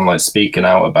reserved on like speaking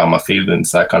out about my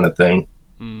feelings, that kind of thing.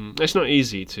 It's not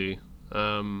easy to,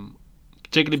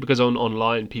 particularly because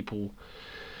online people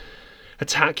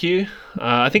attack you.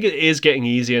 I think it is getting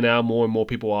easier now. More and more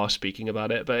people are speaking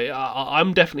about it, but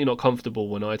I'm definitely not comfortable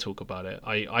when I talk about it.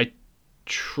 I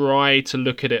try to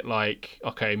look at it like,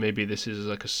 okay, maybe this is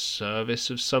like a service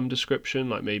of some description.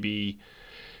 Like maybe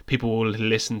people will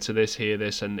listen to this, hear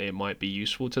this, and it might be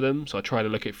useful to them. So I try to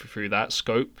look at it through that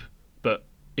scope. But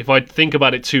if I think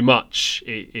about it too much,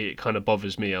 it kind of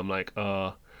bothers me. I'm like,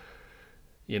 who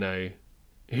the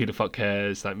fuck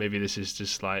cares? Like maybe this is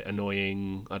just like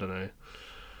annoying. I don't know.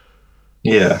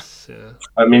 Yeah.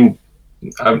 I mean,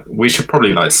 we should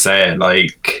probably like say it,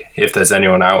 like if there's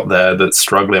anyone out there that's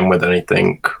struggling with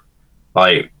anything,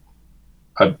 like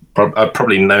I've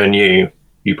probably known you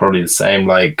probably the same.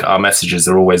 Like our messages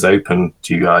are always open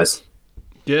to you guys.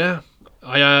 Yeah,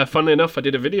 funnily enough, I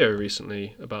did a video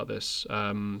recently about this.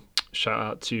 Shout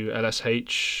out to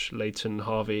LSH, Leighton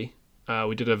Harvey.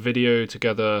 We did a video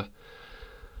together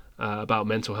about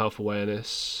mental health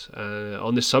awareness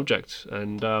on this subject,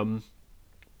 and I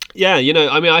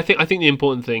mean, I think the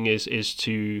important thing is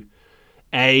to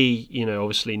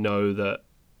obviously know that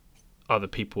other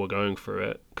people are going through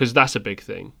it, because that's a big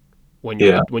thing. When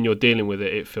you're dealing with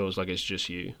it, it feels like it's just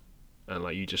you, and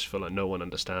like you just feel like no one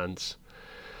understands.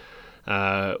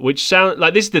 Which sound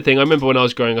like, this is the thing. I remember when I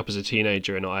was growing up as a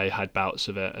teenager and I had bouts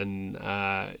of it, and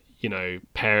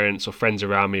parents or friends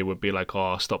around me would be like,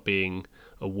 "Oh, stop being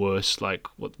a wuss, like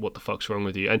what the fuck's wrong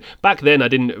with you?" And back then I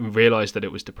didn't realize that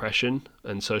it was depression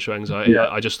and social anxiety.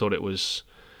 I just thought it was,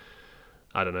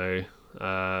 I don't know,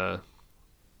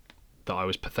 that I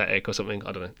was pathetic or something.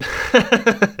 I don't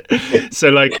know. So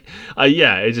like,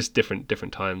 it's just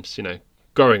different times,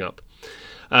 growing up.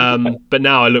 But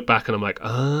now I look back and I'm like,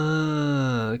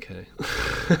 okay.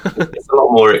 It's a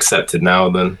lot more accepted now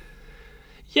than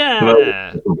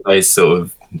sort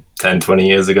of 10, 20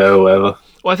 years ago or whatever.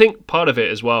 Well, I think part of it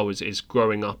as well is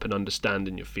growing up and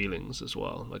understanding your feelings as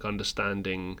well. Like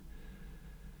understanding,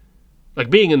 like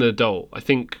being an adult. I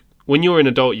think when you're an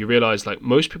adult, you realize like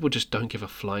most people just don't give a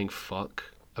flying fuck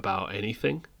about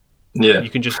anything. Yeah. You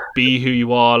can just be who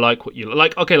you are, like what you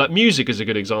like. Okay, like music is a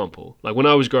good example. Like when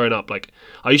I was growing up, like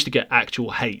I used to get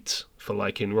actual hate for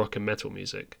liking rock and metal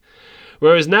music.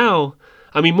 Whereas now,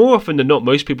 I mean, more often than not,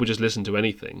 most people just listen to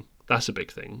anything. That's a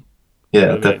big thing.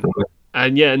 Yeah, definitely.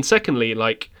 And secondly,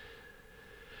 like,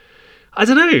 I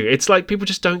don't know, it's like people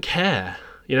just don't care.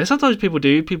 Sometimes people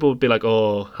do. People would be like,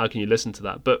 "Oh, how can you listen to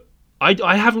that?" But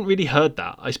I haven't really heard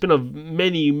that. It's been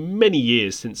many, many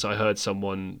years since I heard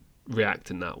someone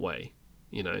react in that way,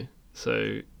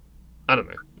 So I don't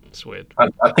know. It's weird.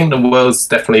 I think the world's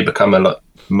definitely become a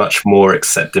much more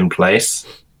accepting place,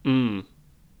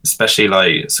 especially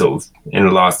like sort of in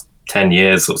the last 10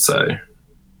 years or so.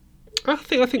 I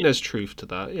think there's truth to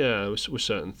that. Yeah, with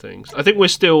certain things. I think we're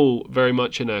still very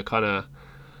much in a kind of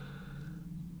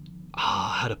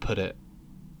how to put it.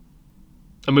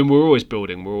 I mean, we're always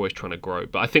building. We're always trying to grow.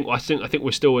 But I think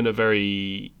we're still in a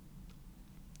very.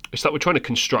 It's like we're trying to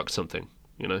construct something,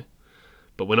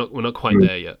 but we're not quite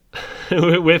there yet.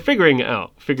 We're figuring it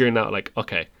out. Figuring out like,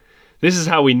 okay, this is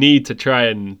how we need to try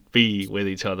and be with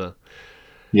each other.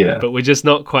 Yeah. But we're just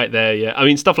not quite there yet. I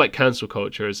mean, stuff like cancel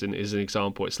culture is an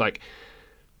example. It's like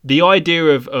the idea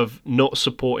of not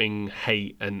supporting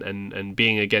hate and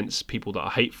being against people that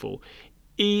are hateful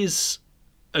is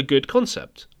a good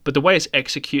concept. but the way it's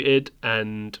executed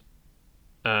and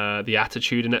the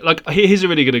attitude in it, like here's a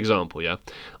really good example. Yeah,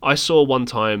 I saw one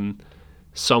time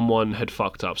someone had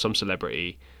fucked up, some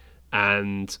celebrity,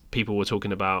 and people were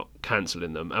talking about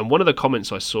cancelling them, and one of the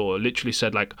comments I saw literally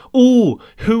said like, "Oh,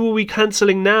 who are we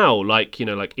cancelling now?" Like, you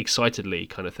know, like excitedly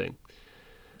kind of thing.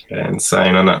 Yeah,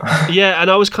 insane, isn't it? Yeah, and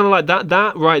I was kind of like,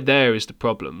 that right there is the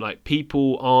problem. Like,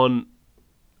 people aren't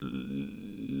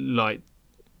like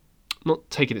not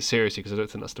taking it seriously, because I don't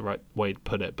think that's the right way to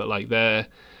put it, but like they're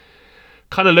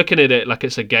kind of looking at it like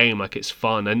it's a game, like it's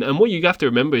fun. And what you have to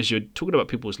remember is you're talking about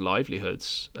people's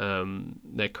livelihoods,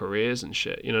 their careers and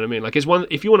shit. You know what I mean? Like, it's one,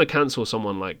 if you want to cancel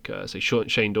someone like say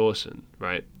Shane Dawson,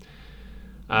 right?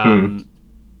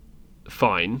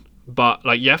 Fine, but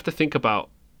like you have to think about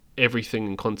everything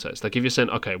in context. Like, if you're saying,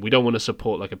 okay, we don't want to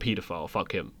support like a paedophile,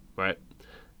 fuck him, right?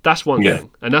 That's one Yeah.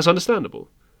 thing, and that's understandable.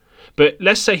 But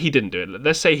let's say he didn't do it.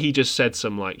 Let's say he just said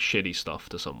some like shitty stuff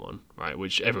to someone, right?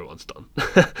 Which everyone's done.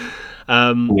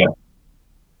 Yeah.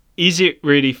 Is it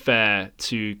really fair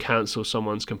to cancel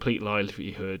someone's complete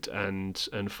livelihood and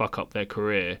fuck up their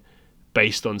career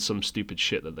based on some stupid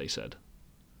shit that they said?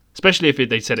 Especially if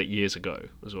they said it years ago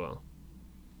as well.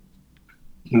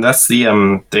 And that's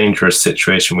the dangerous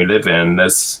situation we live in.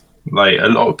 There's like a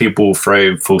lot of people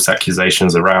throw false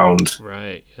accusations around,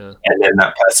 Right, yeah. and then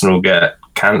that person will get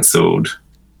cancelled,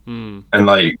 and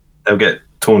like they'll get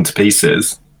torn to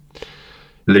pieces,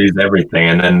 lose everything,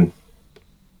 and then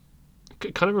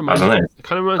It kind of I reminds don't know.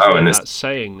 me of that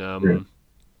saying,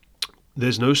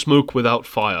 there's no smoke without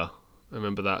fire. I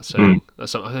remember that saying.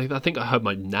 That's something, I think I heard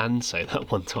my nan say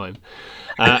that one time.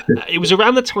 It was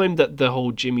around the time that the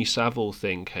whole Jimmy Savile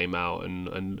thing came out,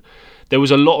 and there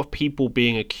was a lot of people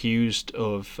being accused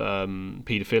of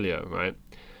paedophilia, right?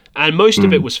 And most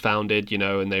of it was founded, you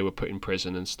know, and they were put in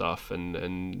prison and stuff, and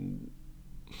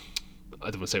I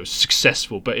don't want to say it was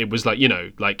successful, but it was like, you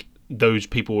know, like those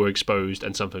people were exposed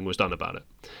and something was done about it,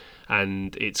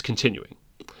 and it's continuing.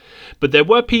 But there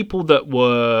were people that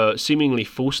were seemingly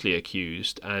falsely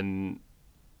accused, and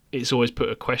it's always put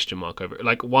a question mark over it.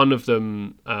 Like, one of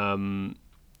them,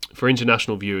 for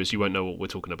international viewers, you won't know what we're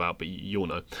talking about, but you'll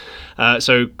know.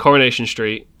 So Coronation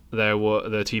Street, there were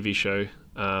the TV show,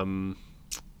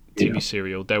 TV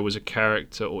serial. There was a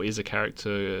character, or is a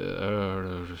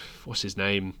character. What's his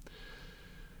name?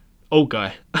 Old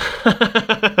guy.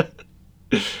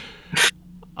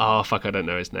 Oh fuck, I don't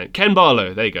know his name. Ken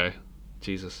Barlow. There you go.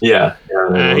 Jesus. Yeah.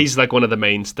 He's like one of the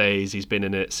mainstays. He's been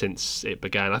in it since it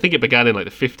began. I think it began in like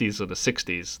the 50s or the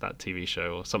 60s, that TV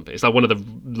show or something. It's like one of the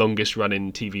longest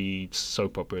running TV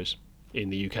soap operas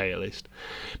in the UK, at least.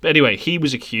 But anyway, he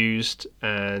was accused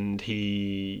and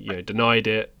he, you know, denied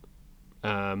it.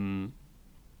 And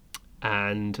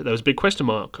there was a big question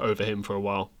mark over him for a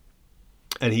while.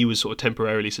 And he was sort of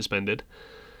temporarily suspended.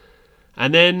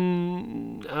 And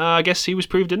then I guess he was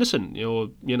proved innocent, or,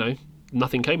 you know,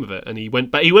 nothing came of it, and he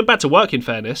went back to work, in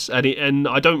fairness, and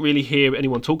I don't really hear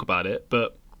anyone talk about it,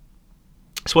 but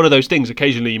it's one of those things.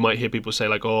 Occasionally you might hear people say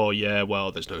like, oh yeah,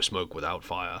 well, there's no smoke without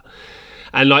fire,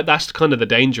 and like that's kind of the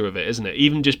danger of it, isn't it?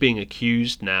 Even just being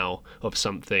accused now of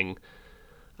something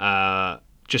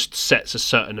just sets a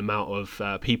certain amount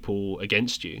of people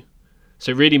against you,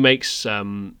 so it really makes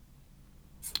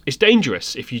it's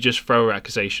dangerous if you just throw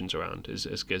accusations around,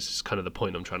 is kind of the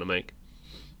point I'm trying to make.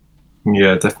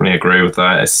 Yeah, definitely agree with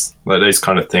that. It's like those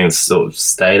kind of things sort of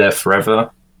stay there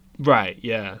forever. Right,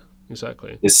 yeah,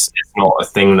 exactly. It's not a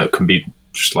thing that can be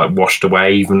just like washed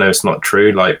away, even though it's not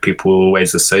true. Like, people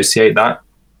always associate that.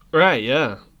 Right,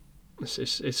 yeah.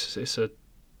 It's a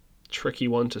tricky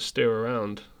one to steer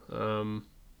around. I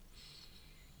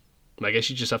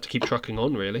guess you just have to keep trucking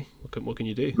on, really. What can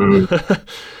you do?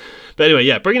 But anyway,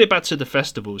 yeah, bringing it back to the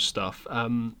festivals stuff.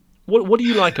 What do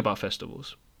you like about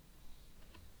festivals?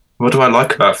 What do I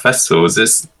like about festivals?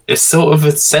 It's sort of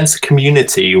a sense of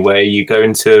community where you go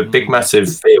into a big, massive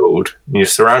field and you're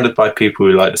surrounded by people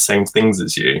who like the same things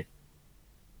as you,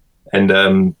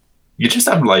 and you just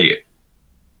have like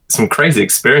some crazy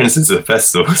experiences at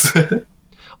festivals.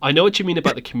 I know what you mean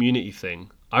about the community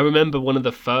thing. I remember one of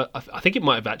the first. I think it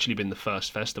might have actually been the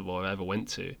first festival I ever went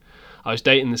to. I was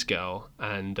dating this girl,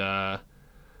 and I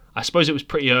suppose it was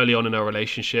pretty early on in our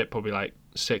relationship, probably like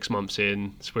 6 months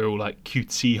in. So we're all like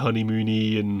cutesy,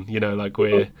 honeymoony, and, you know, like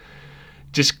we're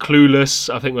just clueless.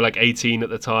 I think we're like 18 at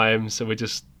the time, so we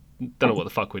just don't know what the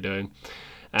fuck we're doing.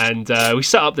 And we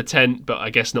set up the tent, but I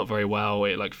guess not very well.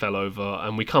 It like fell over,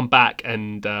 and we come back,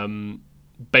 and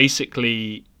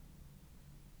basically,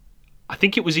 I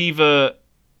think it was either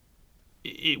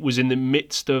it was in the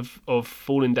midst of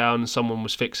falling down and someone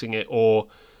was fixing it, or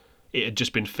it had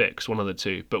just been fixed, one of the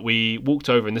two. But we walked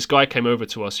over, and this guy came over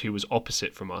to us who was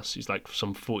opposite from us. He's like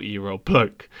some 40-year-old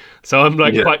bloke. So I'm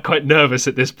like quite nervous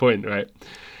at this point, right?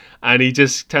 And he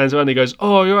just turns around and he goes,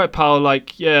 "Oh, you're right, pal.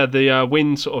 Like, yeah, the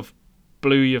wind sort of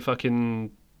blew your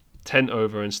fucking tent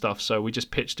over and stuff, so we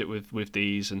just pitched it with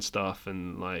these and stuff,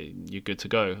 and like, you're good to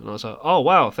go." And I was like, "Oh,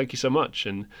 wow, thank you so much."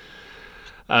 And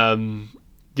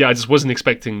yeah, I just wasn't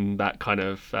expecting that kind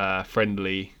of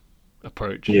friendly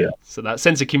approach. Yeah. So that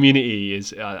sense of community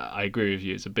is, I agree with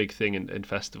you, it's a big thing in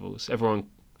festivals. Everyone,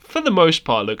 for the most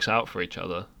part, looks out for each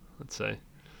other, I'd say.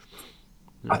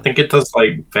 I think it does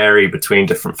like vary between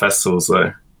different festivals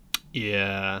though.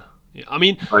 Yeah. I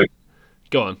mean, like,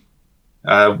 go on.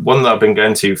 One that I've been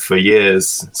going to for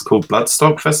years, it's called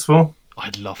Bloodstock Festival.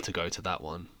 I'd love to go to that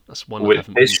one. That's one I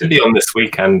haven't been. It should be on this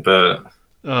weekend, but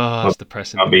it's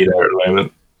depressing. I'll be there at the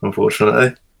moment,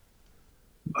 unfortunately.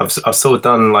 I've sort of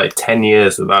done like 10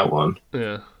 years of that one.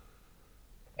 Yeah.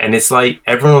 And it's like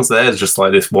everyone's there is just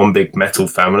like this one big metal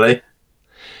family.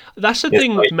 That's the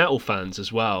thing with metal fans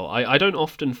as well. I don't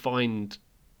often find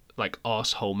like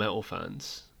arsehole metal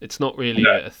fans. It's not really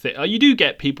a thing. You do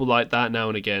get people like that now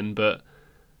and again, but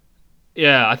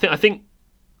yeah, I think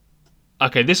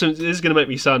okay, this is going to make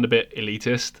me sound a bit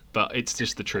elitist, but it's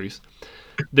just the truth.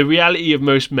 The reality of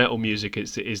most metal music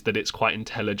is that it's quite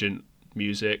intelligent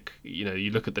music. You know,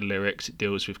 you look at the lyrics, it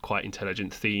deals with quite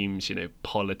intelligent themes, you know,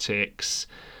 politics,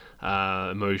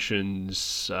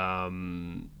 emotions,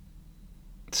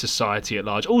 society at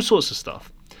large, all sorts of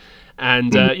stuff.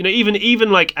 And you know,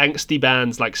 even like angsty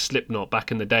bands like Slipknot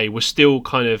back in the day were still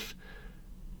kind of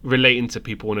relating to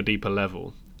people on a deeper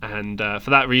level. And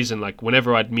for that reason, like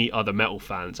whenever I'd meet other metal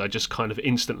fans, I just kind of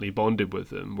instantly bonded with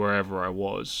them wherever I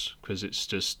was, because it's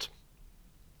just,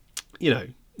 you know,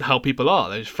 how people are.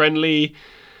 They're friendly,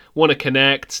 want to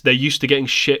connect. They're used to getting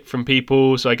shit from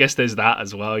people, so I guess there's that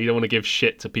as well. You don't want to give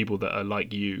shit to people that are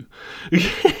like you.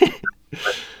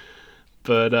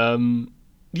 But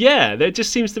yeah, there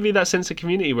just seems to be that sense of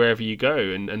community wherever you go,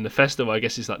 and the festival, I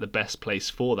guess, is like the best place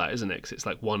for that, isn't it? Because it's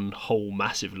like one whole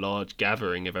massive, large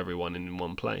gathering of everyone in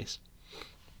one place.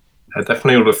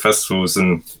 Definitely all the festivals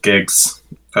and gigs.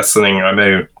 That's something I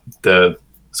know the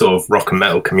sort of rock and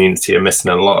metal community are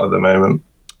missing a lot at the moment.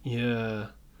 Yeah.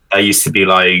 That used to be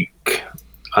like,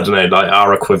 I don't know, like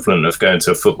our equivalent of going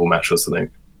to a football match or something.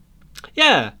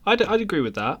 Yeah, I'd agree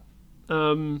with that.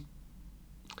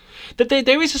 That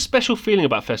there is a special feeling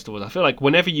about festivals. I feel like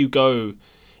whenever you go,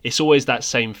 it's always that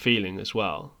same feeling as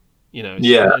well. You know,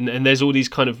 and there's all these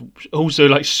kind of also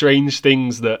like strange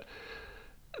things that,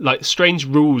 like strange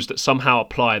rules that somehow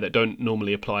apply that don't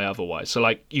normally apply otherwise. So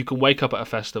like you can wake up at a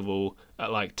festival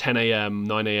at like 10 a.m,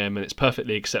 9 a.m, and it's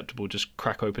perfectly acceptable. Just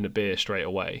crack open a beer straight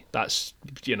away. That's,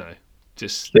 you know,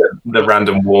 just the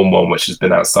random warm one which has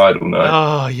been outside all night.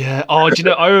 Oh yeah. Oh, do you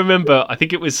know? I remember. I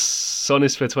think it was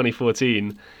Sonisphere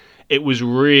 2014. It was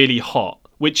really hot,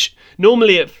 which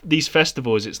normally at these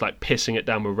festivals it's like pissing it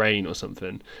down with rain or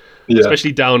something. Yeah.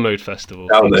 Especially Download Festival.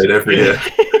 Download every year.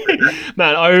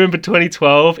 Man, I remember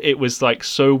 2012, it was like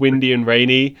so windy and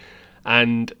rainy,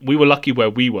 and we were lucky where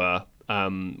we were.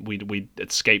 We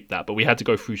escaped that, but we had to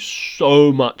go through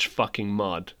so much fucking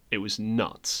mud. It was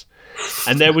nuts.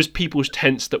 And there was people's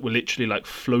tents that were literally like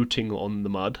floating on the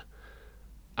mud.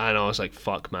 And I was like,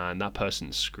 fuck man, that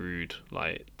person's screwed.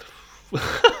 Like...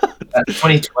 That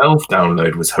 2012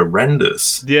 Download was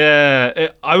horrendous.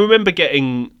 Yeah, I remember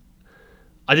getting...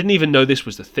 I didn't even know this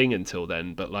was the thing until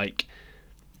then, but like,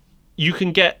 you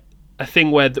can get a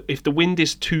thing where if the wind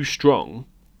is too strong,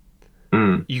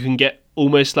 you can get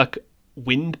almost like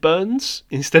wind burns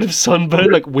instead of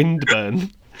sunburn, like wind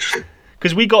burn.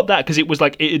 Because we got that because it was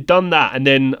like, it had done that, and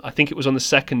then I think it was on the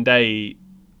second day,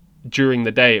 during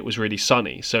the day, it was really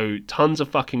sunny. So tons of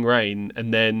fucking rain,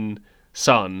 and then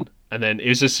sun, and then it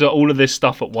was just all of this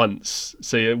stuff at once.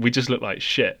 So we just looked like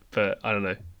shit, but I don't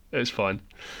know. It was fine.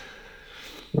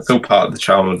 It's all part of the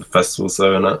charm of the festival,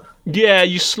 so isn't it? Yeah,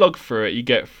 you slog through it, you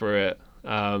get through it.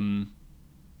 And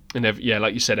yeah,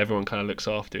 like you said, everyone kind of looks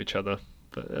after each other.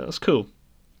 But yeah, that's cool.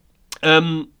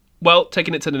 Well,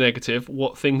 taking it to the negative,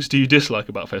 what things do you dislike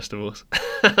about festivals?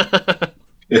 The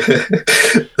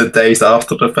days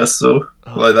after the festival,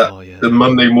 like that, yeah. The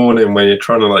Monday morning when you're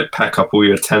trying to like pack up all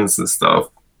your tents and stuff,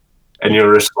 and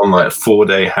you're just on like a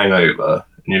 4-day hangover,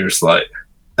 and you're just like,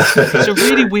 it's a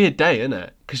really weird day, isn't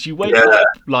it? Because you wake up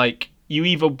like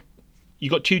you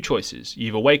got two choices. You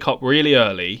either wake up really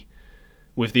early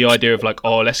with the idea of like,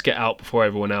 oh, let's get out before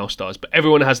everyone else does, but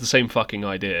everyone has the same fucking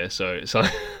idea, so it's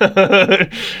like,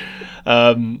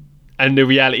 and the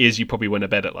reality is you probably went to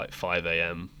bed at like 5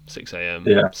 a.m, 6 a.m,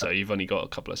 so you've only got a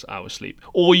couple of hours sleep.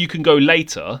 Or you can go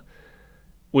later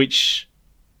which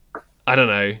I don't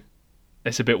know.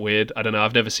 It's a bit weird. I don't know.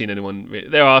 I've never seen anyone.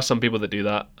 There are some people that do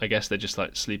that. I guess they're just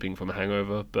like sleeping from a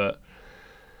hangover, but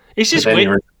it's But just then weird.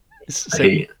 you're in the Say,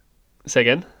 heat. say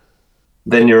again.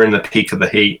 Then you're in the peak of the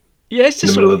heat Yeah, it's in the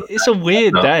just middle of the it's a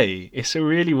weird no. day. It's a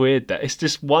really weird day. It's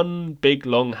just one big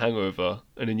long hangover,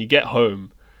 and then you get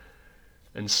home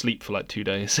and sleep for like 2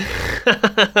 days.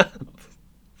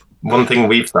 One thing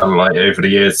we've done like over the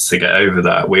years to get over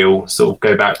that, we'll sort of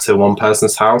go back to one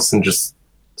person's house and just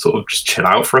sort of just chill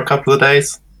out for a couple of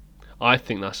days. I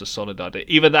think that's a solid idea.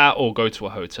 Either that or go to a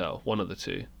hotel. One of the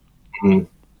two. Mm.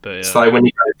 But It's yeah. like when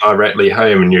you go directly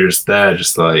home and you're just there,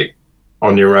 just like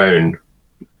on your own,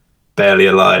 barely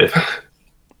alive.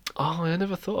 Oh, I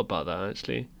never thought about that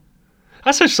actually.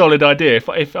 That's a solid idea.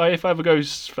 If I ever go,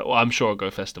 well, I'm sure I'll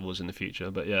go festivals in the future.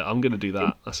 But yeah, I'm gonna do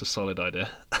that. That's a solid idea.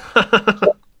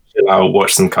 Chill out,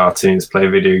 watch some cartoons, play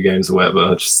video games or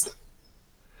whatever. Just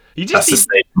You just that's the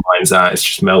need state of mine's at. It's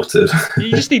just melted. you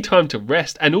just need time to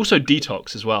rest and also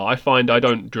detox as well. I find I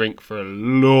don't drink for a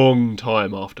long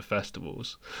time after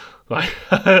festivals. Like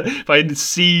if I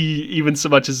see even so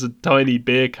much as a tiny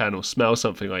beer can or smell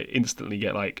something, I instantly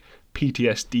get like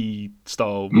PTSD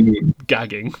style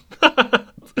gagging.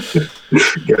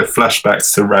 Get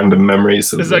flashbacks to random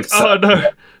memories of It's like, oh no,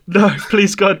 no,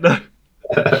 please God, no.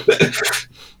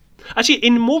 Actually,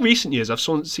 in more recent years, I've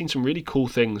seen some really cool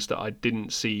things that I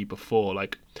didn't see before.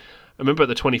 Like, I remember at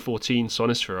the 2014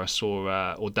 Sonisphere, I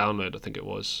saw, or Download, I think it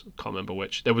was, can't remember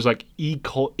which, there was like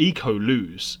eco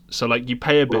loos. So, like, you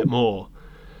pay a bit more,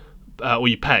 or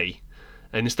you pay,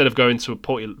 and instead of going to a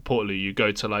portaloo, you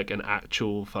go to like an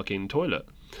actual fucking toilet.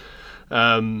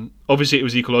 Obviously, it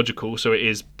was ecological, so it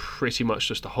is pretty much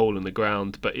just a hole in the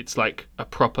ground, but it's like a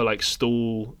proper like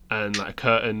stool and like a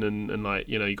curtain and like,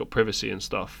 you know, you got privacy and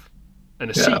stuff and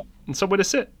a seat and somewhere to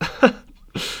sit.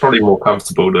 probably more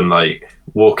comfortable than like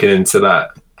walking into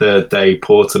that third day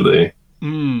portaloo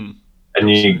and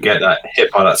you get that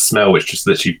hit by that smell which just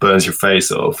literally burns your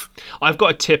face off. I've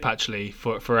got a tip actually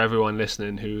for everyone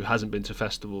listening who hasn't been to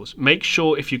festivals. Make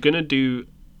sure if you're gonna do,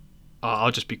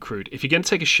 I'll just be crude. If you're gonna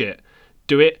take a shit,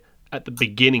 do it at the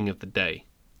beginning of the day.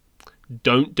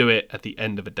 Don't do it at the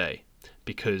end of a day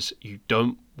because you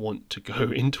don't want to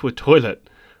go into a toilet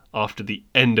after the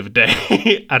end of a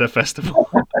day at a festival.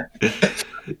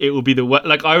 It will be the worst.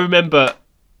 Like, I remember,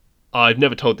 I've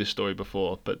never told this story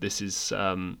before, but this is,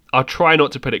 I'll try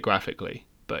not to put it graphically,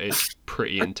 but it's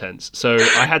pretty intense. So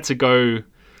I had to go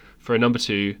for a number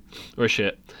two or a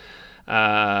shit,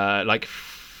 like,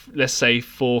 let's say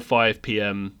 4 or 5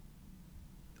 p.m.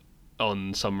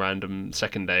 on some random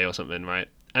second day or something, right?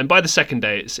 And by the second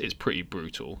day, it's pretty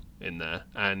brutal in there,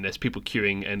 and there's people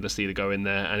queuing endlessly to go in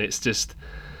there, and it's just,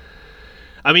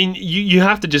 I mean, you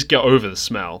have to just get over the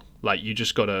smell. Like, you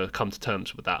just got to come to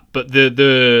terms with that. But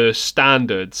the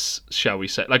standards, shall we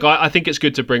say, like, I think it's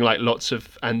good to bring like lots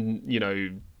of, and you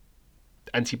know,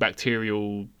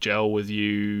 antibacterial gel with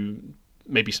you,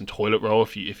 maybe some toilet roll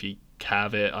if you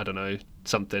have it. I don't know,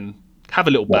 something. Have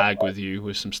a little bag with you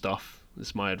with some stuff.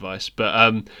 That's my advice. But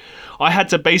I had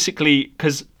to basically,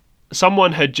 because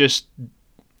someone had just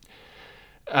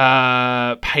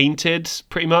painted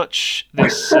pretty much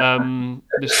this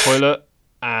this toilet,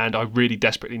 and I really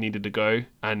desperately needed to go,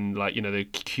 and like, you know, the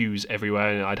queues everywhere,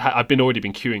 and I'd been already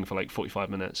been queuing for like 45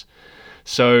 minutes,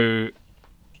 so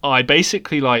I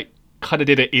basically like kind of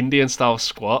did an Indian style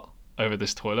squat over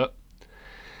this toilet,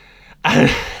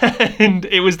 and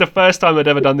it was the first time I'd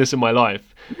ever done this in my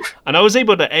life, and I was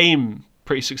able to aim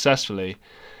pretty successfully,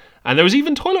 and there was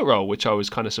even toilet roll, which I was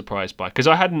kind of surprised by because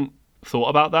I hadn't thought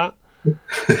about that.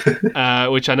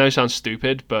 Which I know sounds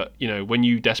stupid, but you know, when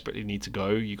you desperately need to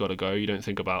go, you got to go. You don't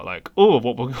think about like, oh,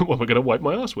 what am I going to wipe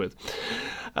my ass with?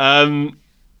 And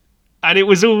it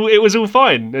was all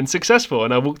fine and successful.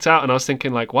 And I walked out and I was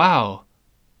thinking like, wow,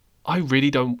 I really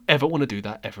don't ever want to do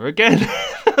that ever again.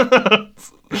 But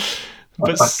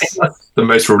I think that's the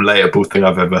most relatable thing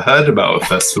I've ever heard about a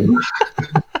festival.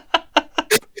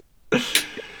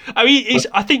 I mean,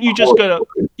 I think you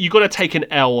got to take an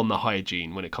L on the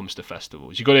hygiene when it comes to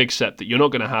festivals. You got to accept that you're not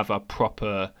going to have a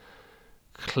proper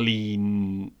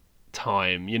clean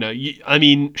time. You know, I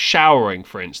mean, showering,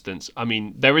 for instance. I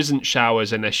mean, there isn't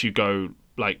showers unless you go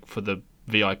like for the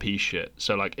VIP shit.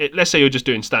 So like, let's say you're just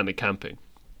doing standard camping.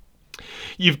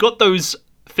 You've got those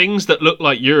things that look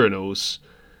like urinals.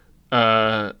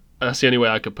 That's the only way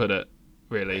I could put it,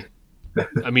 really.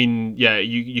 I mean, yeah,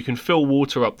 you can fill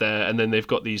water up there, and then they've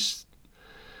got these,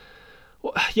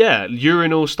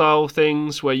 urinal style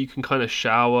things where you can kind of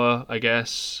shower, I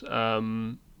guess. I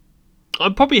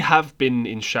probably have been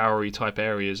in showery type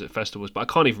areas at festivals, but I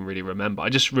can't even really remember. I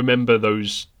just remember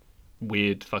those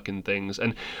weird fucking things.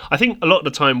 And I think a lot of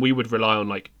the time we would rely on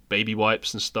like baby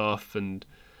wipes and stuff, and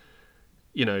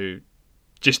you know,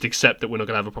 just accept that we're not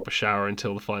gonna have a proper shower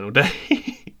until the final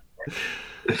day.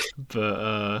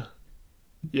 But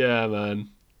yeah, man.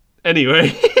 Anyway.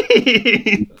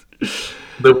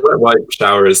 The wet wipe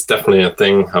shower is definitely a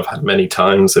thing I've had many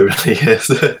times over the years.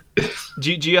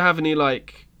 Do you have any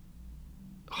like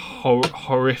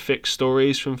horrific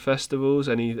stories from festivals?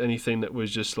 Anything that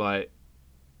was just like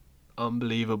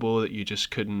unbelievable that you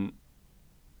just couldn't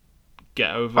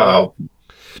get over? Oh,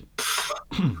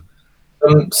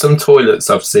 some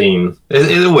toilets I've seen.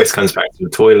 It always comes back to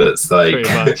the toilets. Like, pretty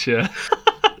much, yeah.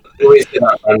 you always get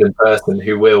that random person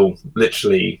who will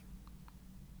literally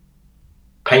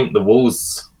paint the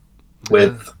walls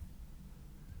without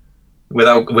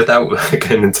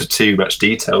going into too much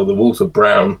detail. The walls are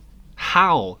brown.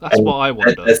 How? That's what I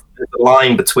wonder. There's a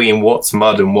line between what's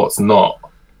mud and what's not,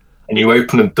 and you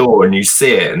open the door and you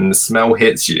see it, and the smell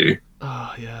hits you.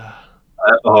 Oh yeah.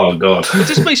 Oh god. It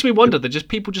just makes me wonder that just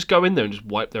people just go in there and just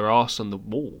wipe their ass on the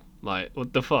wall. Like,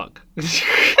 what the fuck?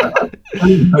 I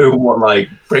don't know what like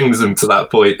brings them to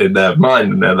that point in their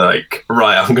mind, and they're like,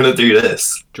 right, I'm gonna do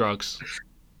this. Drugs.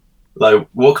 Like,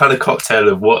 what kind of cocktail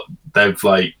of what they've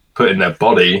like put in their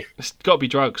body? It's got to be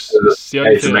drugs. It's the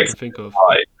only thing I can think of.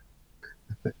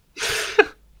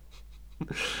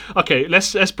 Okay,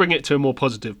 let's bring it to a more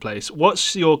positive place.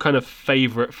 What's your kind of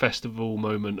favourite festival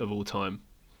moment of all time?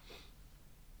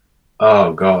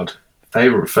 Oh god,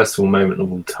 favorite festival moment of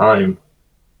all time.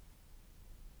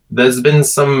 There's been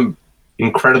some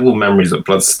incredible memories at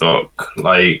Bloodstock,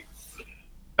 like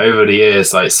over the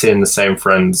years, like seeing the same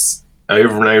friends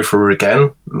over and over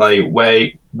again, like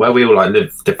where we all like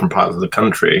live different parts of the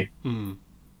country.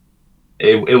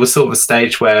 It was sort of a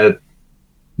stage where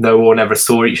no one ever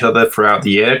saw each other throughout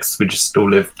the year because we just all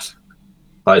lived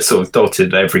like sort of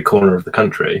dotted every corner of the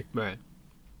country. Right.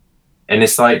 And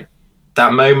it's like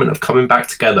that moment of coming back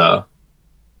together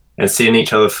and seeing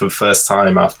each other for the first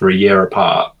time after a year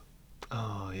apart.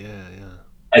 Oh yeah, yeah.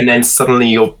 And then suddenly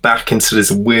you're back into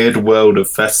this weird world of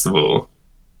festival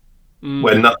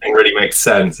where nothing really makes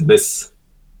sense.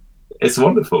 It's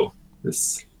wonderful.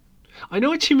 I know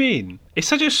what you mean. It's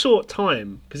such a short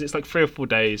time because it's like 3 or 4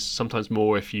 days, sometimes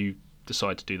more if you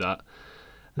decide to do that.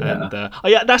 Yeah. And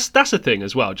yeah, that's a thing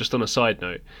as well. Just on a side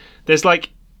note, there's like,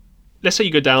 let's say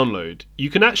you go download, you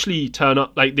can actually turn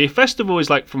up. Like the festival is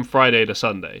like from Friday to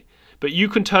Sunday, but you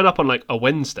can turn up on like a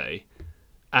Wednesday,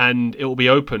 and it will be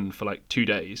open for like 2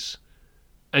 days,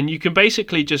 and you can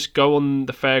basically just go on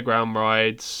the fairground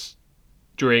rides,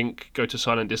 drink, go to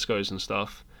silent discos and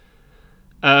stuff.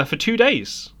 For 2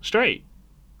 days straight.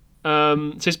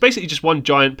 So it's basically just one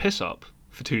giant piss up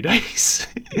for 2 days.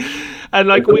 And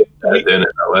like we're doing it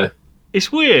that way.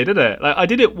 It's weird, isn't it? Like I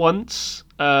did it once,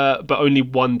 but only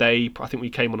one day. I think we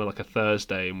came on like a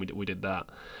Thursday and we did that.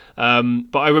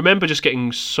 But I remember just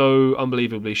getting so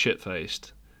unbelievably shit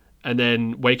faced, and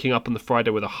then waking up on the Friday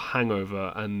with a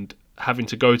hangover and having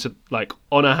to go to like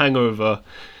on a hangover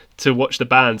to watch the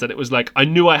bands. And it was like I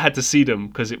knew I had to see them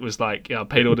because it was like, yeah, I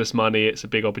paid all this money, it's a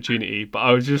big opportunity, but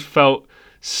I just felt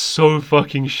so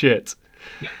fucking shit.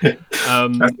 I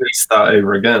think we start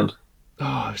over again.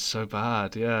 Oh, it's so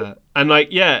bad, yeah. And like,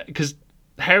 yeah, because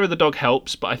hair of the dog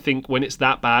helps, but I think when it's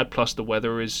that bad, plus the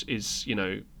weather is you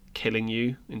know killing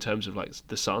you in terms of like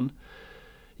the sun,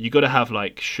 you got to have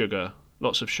like sugar,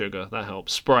 lots of sugar. That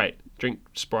helps. Sprite, drink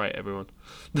Sprite, everyone.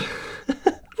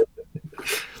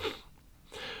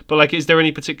 But like, is there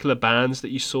any particular bands that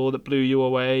you saw that blew you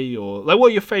away, or like what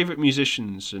are your favorite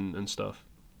musicians and stuff?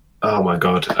 Oh my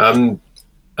god.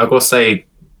 I've got to say,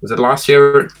 was it last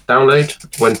year at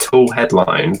Download when Tool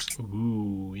headlined?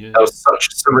 Ooh, yeah. That was such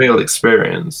a surreal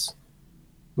experience.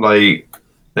 Like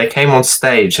they came on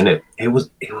stage and it was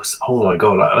oh my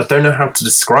god, I don't know how to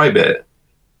describe it.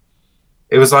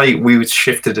 It was like we were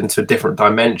shifted into a different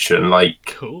dimension. Like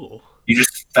Cool. you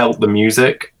just felt the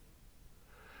music.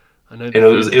 I know. And it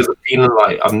was a feeling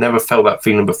like I've never felt that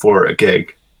feeling before at a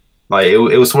gig. Like it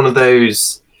was one of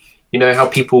those, you know how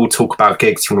people talk about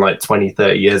gigs from like 20,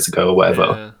 30 years ago or whatever.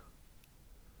 Yeah.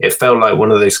 It felt like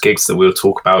one of those gigs that we'll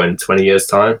talk about in 20 years'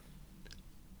 time.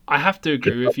 I have to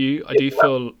agree with you. I do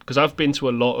feel, because I've been to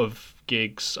a lot of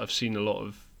gigs, I've seen a lot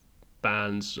of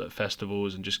bands at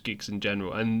festivals and just gigs in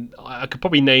general, and I could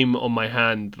probably name on my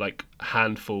hand like a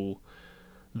handful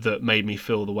that made me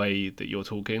feel the way that you're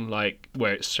talking, like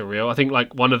where it's surreal. I think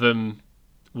like one of them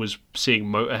was seeing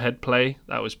Motorhead play.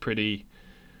 That was pretty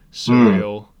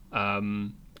surreal,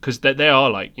 because they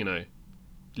are like, you know,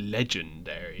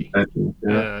 legendary.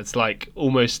 Yeah, it's like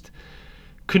almost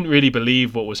couldn't really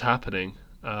believe what was happening.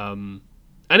 And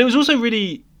it was also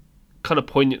really kind of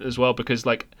poignant as well because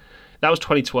like that was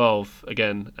 2012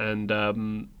 again, and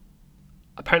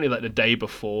apparently like the day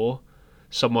before,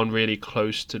 someone really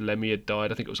close to Lemmy had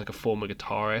died. I think it was like a former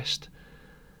guitarist.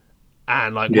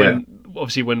 And like Yeah.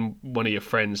 when one of your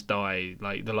friends die,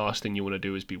 like the last thing you want to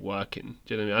do is be working.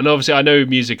 Do you know what I mean? And obviously, I know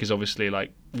music is obviously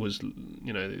like was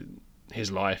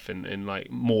his life and like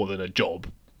more than a job,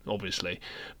 obviously.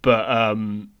 But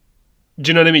do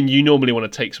you know what I mean? You normally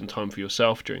want to take some time for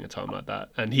yourself during a time like that,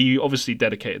 and he obviously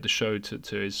dedicated the show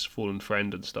to his fallen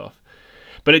friend and stuff.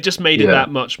 But it just made it Yeah.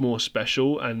 that much more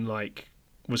special and like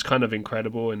was kind of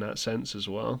incredible in that sense as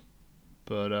well.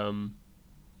 But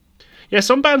yeah,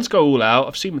 some bands go all out.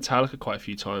 I've seen Metallica quite a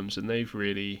few times, and they've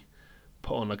really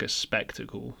put on like a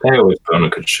spectacle. They always put on a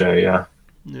good show, yeah.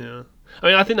 Yeah, I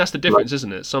mean, I think that's the Like, difference,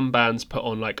 isn't it? Some bands put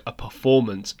on like a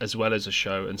performance as well as a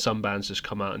show, and some bands just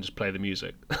come out and just play the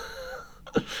music.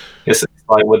 it's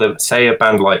like with say a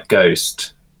band like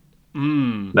Ghost,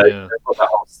 Yeah. they've got that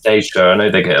whole stage show. I know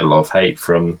they get a lot of hate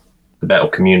from the metal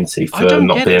community I for don't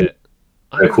not get being it.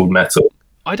 so-called metal.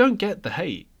 I don't get the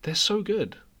hate. They're so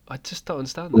good. I just don't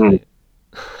understand the Mm. hate.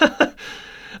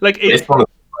 Like It's one of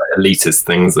the elitist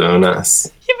things, though, and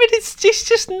that's yeah, but it's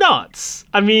just nuts.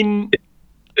 I mean,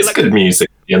 it's like, good music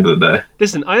at the end of the day.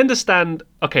 listen, I understand.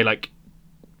 Okay, like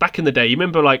back in the day, you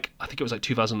remember, like I think it was like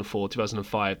 2004,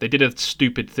 2005. They did a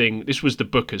stupid thing. This was the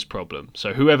bookers' problem.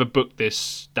 So whoever booked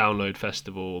this download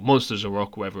festival, Monsters of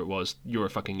Rock, whoever it was, you're a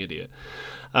fucking idiot.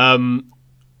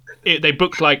 They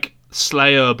booked like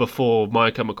Slayer before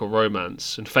My Chemical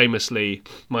Romance, and famously,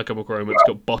 My Chemical Romance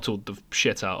got bottled the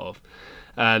shit out of.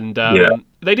 And Yeah.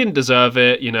 they didn't deserve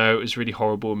it, you know, it was really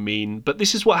horrible and mean. But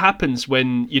this is what happens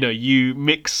when, you know, you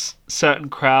mix certain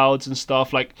crowds and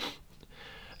stuff. Like,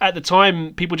 at the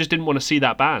time, people just didn't want to see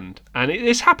that band. And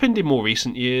it's happened in more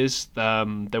recent years.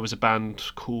 There was a band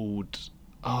called,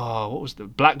 what was the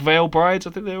Black Veil Brides, I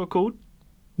think they were called.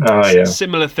 Oh yeah.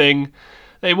 Similar thing.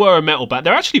 They were a metal band.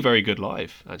 They're actually very good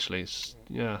live, actually.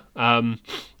 Yeah.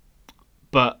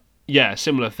 But yeah,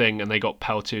 similar thing, and they got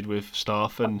pelted with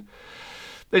stuff, and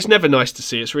it's never nice to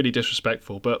see. It's really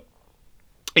disrespectful, but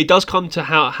it does come to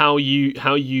how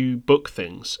you book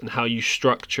things and how you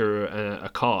structure a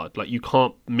card. Like, you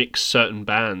can't mix certain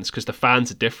bands because the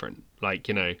fans are different. Like,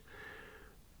 you know,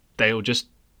 they'll just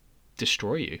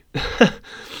destroy you.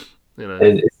 You know.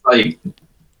 It's like,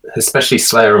 especially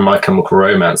Slayer and My Chemical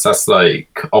Romance, that's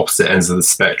like opposite ends of the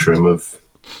spectrum of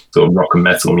sort of rock and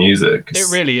metal music.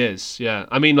 It really is, yeah.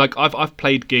 I mean, like I've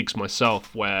played gigs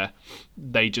myself where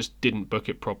they just didn't book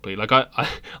it properly. Like I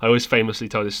always famously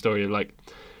tell this story of like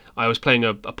I was playing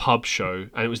a pub show,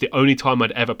 and it was the only time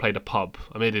I'd ever played a pub.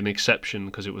 I made an exception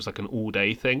because it was like an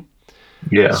all-day thing.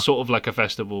 Yeah. Sort of like a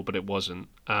festival, but it wasn't.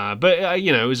 But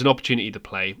you know, it was an opportunity to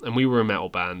play, and we were a metal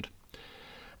band,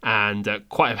 and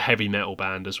quite a heavy metal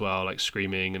band as well, like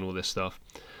screaming and all this stuff.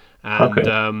 And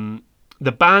Okay.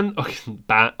 the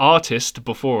band artist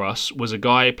before us was a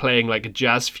guy playing like a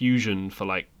jazz fusion for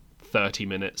like 30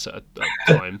 minutes at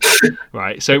a time,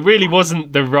 right? So it really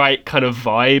wasn't the right kind of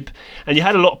vibe, and you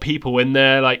had a lot of people in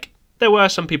there. Like, there were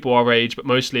some people our age, but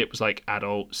mostly it was like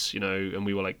adults, you know, and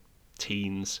we were like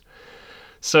teens.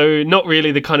 So not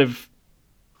really the kind of,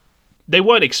 they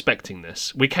weren't expecting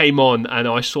this. We came on and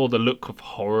I saw the look of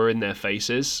horror in their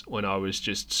faces when I was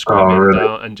just screaming really?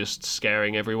 out and just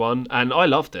scaring everyone, and I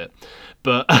loved it.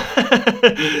 But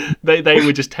they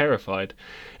were just terrified.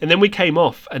 And then we came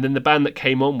off, and then the band that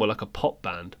came on were like a pop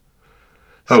band.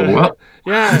 So, Oh, what?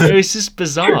 yeah, it was just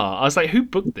bizarre. I was like, who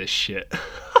booked this shit?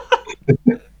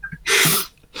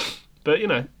 But, you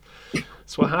know,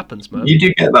 that's what happens, man. You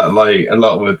do get that like a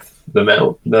lot with the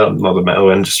metal, no, not the metal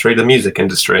industry, the music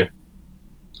industry.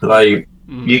 Like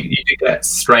you do get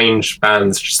strange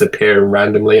bands just appearing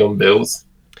randomly on bills.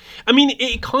 I mean,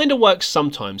 it kind of works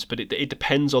sometimes, but it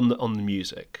depends on the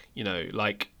music. You know,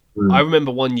 like I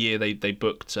remember one year they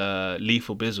booked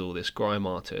Lethal Bizzle, this grime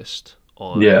artist,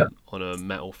 on a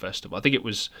metal festival. I think it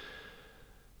was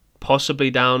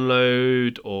possibly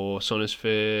Download or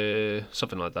Sonosphere,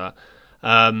 something like that.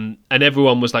 And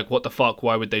everyone was like, "What the fuck?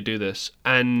 Why would they do this?"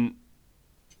 And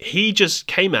he just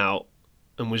came out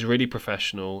and was really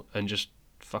professional and just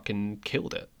fucking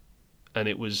killed it. And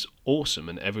it was awesome,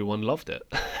 and everyone loved it.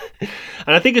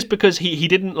 And I think it's because he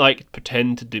didn't like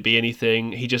pretend to be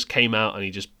anything. He just came out and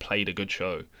he just played a good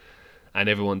show, and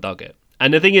everyone dug it.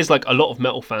 And the thing is, like, a lot of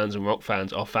metal fans and rock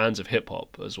fans are fans of hip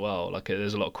hop as well. Like,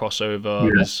 there's a lot of crossover.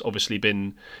 Yeah. There's obviously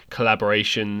been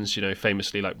collaborations, you know,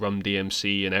 famously like Run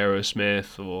DMC and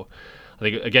Aerosmith, or I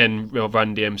think again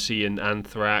Run DMC and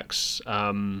Anthrax.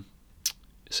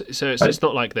 So it's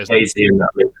not like there's Jay-Z in that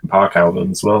Linkin Park album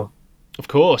as well. Of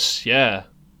course, yeah.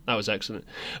 That was excellent.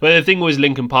 But the thing with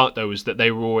Linkin Park though was that they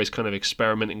were always kind of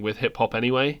experimenting with hip hop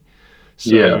anyway,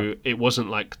 Yeah. so it wasn't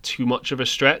like too much of a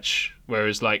stretch.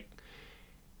 Whereas like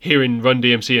hearing Run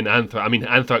DMC and Anthrax, I mean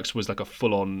Anthrax was like a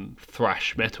full on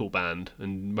thrash metal band,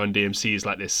 and Run DMC is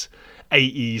like this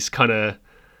 80s kind of.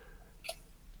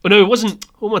 Oh no, it wasn't.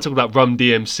 What am I talking about? Rum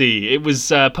DMC. It was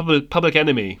Public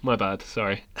Enemy. My bad.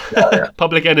 Sorry. Yeah.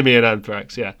 Public Enemy and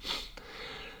Anthrax. Yeah.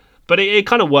 But it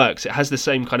kind of works. It has the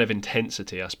same kind of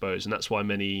intensity, I suppose, and that's why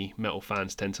many metal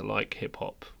fans tend to like hip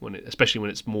hop especially when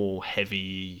it's more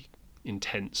heavy,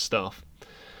 intense stuff.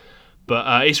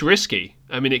 But it's risky.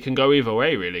 I mean, it can go either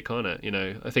way, really, can't it? You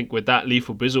know, I think with that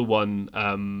Lethal Bizzle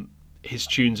one, his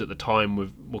tunes at the time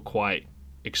were quite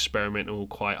experimental,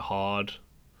 quite hard,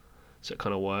 so it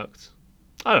kind of worked.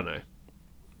 I don't know.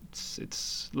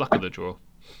 It's luck of the draw.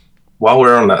 While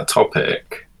we're on that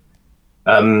topic,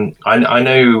 I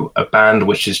know a band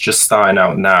which is just starting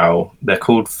out now. They're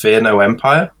called Fear No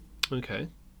Empire. Okay.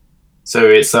 So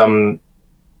it's do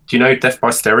you know Death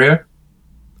by Stereo?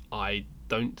 I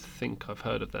don't think I've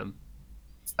heard of them.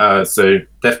 So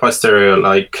Death by Stereo,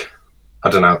 like, I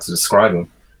don't know how to describe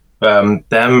them.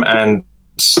 Them and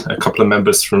a couple of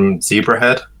members from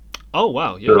Zebrahead. Oh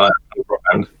wow, yeah. They're like a rock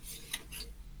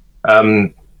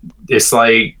band. It's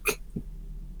like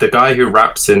the guy who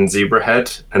raps in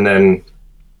Zebrahead, and then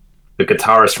the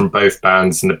guitarist from both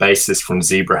bands, and the bassist from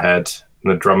Zebrahead,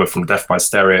 and the drummer from Death by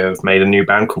Stereo have made a new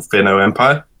band called Fear No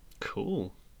Empire.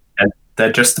 Cool. And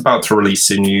they're just about to release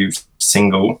a new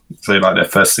single. So like their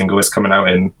first single is coming out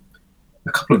in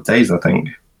a couple of days, I think.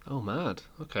 Oh, mad.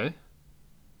 Okay.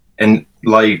 And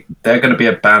like they're going to be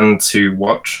a band to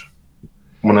watch,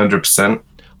 100%.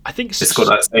 I think it's got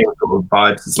that same sort of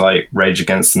vibes as like Rage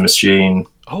Against the Machine.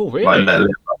 Oh, really? Like,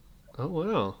 oh,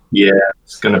 wow. Yeah,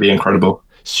 it's going to be incredible.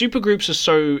 Supergroups are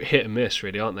so hit and miss,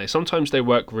 really, aren't they? Sometimes they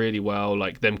work really well,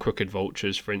 like them Crooked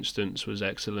Vultures, for instance, was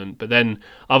excellent. But then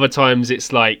other times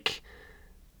it's like,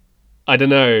 I don't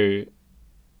know.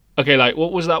 Okay, like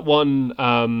what was that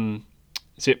one?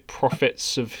 Is it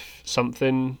Prophets of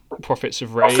something? Prophets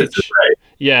of Rage? Prophets of Rage.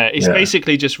 Yeah, it's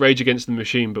basically just Rage Against the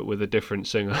Machine, but with a different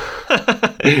singer,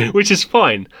 which is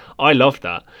fine. I love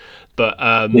that. But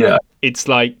it's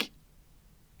like,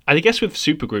 I guess with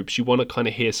supergroups, you want to kind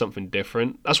of hear something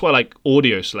different. That's why like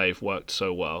Audio Slave worked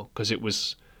so well, because it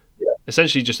was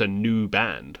essentially just a new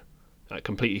band, like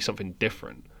completely something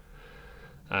different.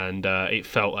 And it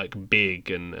felt like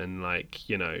big and like,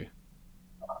 you know,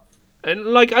 and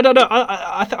like I don't know,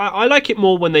 I like it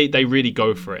more when they really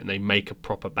go for it and they make a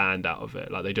proper band out of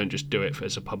it. Like they don't just do it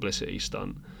as a publicity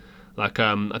stunt. Like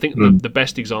I think the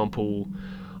best example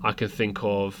I can think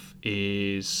of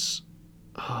is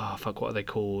what are they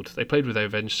called? They played with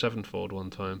Avenged Sevenfold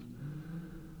one time.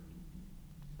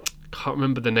 Can't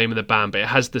remember the name of the band, but it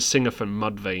has the singer from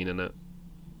Mudvayne in it.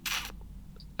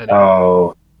 And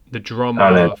the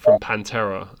drummer from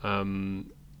Pantera.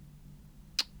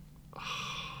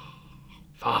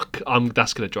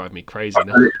 That's gonna drive me crazy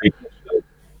now.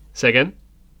 Say again?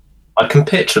 I can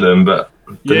picture them, but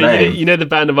the name. You know the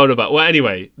band I'm on about. Well,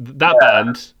 anyway, that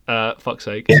band, fuck's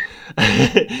sake,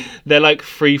 they're like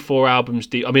 3-4 albums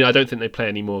deep. I mean, I don't think they play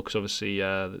anymore because obviously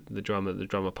the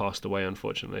drummer passed away,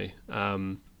 unfortunately,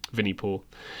 Vinnie Paul.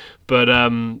 But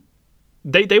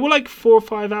they were like 4 or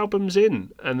 5 albums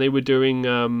in, and they were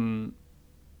doing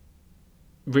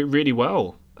really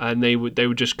well. And they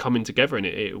were just coming together, and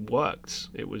it worked.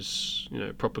 It was, you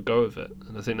know, proper go of it,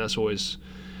 and I think that's always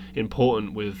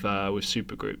important with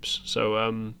supergroups. So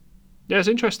yeah, it's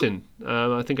interesting.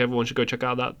 I think everyone should go check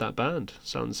out that band.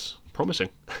 Sounds promising.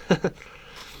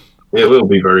 It will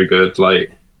be very good.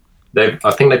 Like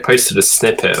I think they posted a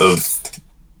snippet of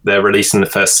they're releasing the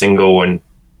first single, and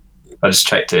I just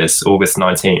checked it. It's August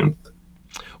 19th.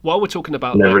 While we're talking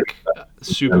about like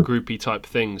super groupy type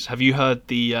things, have you heard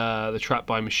the track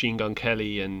by Machine Gun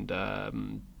Kelly and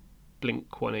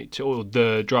Blink 182, or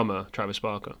the drummer Travis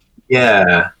Barker?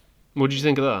 Yeah. What did you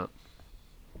think of that?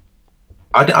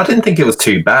 I didn't think it was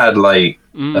too bad. Like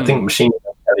I think Machine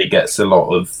Gun Kelly gets a lot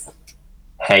of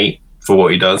hate for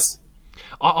what he does.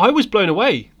 I was blown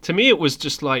away. To me, it was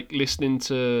just like listening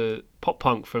to pop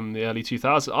punk from the early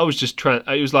 2000s. I was just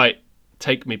it was like,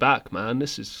 take me back, man.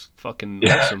 This is fucking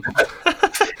awesome.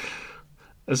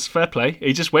 It's fair play.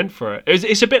 He just went for it.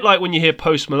 It's a bit like when you hear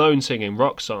Post Malone singing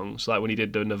rock songs, like when he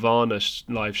did the Nirvana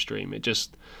live stream. It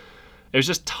was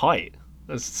just tight.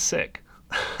 That's sick.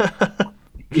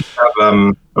 He have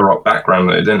a rock background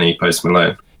though, didn't he, Post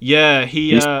Malone? Yeah,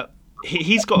 he's got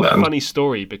a funny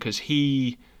story because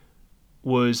he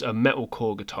was a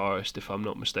metalcore guitarist, if I'm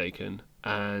not mistaken,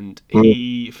 and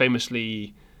he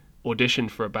famously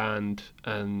auditioned for a band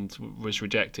and was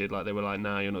rejected. Like they were like,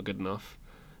 "Nah, you're not good enough."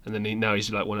 And then now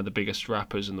he's like one of the biggest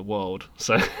rappers in the world.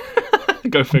 So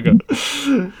go figure.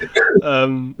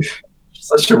 Um,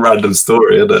 Such a random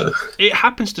story, isn't it? it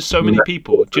happens to so many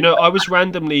people. Do you know? I was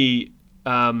randomly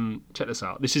check this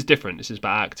out. This is different. This is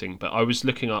about acting, but I was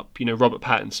looking up, Robert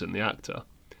Pattinson, the actor,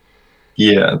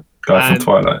 Yeah, guy from and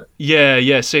Twilight.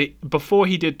 yeah. So before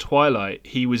he did Twilight,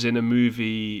 he was in a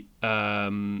movie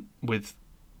with.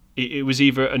 It was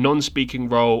either a non-speaking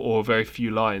role or very few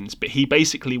lines, but he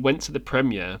basically went to the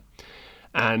premiere,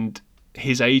 and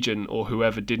his agent or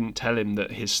whoever didn't tell him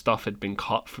that his stuff had been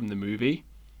cut from the movie.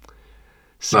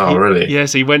 So Oh, really?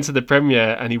 so he went to the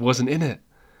premiere and he wasn't in it.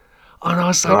 And I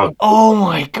was like, Oh, oh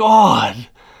my God,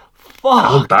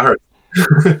 how fuck.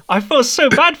 embarrassing. I felt so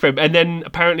bad for him. And then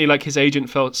apparently like his agent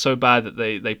felt so bad that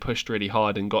they pushed really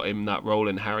hard and got him that role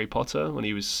in Harry Potter when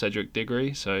he was Cedric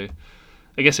Diggory. So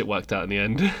I guess it worked out in the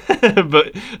end.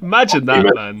 But imagine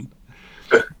that, man.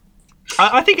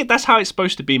 I think that's how it's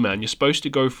supposed to be, man. You're supposed to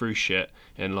go through shit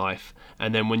in life,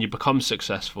 and then when you become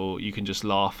successful, you can just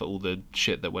laugh at all the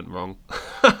shit that went wrong.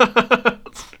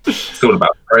 It's all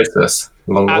about the process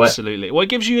along the way. Absolutely. Well, it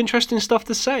gives you interesting stuff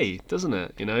to say, doesn't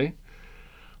it?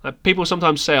 Like, people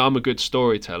sometimes say I'm a good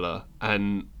storyteller,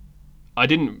 and I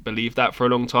didn't believe that for a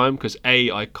long time because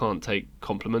A, I can't take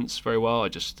compliments very well. I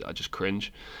just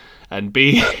cringe, and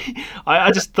B,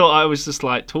 I just thought I was just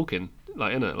like talking.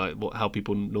 Like how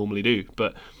people normally do.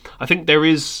 But I think there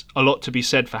is a lot to be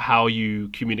said for how you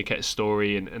communicate a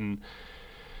story and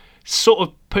sort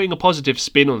of putting a positive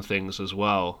spin on things as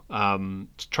well.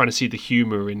 Trying to see the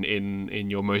humor in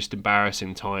your most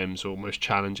embarrassing times or most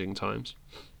challenging times.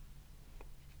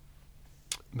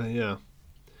 But yeah.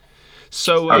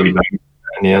 So How you learn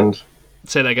in the end.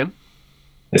 say that again.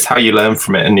 It's how you learn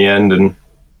from it in the end and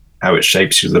how it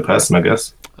shapes you as a person, I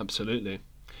guess. Absolutely.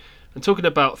 And talking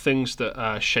about things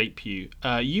that shape you,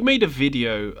 you made a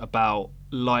video about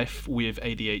life with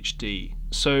ADHD.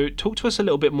 So talk to us a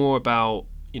little bit more about,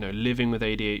 living with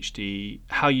ADHD,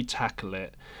 how you tackle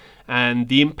it, and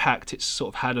the impact it's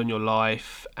sort of had on your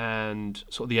life and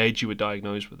sort of the age you were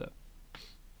diagnosed with it.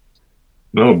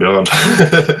 Oh, God.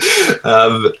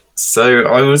 So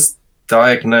I was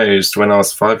diagnosed when I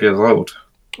was 5 years old,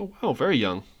 Oh, wow, very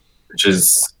young. which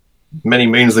is many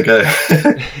moons ago.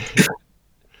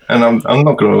 And I'm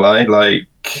not gonna lie, like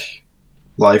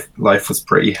life was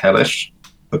pretty hellish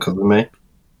because of me.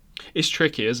 It's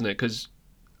tricky, isn't it? Because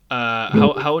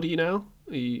how old are you now?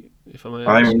 If I may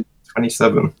ask. I'm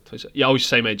 27. Yeah, I was the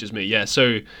same age as me. Yeah,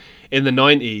 so in the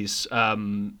 90s,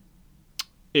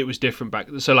 it was different back.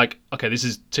 So like, okay, this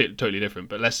is totally different.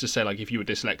 But let's just say like if you were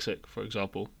dyslexic, for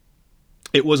example,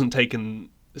 it wasn't taken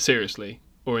seriously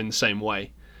or in the same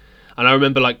way. And I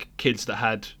remember like kids that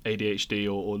had ADHD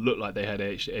or looked like they had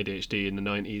ADHD in the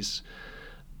 90s.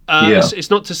 Yeah. It's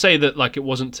not to say that like it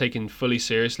wasn't taken fully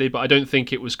seriously, but I don't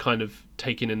think it was kind of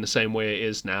taken in the same way it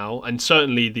is now. And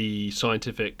certainly the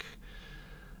scientific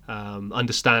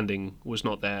understanding was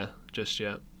not there just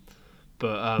yet.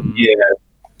 But Yeah.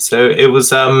 So it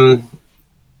was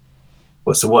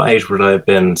what age would I have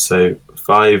been? So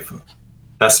 5.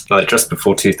 That's like just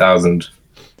before 2000.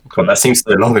 God, that seems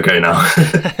so long ago now.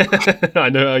 I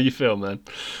know how you feel, man.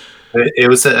 It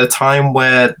was at a time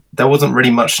where there wasn't really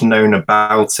much known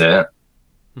about it.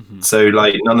 Mm-hmm. So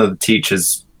like none of the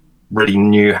teachers really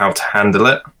knew how to handle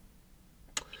it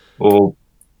or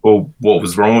what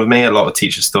was wrong with me. A lot of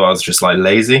teachers thought I was just like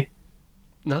lazy.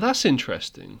 Now that's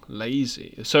interesting.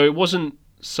 Lazy. So it wasn't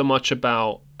so much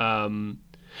about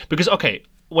because okay,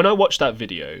 when I watched that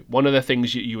video, one of the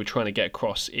things you were trying to get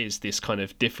across is this kind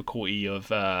of difficulty of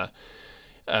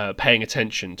paying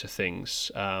attention to things.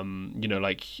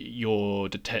 Like your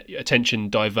attention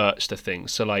diverts to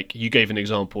things. So like you gave an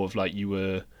example of like you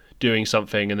were doing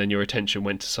something and then your attention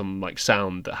went to some like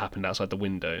sound that happened outside the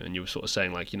window and you were sort of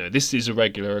saying like, this is a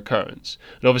regular occurrence.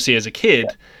 And obviously as a kid,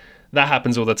 that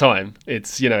happens all the time.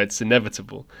 It's, it's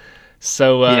inevitable.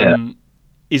 So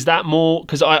is that more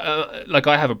because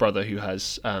I have a brother who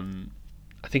has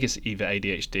I think it's either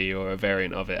ADHD or a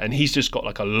variant of it, and he's just got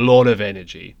like a lot of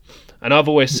energy. And I've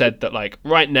always said that like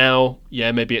right now,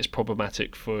 yeah, maybe it's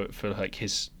problematic for like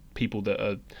his people that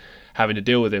are having to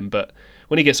deal with him, but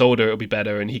when he gets older it'll be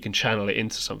better and he can channel it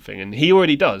into something. And he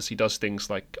already does. He does things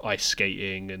like ice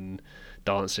skating and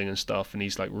dancing and stuff, and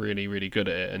he's like really, really good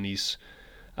at it, and he's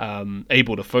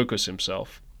able to focus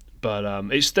himself. But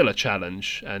it's still a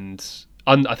challenge, and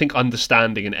I think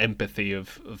understanding and empathy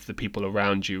of the people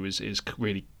around you is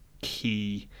really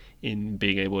key in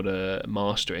being able to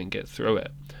master it and get through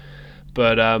it.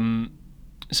 But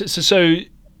so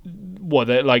What,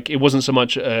 that, like, it wasn't so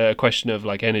much a question of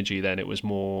like energy then, it was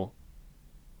more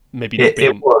maybe not It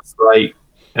being. was like,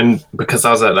 and because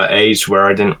I was at that age where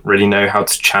I didn't really know how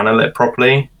to channel it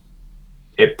properly,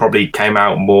 it probably came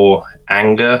out more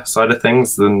anger side of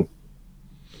things than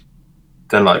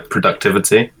like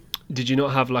productivity. Did you not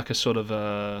have like a sort of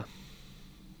a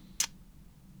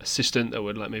assistant that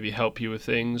would like maybe help you with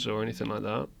things or anything like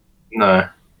that? No,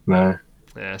 no.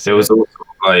 Yeah, It see was that. also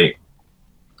like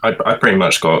I pretty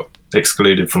much got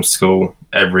excluded from school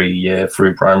every year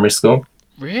through primary school.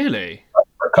 Really?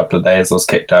 For a couple of days, I was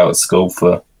kicked out of school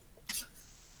for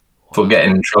Wow.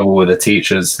 getting in trouble with the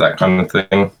teachers, that kind of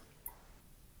thing.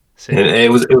 See,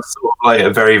 It was sort of like a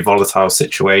very volatile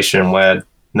situation where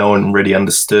no one really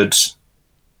understood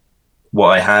what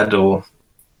I had or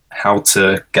how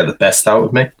to get the best out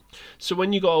of me. so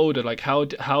when you got older, like how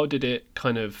did it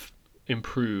kind of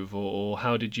improve, or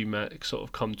how did you sort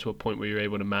of come to a point where you were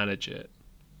able to manage it?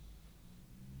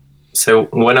 So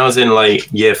when I was in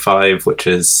like year five, which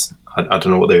is I don't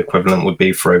know what the equivalent would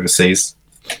be for overseas.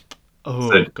 So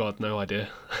Oh God, no idea.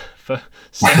 For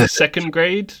second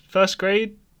grade, first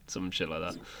grade, some shit like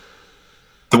that.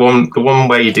 the one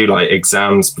where you do like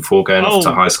exams before going off to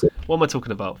Oh, high school. what am I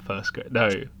talking about? First grade? No.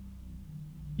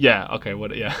 Yeah. Okay.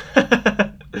 What? Yeah.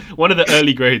 One of the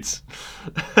early grades.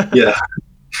 Yeah,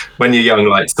 when you're young,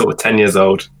 like sort of 10 years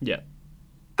old. Yeah.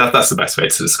 That's the best way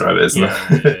to describe it, isn't Yeah.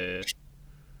 Yeah. it? Yeah. Yeah.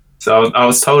 So I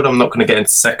was told I'm not going to get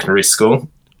into secondary school.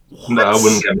 That I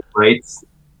wouldn't What? get grades.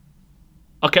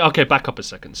 Okay. Okay. Back up a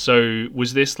second. So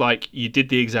was this like you did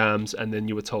the exams and then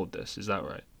you were told this? Is that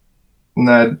right?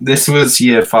 No, this was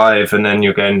year five, and then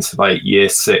you're going to like year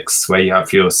six where you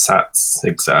have your SATs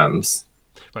exams.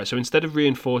 Right. So instead of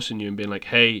reinforcing you and being like,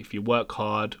 "Hey, if you work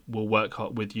hard, we'll work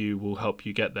hard with you. We'll help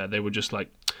you get there," they were just like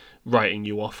writing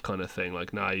you off, kind of thing.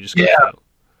 Like, nah, you just got to Yeah, fail.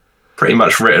 pretty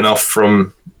much written off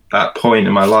from that point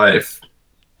in my life.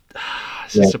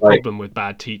 It's Yeah, just a like, problem with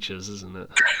bad teachers, isn't it?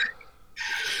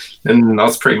 and I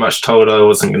was pretty much told I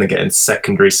wasn't going to get into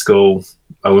secondary school.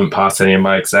 I wouldn't pass any of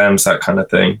my exams, that kind of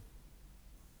thing.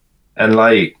 And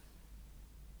like,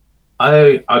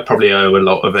 I probably owe a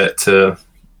lot of it to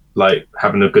like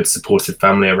having a good supportive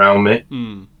family around me.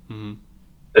 Mm. Mm.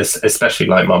 Especially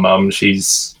like my mum.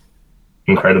 She's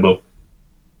incredible.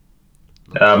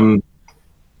 Nice. Um,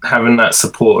 Having that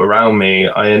support around me,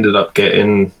 I ended up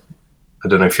getting, I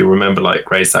don't know if you remember like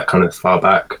grades that kind of far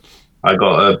back. I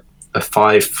got a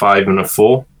 5, 5, and a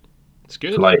 4 It's for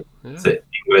good. like Yeah.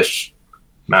 English,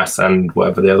 maths, and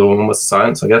whatever the other one was,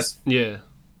 science, I guess. Yeah.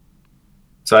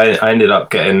 So I ended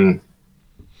up getting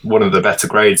one of the better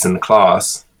grades in the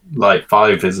class. Like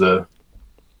 5 is a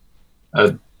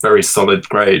very solid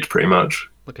grade, pretty much.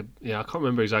 Like a, yeah, I can't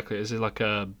remember exactly. Is it like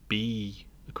a B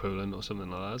equivalent or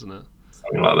something like that, isn't it?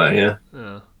 Something like that, yeah.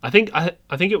 Yeah. I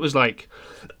think it was like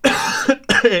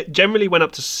it generally went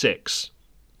up to 6,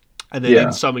 and then in Yeah.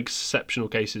 some exceptional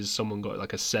cases, someone got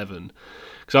like a 7.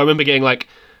 Because I remember getting like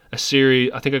a series.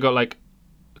 I think I got like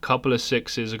a couple of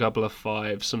 6s, a couple of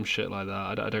 5s, some shit like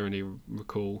that. I don't really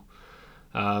recall.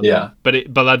 Yeah. But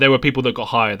like, there were people that got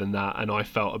higher than that, and I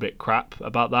felt a bit crap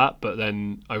about that. But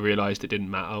then I realised it didn't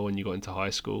matter when you got into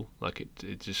high school. Like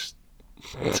it just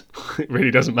it really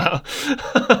doesn't matter.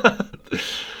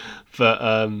 But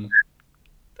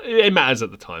it matters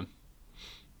at the time.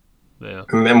 Yeah.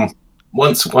 And then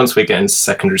once we get into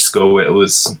secondary school, it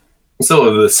was sort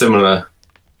of a similar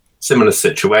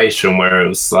situation where it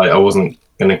was like I wasn't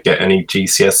going to get any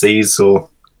GCSEs or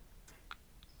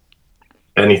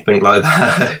anything like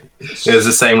that. It was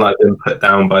the same, like being put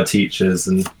down by teachers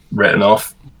and written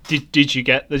off. Did you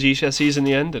get the GCSEs in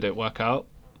the end? Did it work out?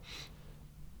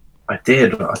 I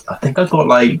did. I think I got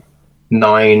like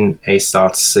 9 A star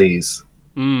to C's.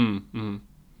 Mm. Mm.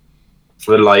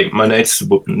 For like my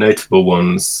notable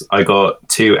ones, I got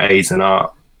 2 A's in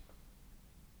art,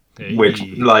 which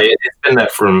Hey. like it's been there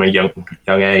from a young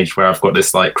age where I've got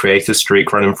this like creative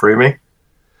streak running through me,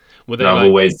 Were and they I've like?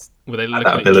 always Were they had looking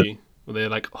that at ability. you? Were they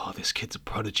like, oh, this kid's a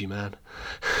prodigy, man?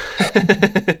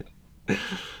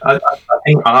 I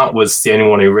think art was the only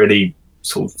one who really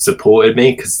sort of supported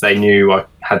me because they knew I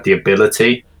had the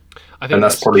ability, I and think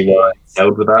that's that's probably why I key.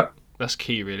 excelled with that. That's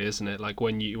key, really, isn't it? Like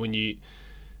when you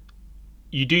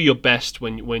do your best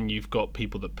when you've got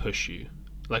people that push you.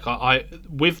 Like I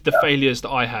with the failures that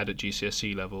I had at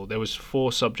GCSE level, there was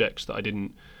 4 subjects that I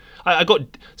didn't. I got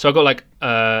like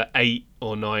 8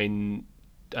 or 9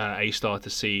 A star to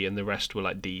C, and the rest were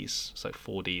like D's. It's like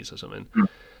 4 D's or something.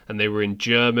 And they were in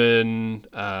German,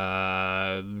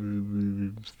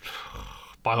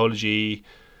 biology,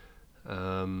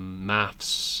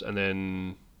 maths, and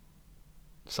then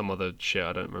some other shit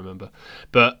I don't remember.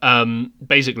 But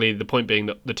basically, the point being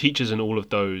that the teachers in all of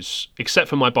those, except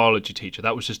for my biology teacher,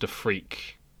 that was just a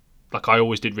freak. Like, I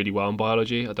always did really well in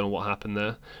biology. I don't know what happened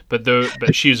there,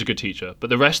 but she was a good teacher. But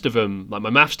the rest of them, like my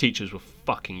maths teachers, were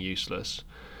fucking useless.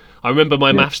 I remember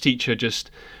my maths teacher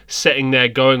just sitting there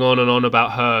going on and on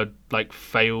about her like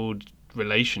failed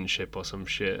relationship or some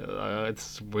shit.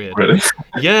 It's weird. Really?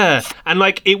 Yeah, and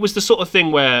like it was the sort of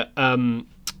thing where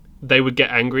they would get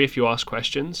angry if you asked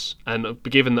questions, and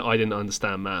given that I didn't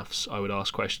understand maths, I would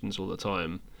ask questions all the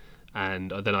time,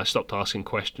 and then I stopped asking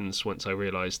questions once I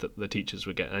realised that the teachers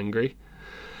would get angry.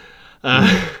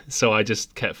 So I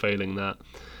just kept failing that.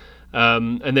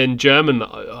 And then German,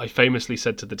 I famously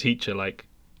said to the teacher, like,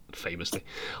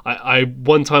 I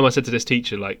one time I said to this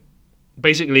teacher, like,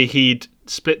 basically he'd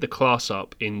split the class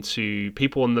up into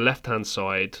people on the left hand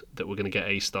side that were going to get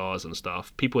A stars and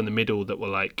stuff, people in the middle that were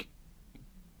like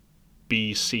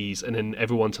B, C's, and then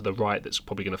everyone to the right that's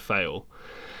probably going to fail.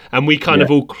 And we kind of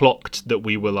all clocked that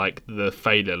we were like the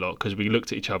failure lot, because we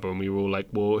looked at each other and we were all like,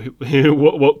 well,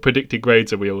 what predicted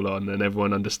grades are we all on? And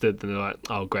everyone understood, and they're like,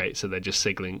 oh great, so they're just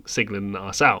signaling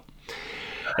us out.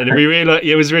 And we really, like,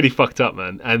 it was really fucked up,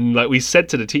 man. And like we said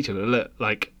to the teacher, look,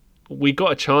 like we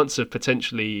got a chance of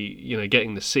potentially, you know,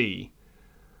 getting the C.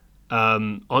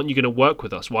 Aren't you going to work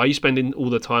with us? Why are you spending all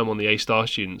the time on the A star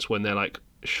students when they're like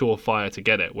surefire to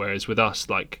get it? Whereas with us,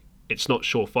 like it's not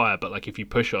surefire, but like if you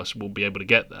push us, we'll be able to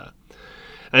get there.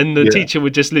 And the teacher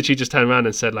would just literally just turn around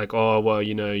and said like, oh well,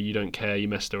 you know, you don't care, you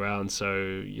messed around,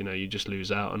 so you know, you just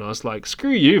lose out. And I was like,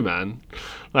 screw you, man.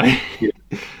 Like.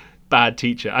 Bad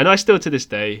teacher. And I still to this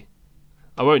day,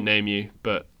 I won't name you,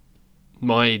 but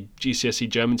my GCSE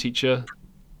German teacher,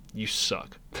 you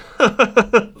suck.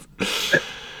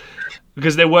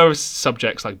 Because there were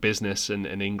subjects like business and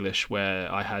English where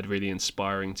I had really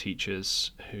inspiring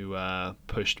teachers who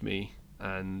pushed me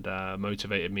and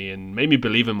motivated me and made me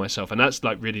believe in myself. And that's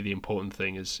like really the important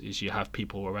thing is you have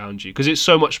people around you, because it's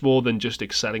so much more than just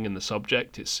excelling in the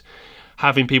subject. It's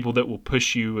having people that will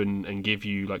push you and give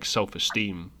you like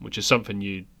self-esteem, which is something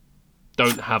you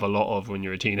don't have a lot of when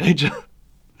you're a teenager.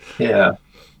 Yeah,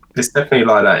 it's definitely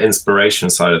like that inspiration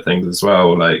side of things as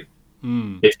well. Like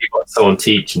if you've got someone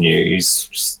teaching you who's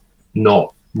just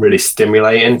not really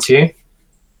stimulating to you.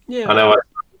 Yeah, I know I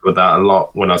struggled with that a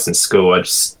lot when I was in school.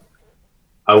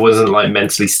 I wasn't like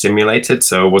mentally stimulated,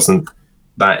 so I wasn't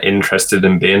that interested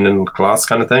in being in class,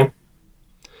 kind of thing.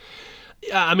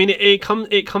 Yeah, I mean, it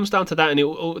comes down to that, and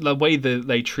the way that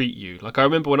they treat you. Like, I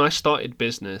remember when I started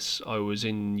business, I was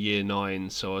in year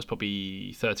 9, so I was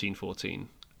probably 13, 14,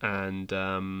 and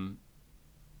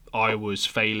I was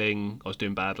failing, I was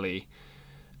doing badly,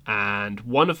 and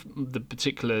one of the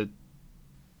particular,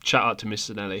 shout out to Miss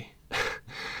Zanelli,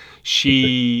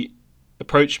 she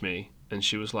approached me, and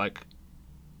she was like,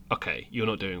 okay, you're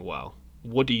not doing well.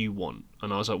 What do you want?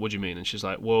 And I was like, what do you mean? And she's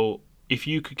like, well, if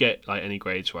you could get like any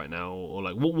grades right now, or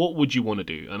like what would you want to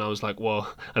do? And I was like,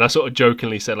 well, and I sort of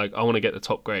jokingly said like, I want to get the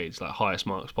top grades, like highest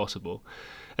marks possible.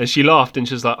 And she laughed and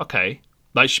she was like, okay,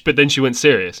 like, but then she went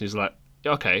serious. She's like,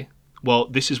 okay, well,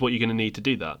 this is what you're going to need to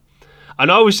do that.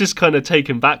 And I was just kind of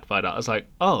taken back by that. I was like,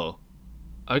 oh,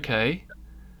 okay.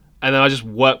 And then I just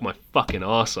worked my fucking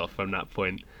ass off from that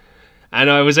point. And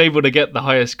I was able to get the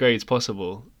highest grades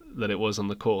possible that it was on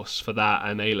the course for that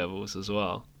and A levels as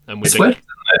well. And it's weird,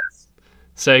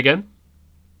 say again?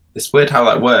 It's weird how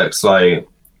that works. Like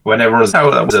when everyone's at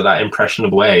that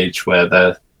impressionable age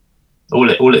where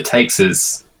all it takes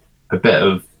is a bit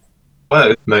of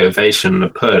work, motivation, a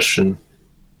push, and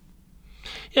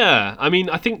yeah, I mean,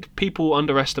 I think people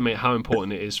underestimate how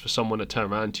important it is for someone to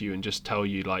turn around to you and just tell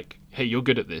you like, hey, you're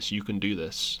good at this, you can do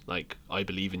this, like I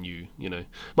believe in you, you know.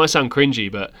 Might sound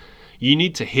cringy, but you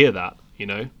need to hear that, you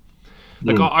know.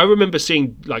 Like I remember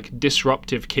seeing like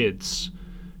disruptive kids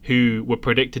who were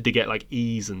predicted to get like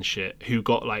E's and shit, who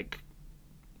got like,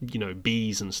 you know,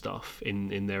 B's and stuff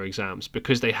in their exams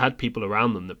because they had people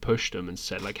around them that pushed them and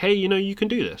said like, hey, you know, you can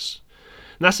do this.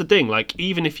 And that's the thing, like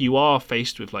even if you are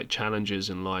faced with like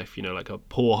challenges in life, you know, like a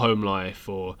poor home life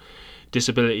or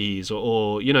disabilities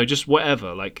or you know, just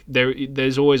whatever, like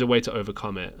there's always a way to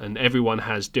overcome it, and everyone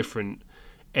has different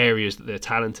areas that they're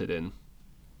talented in.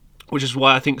 Which is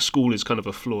why I think school is kind of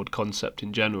a flawed concept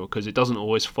in general, because it doesn't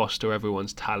always foster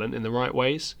everyone's talent in the right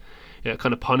ways. It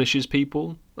kind of punishes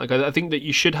people. Like I think that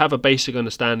you should have a basic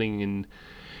understanding in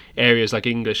areas like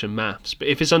English and maths, but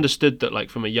if it's understood that like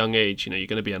from a young age, you know, you're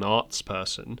going to be an arts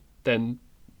person, then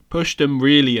push them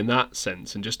really in that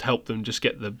sense and just help them just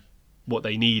get what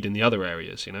they need in the other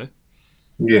areas, you know?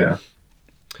 Yeah,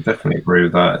 definitely agree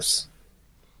with that.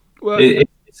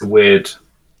 It's a weird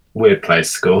place,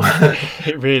 school.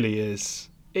 It really is.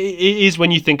 It is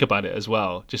when you think about it as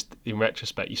well. Just in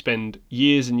retrospect, you spend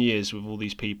years and years with all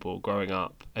these people growing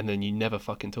up, and then you never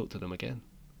fucking talk to them again.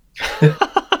 I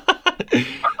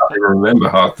don't remember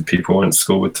half the people I went to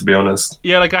school with, to be honest.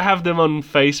 Yeah, like I have them on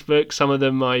Facebook. Some of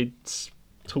them I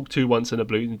talk to once in a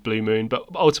blue moon, but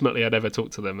ultimately I never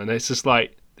talk to them. And it's just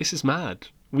like, this is mad.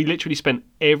 We literally spent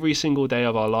every single day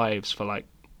of our lives for like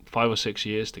 5 or 6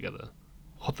 years together.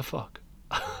 What the fuck?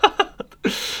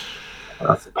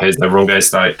 I suppose everyone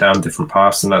goes like down different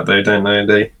paths and that, though, don't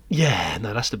they? Yeah,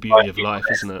 no, that's the beauty of life,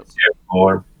 isn't it?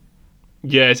 Or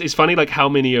Yeah, it's funny like how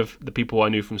many of the people I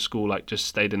knew from school like just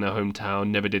stayed in their hometown,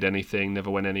 never did anything,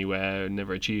 never went anywhere,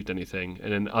 never achieved anything,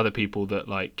 and then other people that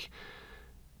like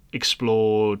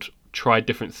explored, tried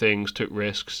different things, took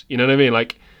risks. You know what I mean?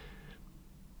 Like,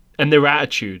 and their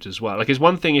attitudes as well. Like, it's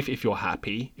one thing if you're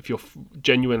happy, if you're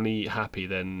genuinely happy,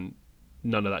 then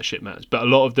none of that shit matters. But a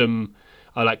lot of them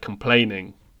are like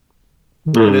complaining.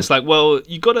 And it's like, well,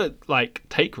 you gotta like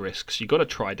take risks. You gotta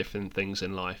try different things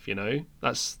in life. You know,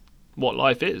 that's what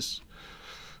life is,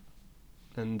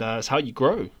 and it's how you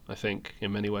grow. I think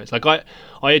in many ways. Like I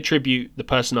attribute the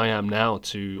person I am now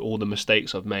to all the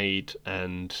mistakes I've made,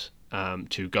 and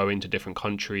to going to different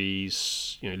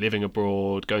countries, you know, living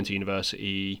abroad, going to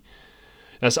university.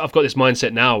 I've got this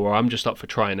mindset now where I'm just up for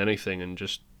trying anything and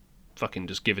just fucking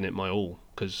just giving it my all,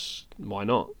 because why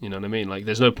not? You know what I mean? Like,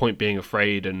 there's no point being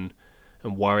afraid and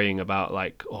worrying about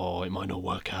like, oh, it might not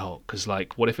work out, because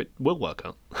like, what if it will work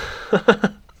out?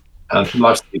 and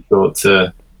life's too short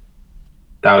to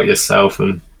doubt yourself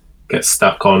and get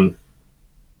stuck on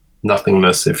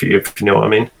nothingness, if you know what I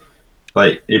mean.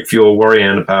 Like, if you're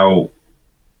worrying about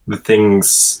the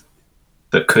things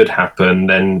that could happen,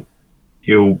 then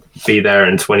you'll be there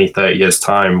in 20, 30 years'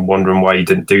 time wondering why you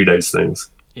didn't do those things.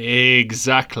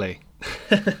 Exactly.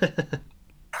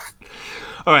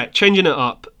 All right, changing it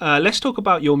up. Let's talk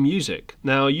about your music.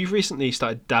 Now, you've recently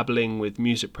started dabbling with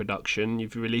music production.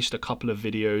 You've released a couple of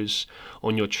videos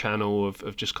on your channel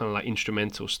of just kind of like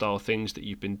instrumental style things that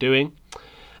you've been doing.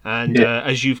 And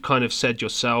as you've kind of said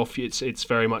yourself, it's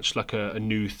very much like a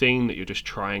new thing that you're just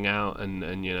trying out,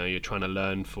 and you know, you're trying to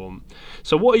learn from.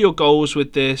 So what are your goals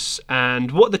with this,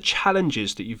 and what are the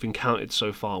challenges that you've encountered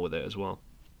so far with it as well?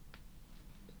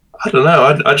 I don't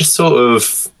know. I just sort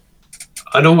of,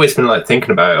 I'd always been like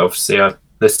thinking about it. Obviously, I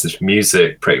listen to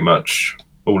music pretty much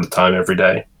all the time, every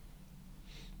day.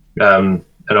 And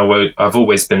I've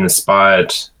always been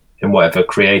inspired in whatever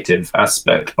creative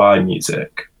aspect by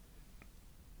music.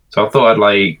 So I thought I'd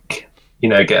like, you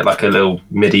know, get like a little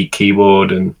MIDI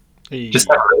keyboard and just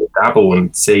have a little dabble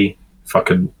and see if I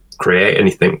could create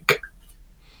anything.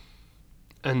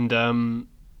 And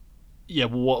yeah,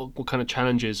 what kind of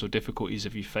challenges or difficulties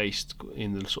have you faced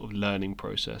in the sort of learning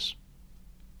process?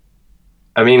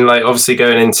 I mean, like, obviously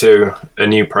going into a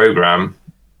new program,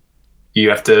 you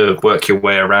have to work your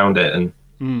way around it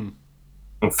and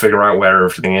figure out where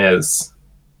everything is.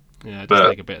 Yeah, it does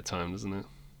take a bit of time, doesn't it?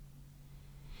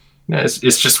 Yeah, it's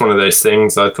just one of those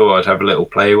things I thought I'd have a little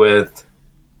play with.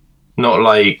 Not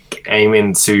like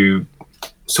aiming to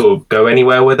sort of go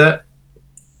anywhere with it.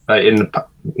 Like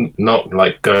not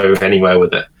like go anywhere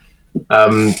with it.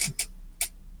 I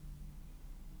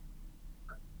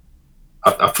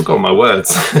forgot my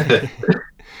words.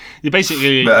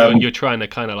 You're trying to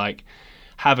kind of like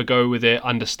have a go with it,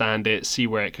 understand it, see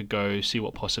where it could go, see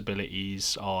what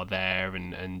possibilities are there,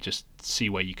 and just see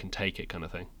where you can take it, kind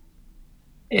of thing.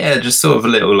 Yeah, just sort of a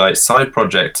little like side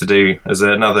project to do as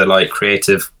another like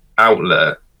creative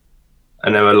outlet. I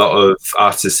know a lot of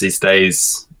artists these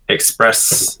days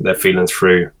express their feelings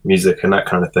through music and that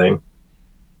kind of thing.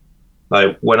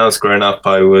 Like, when I was growing up,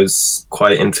 I was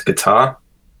quite into guitar,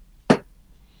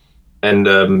 and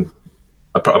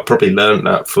I probably learned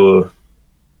that for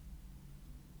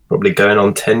probably going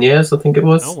on 10 years, I think it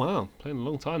was. Oh wow, playing a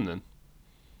long time then.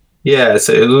 Yeah,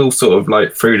 so it was all sort of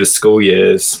like through the school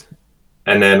years,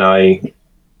 and then I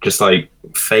just like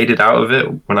faded out of it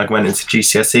when I went into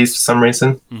GCSEs for some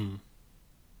reason.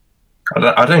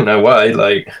 I don't know why.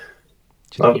 Like,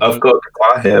 I've got a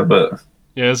guitar here, but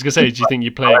yeah, I was gonna say, do you think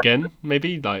you play again?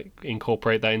 Maybe like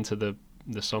incorporate that into the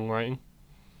songwriting.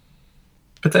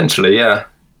 potentially, yeah.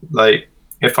 Like,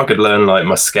 if I could learn like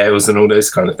my scales and all those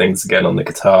kind of things again on the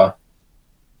guitar.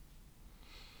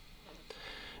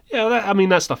 Yeah, I mean,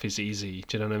 that stuff is easy.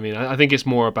 Do you know what I mean? I think it's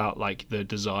more about like the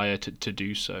desire to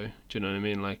do so. Do you know what I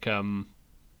mean? Like,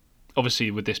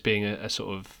 obviously, with this being a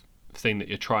sort of thing that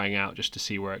you're trying out just to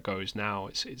see where it goes now,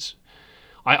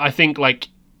 I think like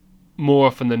more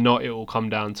often than not, it will come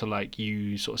down to like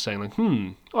you sort of saying like,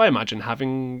 I imagine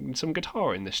having some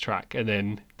guitar in this track, and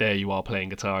then there you are playing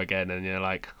guitar again, and you're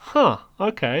like,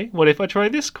 okay, what if I try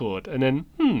this chord, and then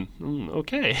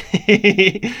okay.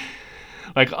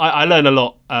 Like I learn a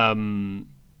lot on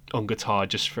guitar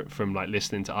just from like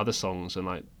listening to other songs and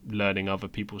like learning other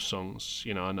people's songs,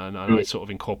 and I sort of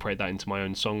incorporate that into my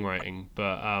own songwriting.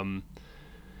 But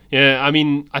yeah, I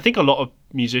mean, I think a lot of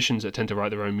musicians that tend to write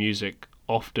their own music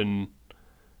often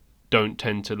don't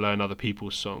tend to learn other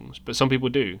people's songs, but some people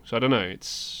do. So I don't know.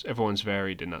 Everyone's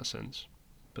varied in that sense.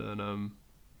 But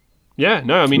yeah,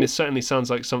 no, I mean, it certainly sounds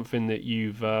like something that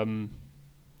you've.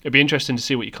 It'd be interesting to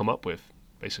see what you come up with,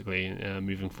 basically,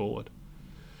 moving forward.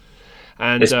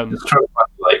 And it's trying to find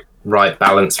like right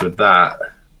balance with that.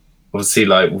 Obviously,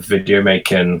 like with video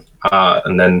making, art,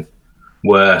 and then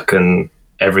work and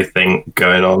everything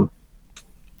going on.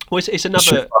 Well, it's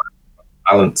another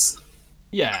balance.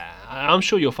 Yeah, I'm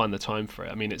sure you'll find the time for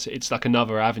it. I mean, it's like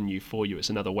another avenue for you. It's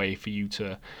another way for you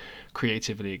to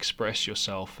creatively express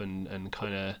yourself and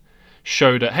kind of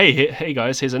show that hey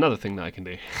guys, here's another thing that I can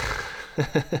do.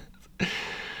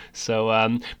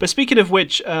 So, but speaking of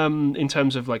which, in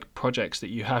terms of like projects that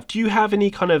you have, do you have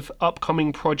any kind of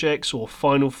upcoming projects or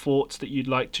final thoughts that you'd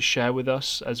like to share with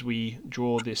us as we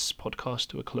draw this podcast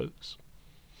to a close?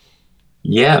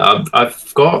 Yeah,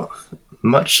 I've got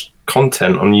much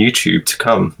content on YouTube to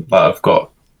come, but I've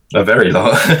got a very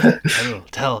lot.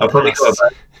 Tell I've probably got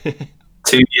about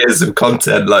 2 years of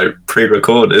content like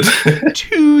pre-recorded.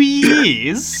 2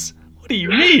 years? What do you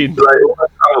mean? Like all my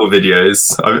travel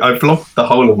videos. I vlogged the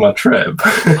whole of my trip.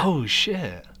 Oh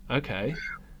shit! Okay.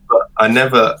 But I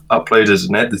never uploaded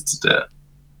and edited it.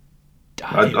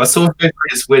 I sort of go through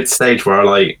this weird stage where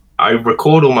I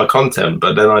record all my content,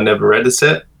 but then I never edit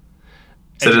it.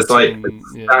 So there's like a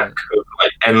stack of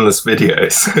like endless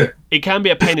videos. It can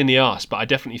be a pain in the ass, but I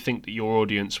definitely think that your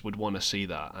audience would want to see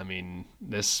that. I mean,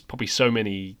 there's probably so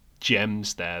many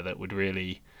gems there that would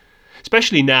really,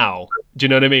 especially now. Do you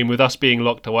know what I mean? With us being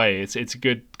locked away, it's a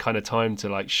good kind of time to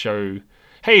like show,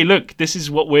 hey, look, this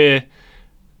is what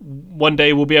one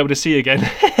day we'll be able to see again.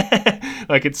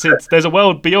 Like it's there's a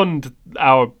world beyond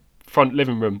our front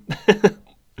living room.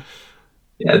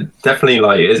 Yeah, definitely.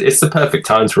 Like it's the perfect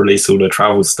time to release all the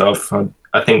travel stuff.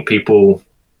 I think people,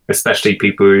 especially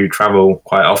people who travel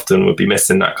quite often, would be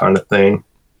missing that kind of thing.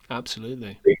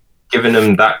 Absolutely. Giving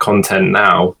them that content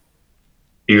now,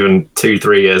 even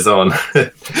 2-3 years on,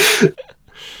 it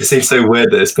seems so weird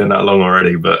that it's been that long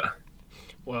already. But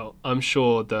well, I'm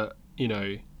sure that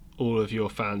all of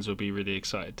your fans will be really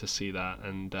excited to see that,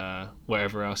 and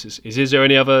whatever else is there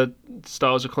any other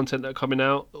styles of content that are coming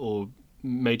out or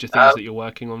major things that you're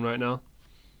working on right now?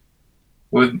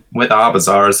 With our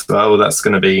bazaar as well, that's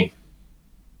going to be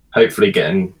hopefully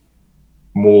getting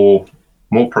more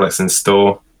products in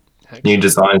store. Excellent. New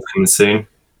designs coming soon.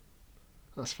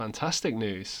 That's fantastic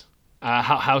news.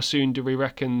 How soon do we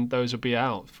reckon those will be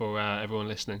out for everyone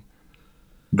listening?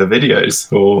 The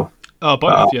videos or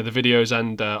both? Yeah, the videos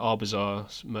and our bazaar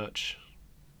merch.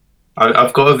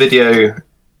 I've got a video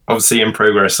obviously in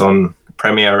progress on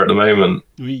Premiere at the moment,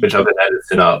 which I've been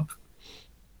editing up.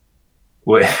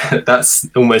 That's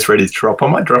almost ready to drop. I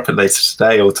might drop it later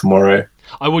today or tomorrow.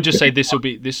 I will just say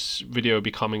this video will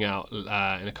be coming out in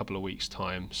a couple of weeks'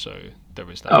 time, so there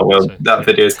is that. Oh well, that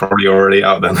video is probably already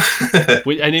out then.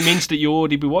 And it means that you'll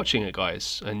already be watching it,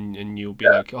 guys, and you'll be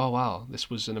like, oh wow, this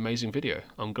was an amazing video.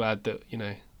 I'm glad that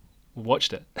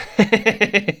watched it.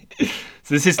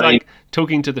 So this is like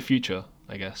talking to the future,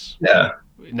 I guess. Yeah.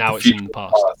 Now it's in the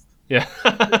past. Yeah.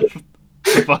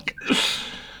 Fuck.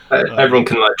 Everyone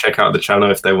can check out the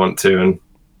channel if they want to and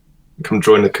come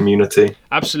join the community.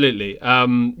 Absolutely.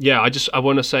 Yeah, I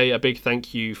want to say a big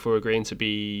thank you for agreeing to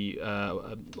be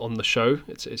on the show.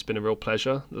 It's been a real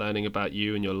pleasure learning about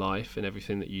you and your life and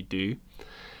everything that you do.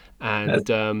 And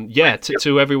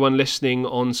to everyone listening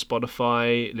on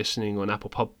Spotify, listening on Apple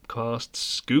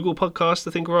Podcasts, Google Podcasts,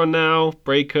 I think we're on now,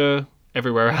 Breaker,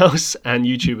 everywhere else, and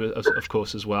YouTube, of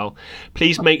course, as well.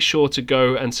 Please make sure to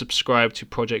go and subscribe to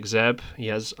Project Zeb. He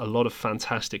has a lot of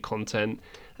fantastic content,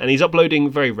 and he's uploading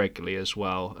very regularly as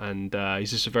well. And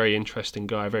he's just a very interesting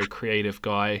guy, a very creative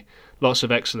guy. Lots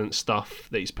of excellent stuff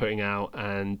that he's putting out,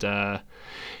 and I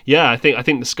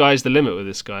think the sky's the limit with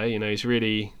this guy. He's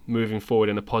really moving forward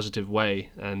in a positive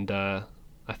way, and I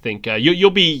think you'll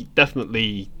be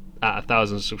definitely at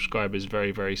 1,000 subscribers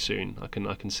very, very soon. I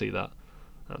can see that.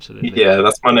 Absolutely. Yeah,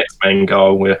 that's my next main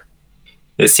goal. Where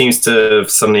it seems to have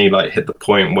suddenly hit the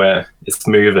point where it's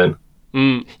moving.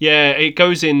 Yeah, it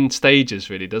goes in stages,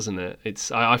 really, doesn't it?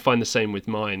 I find the same with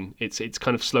mine. It's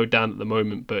kind of slowed down at the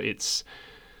moment, but it's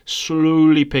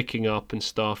slowly picking up and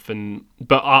stuff.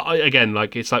 But again,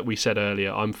 like it's like we said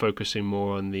earlier, I'm focusing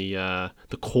more on the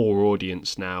core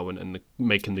audience now, and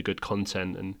making the good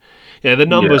content. And yeah, the Yeah.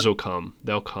 numbers will come;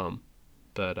 they'll come.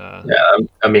 But Yeah,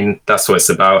 I mean, that's what it's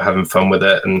about, having fun with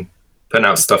it and putting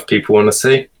out stuff people want to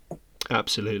see.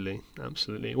 absolutely,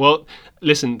 absolutely. Well,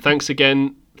 listen, thanks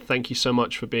again. Thank you so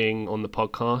much for being on the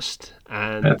podcast,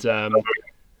 Yeah. and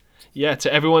yeah,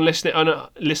 to everyone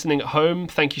listening at home,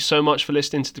 thank you so much for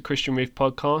listening to the Christian Reeve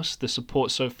podcast. The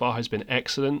support so far has been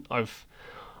excellent.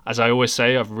 As I always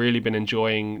say, I've really been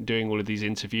enjoying doing all of these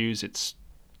interviews. It's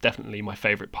definitely my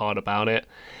favorite part about it.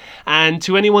 And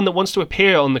to anyone that wants to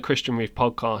appear on the Christian Reeve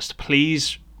podcast,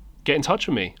 please get in touch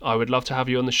with me. I would love to have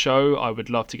you on the show. I would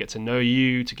love to get to know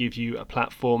you, to give you a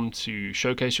platform to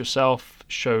showcase yourself,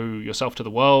 show yourself to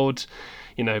the world,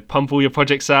 pump all your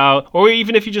projects out. Or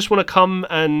even if you just want to come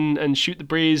and shoot the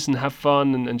breeze and have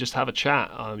fun and just have a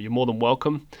chat, you're more than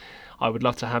welcome. I would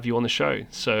love to have you on the show.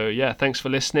 So yeah, thanks for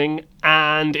listening.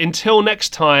 And until next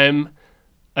time,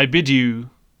 I bid you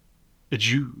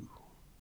adieu.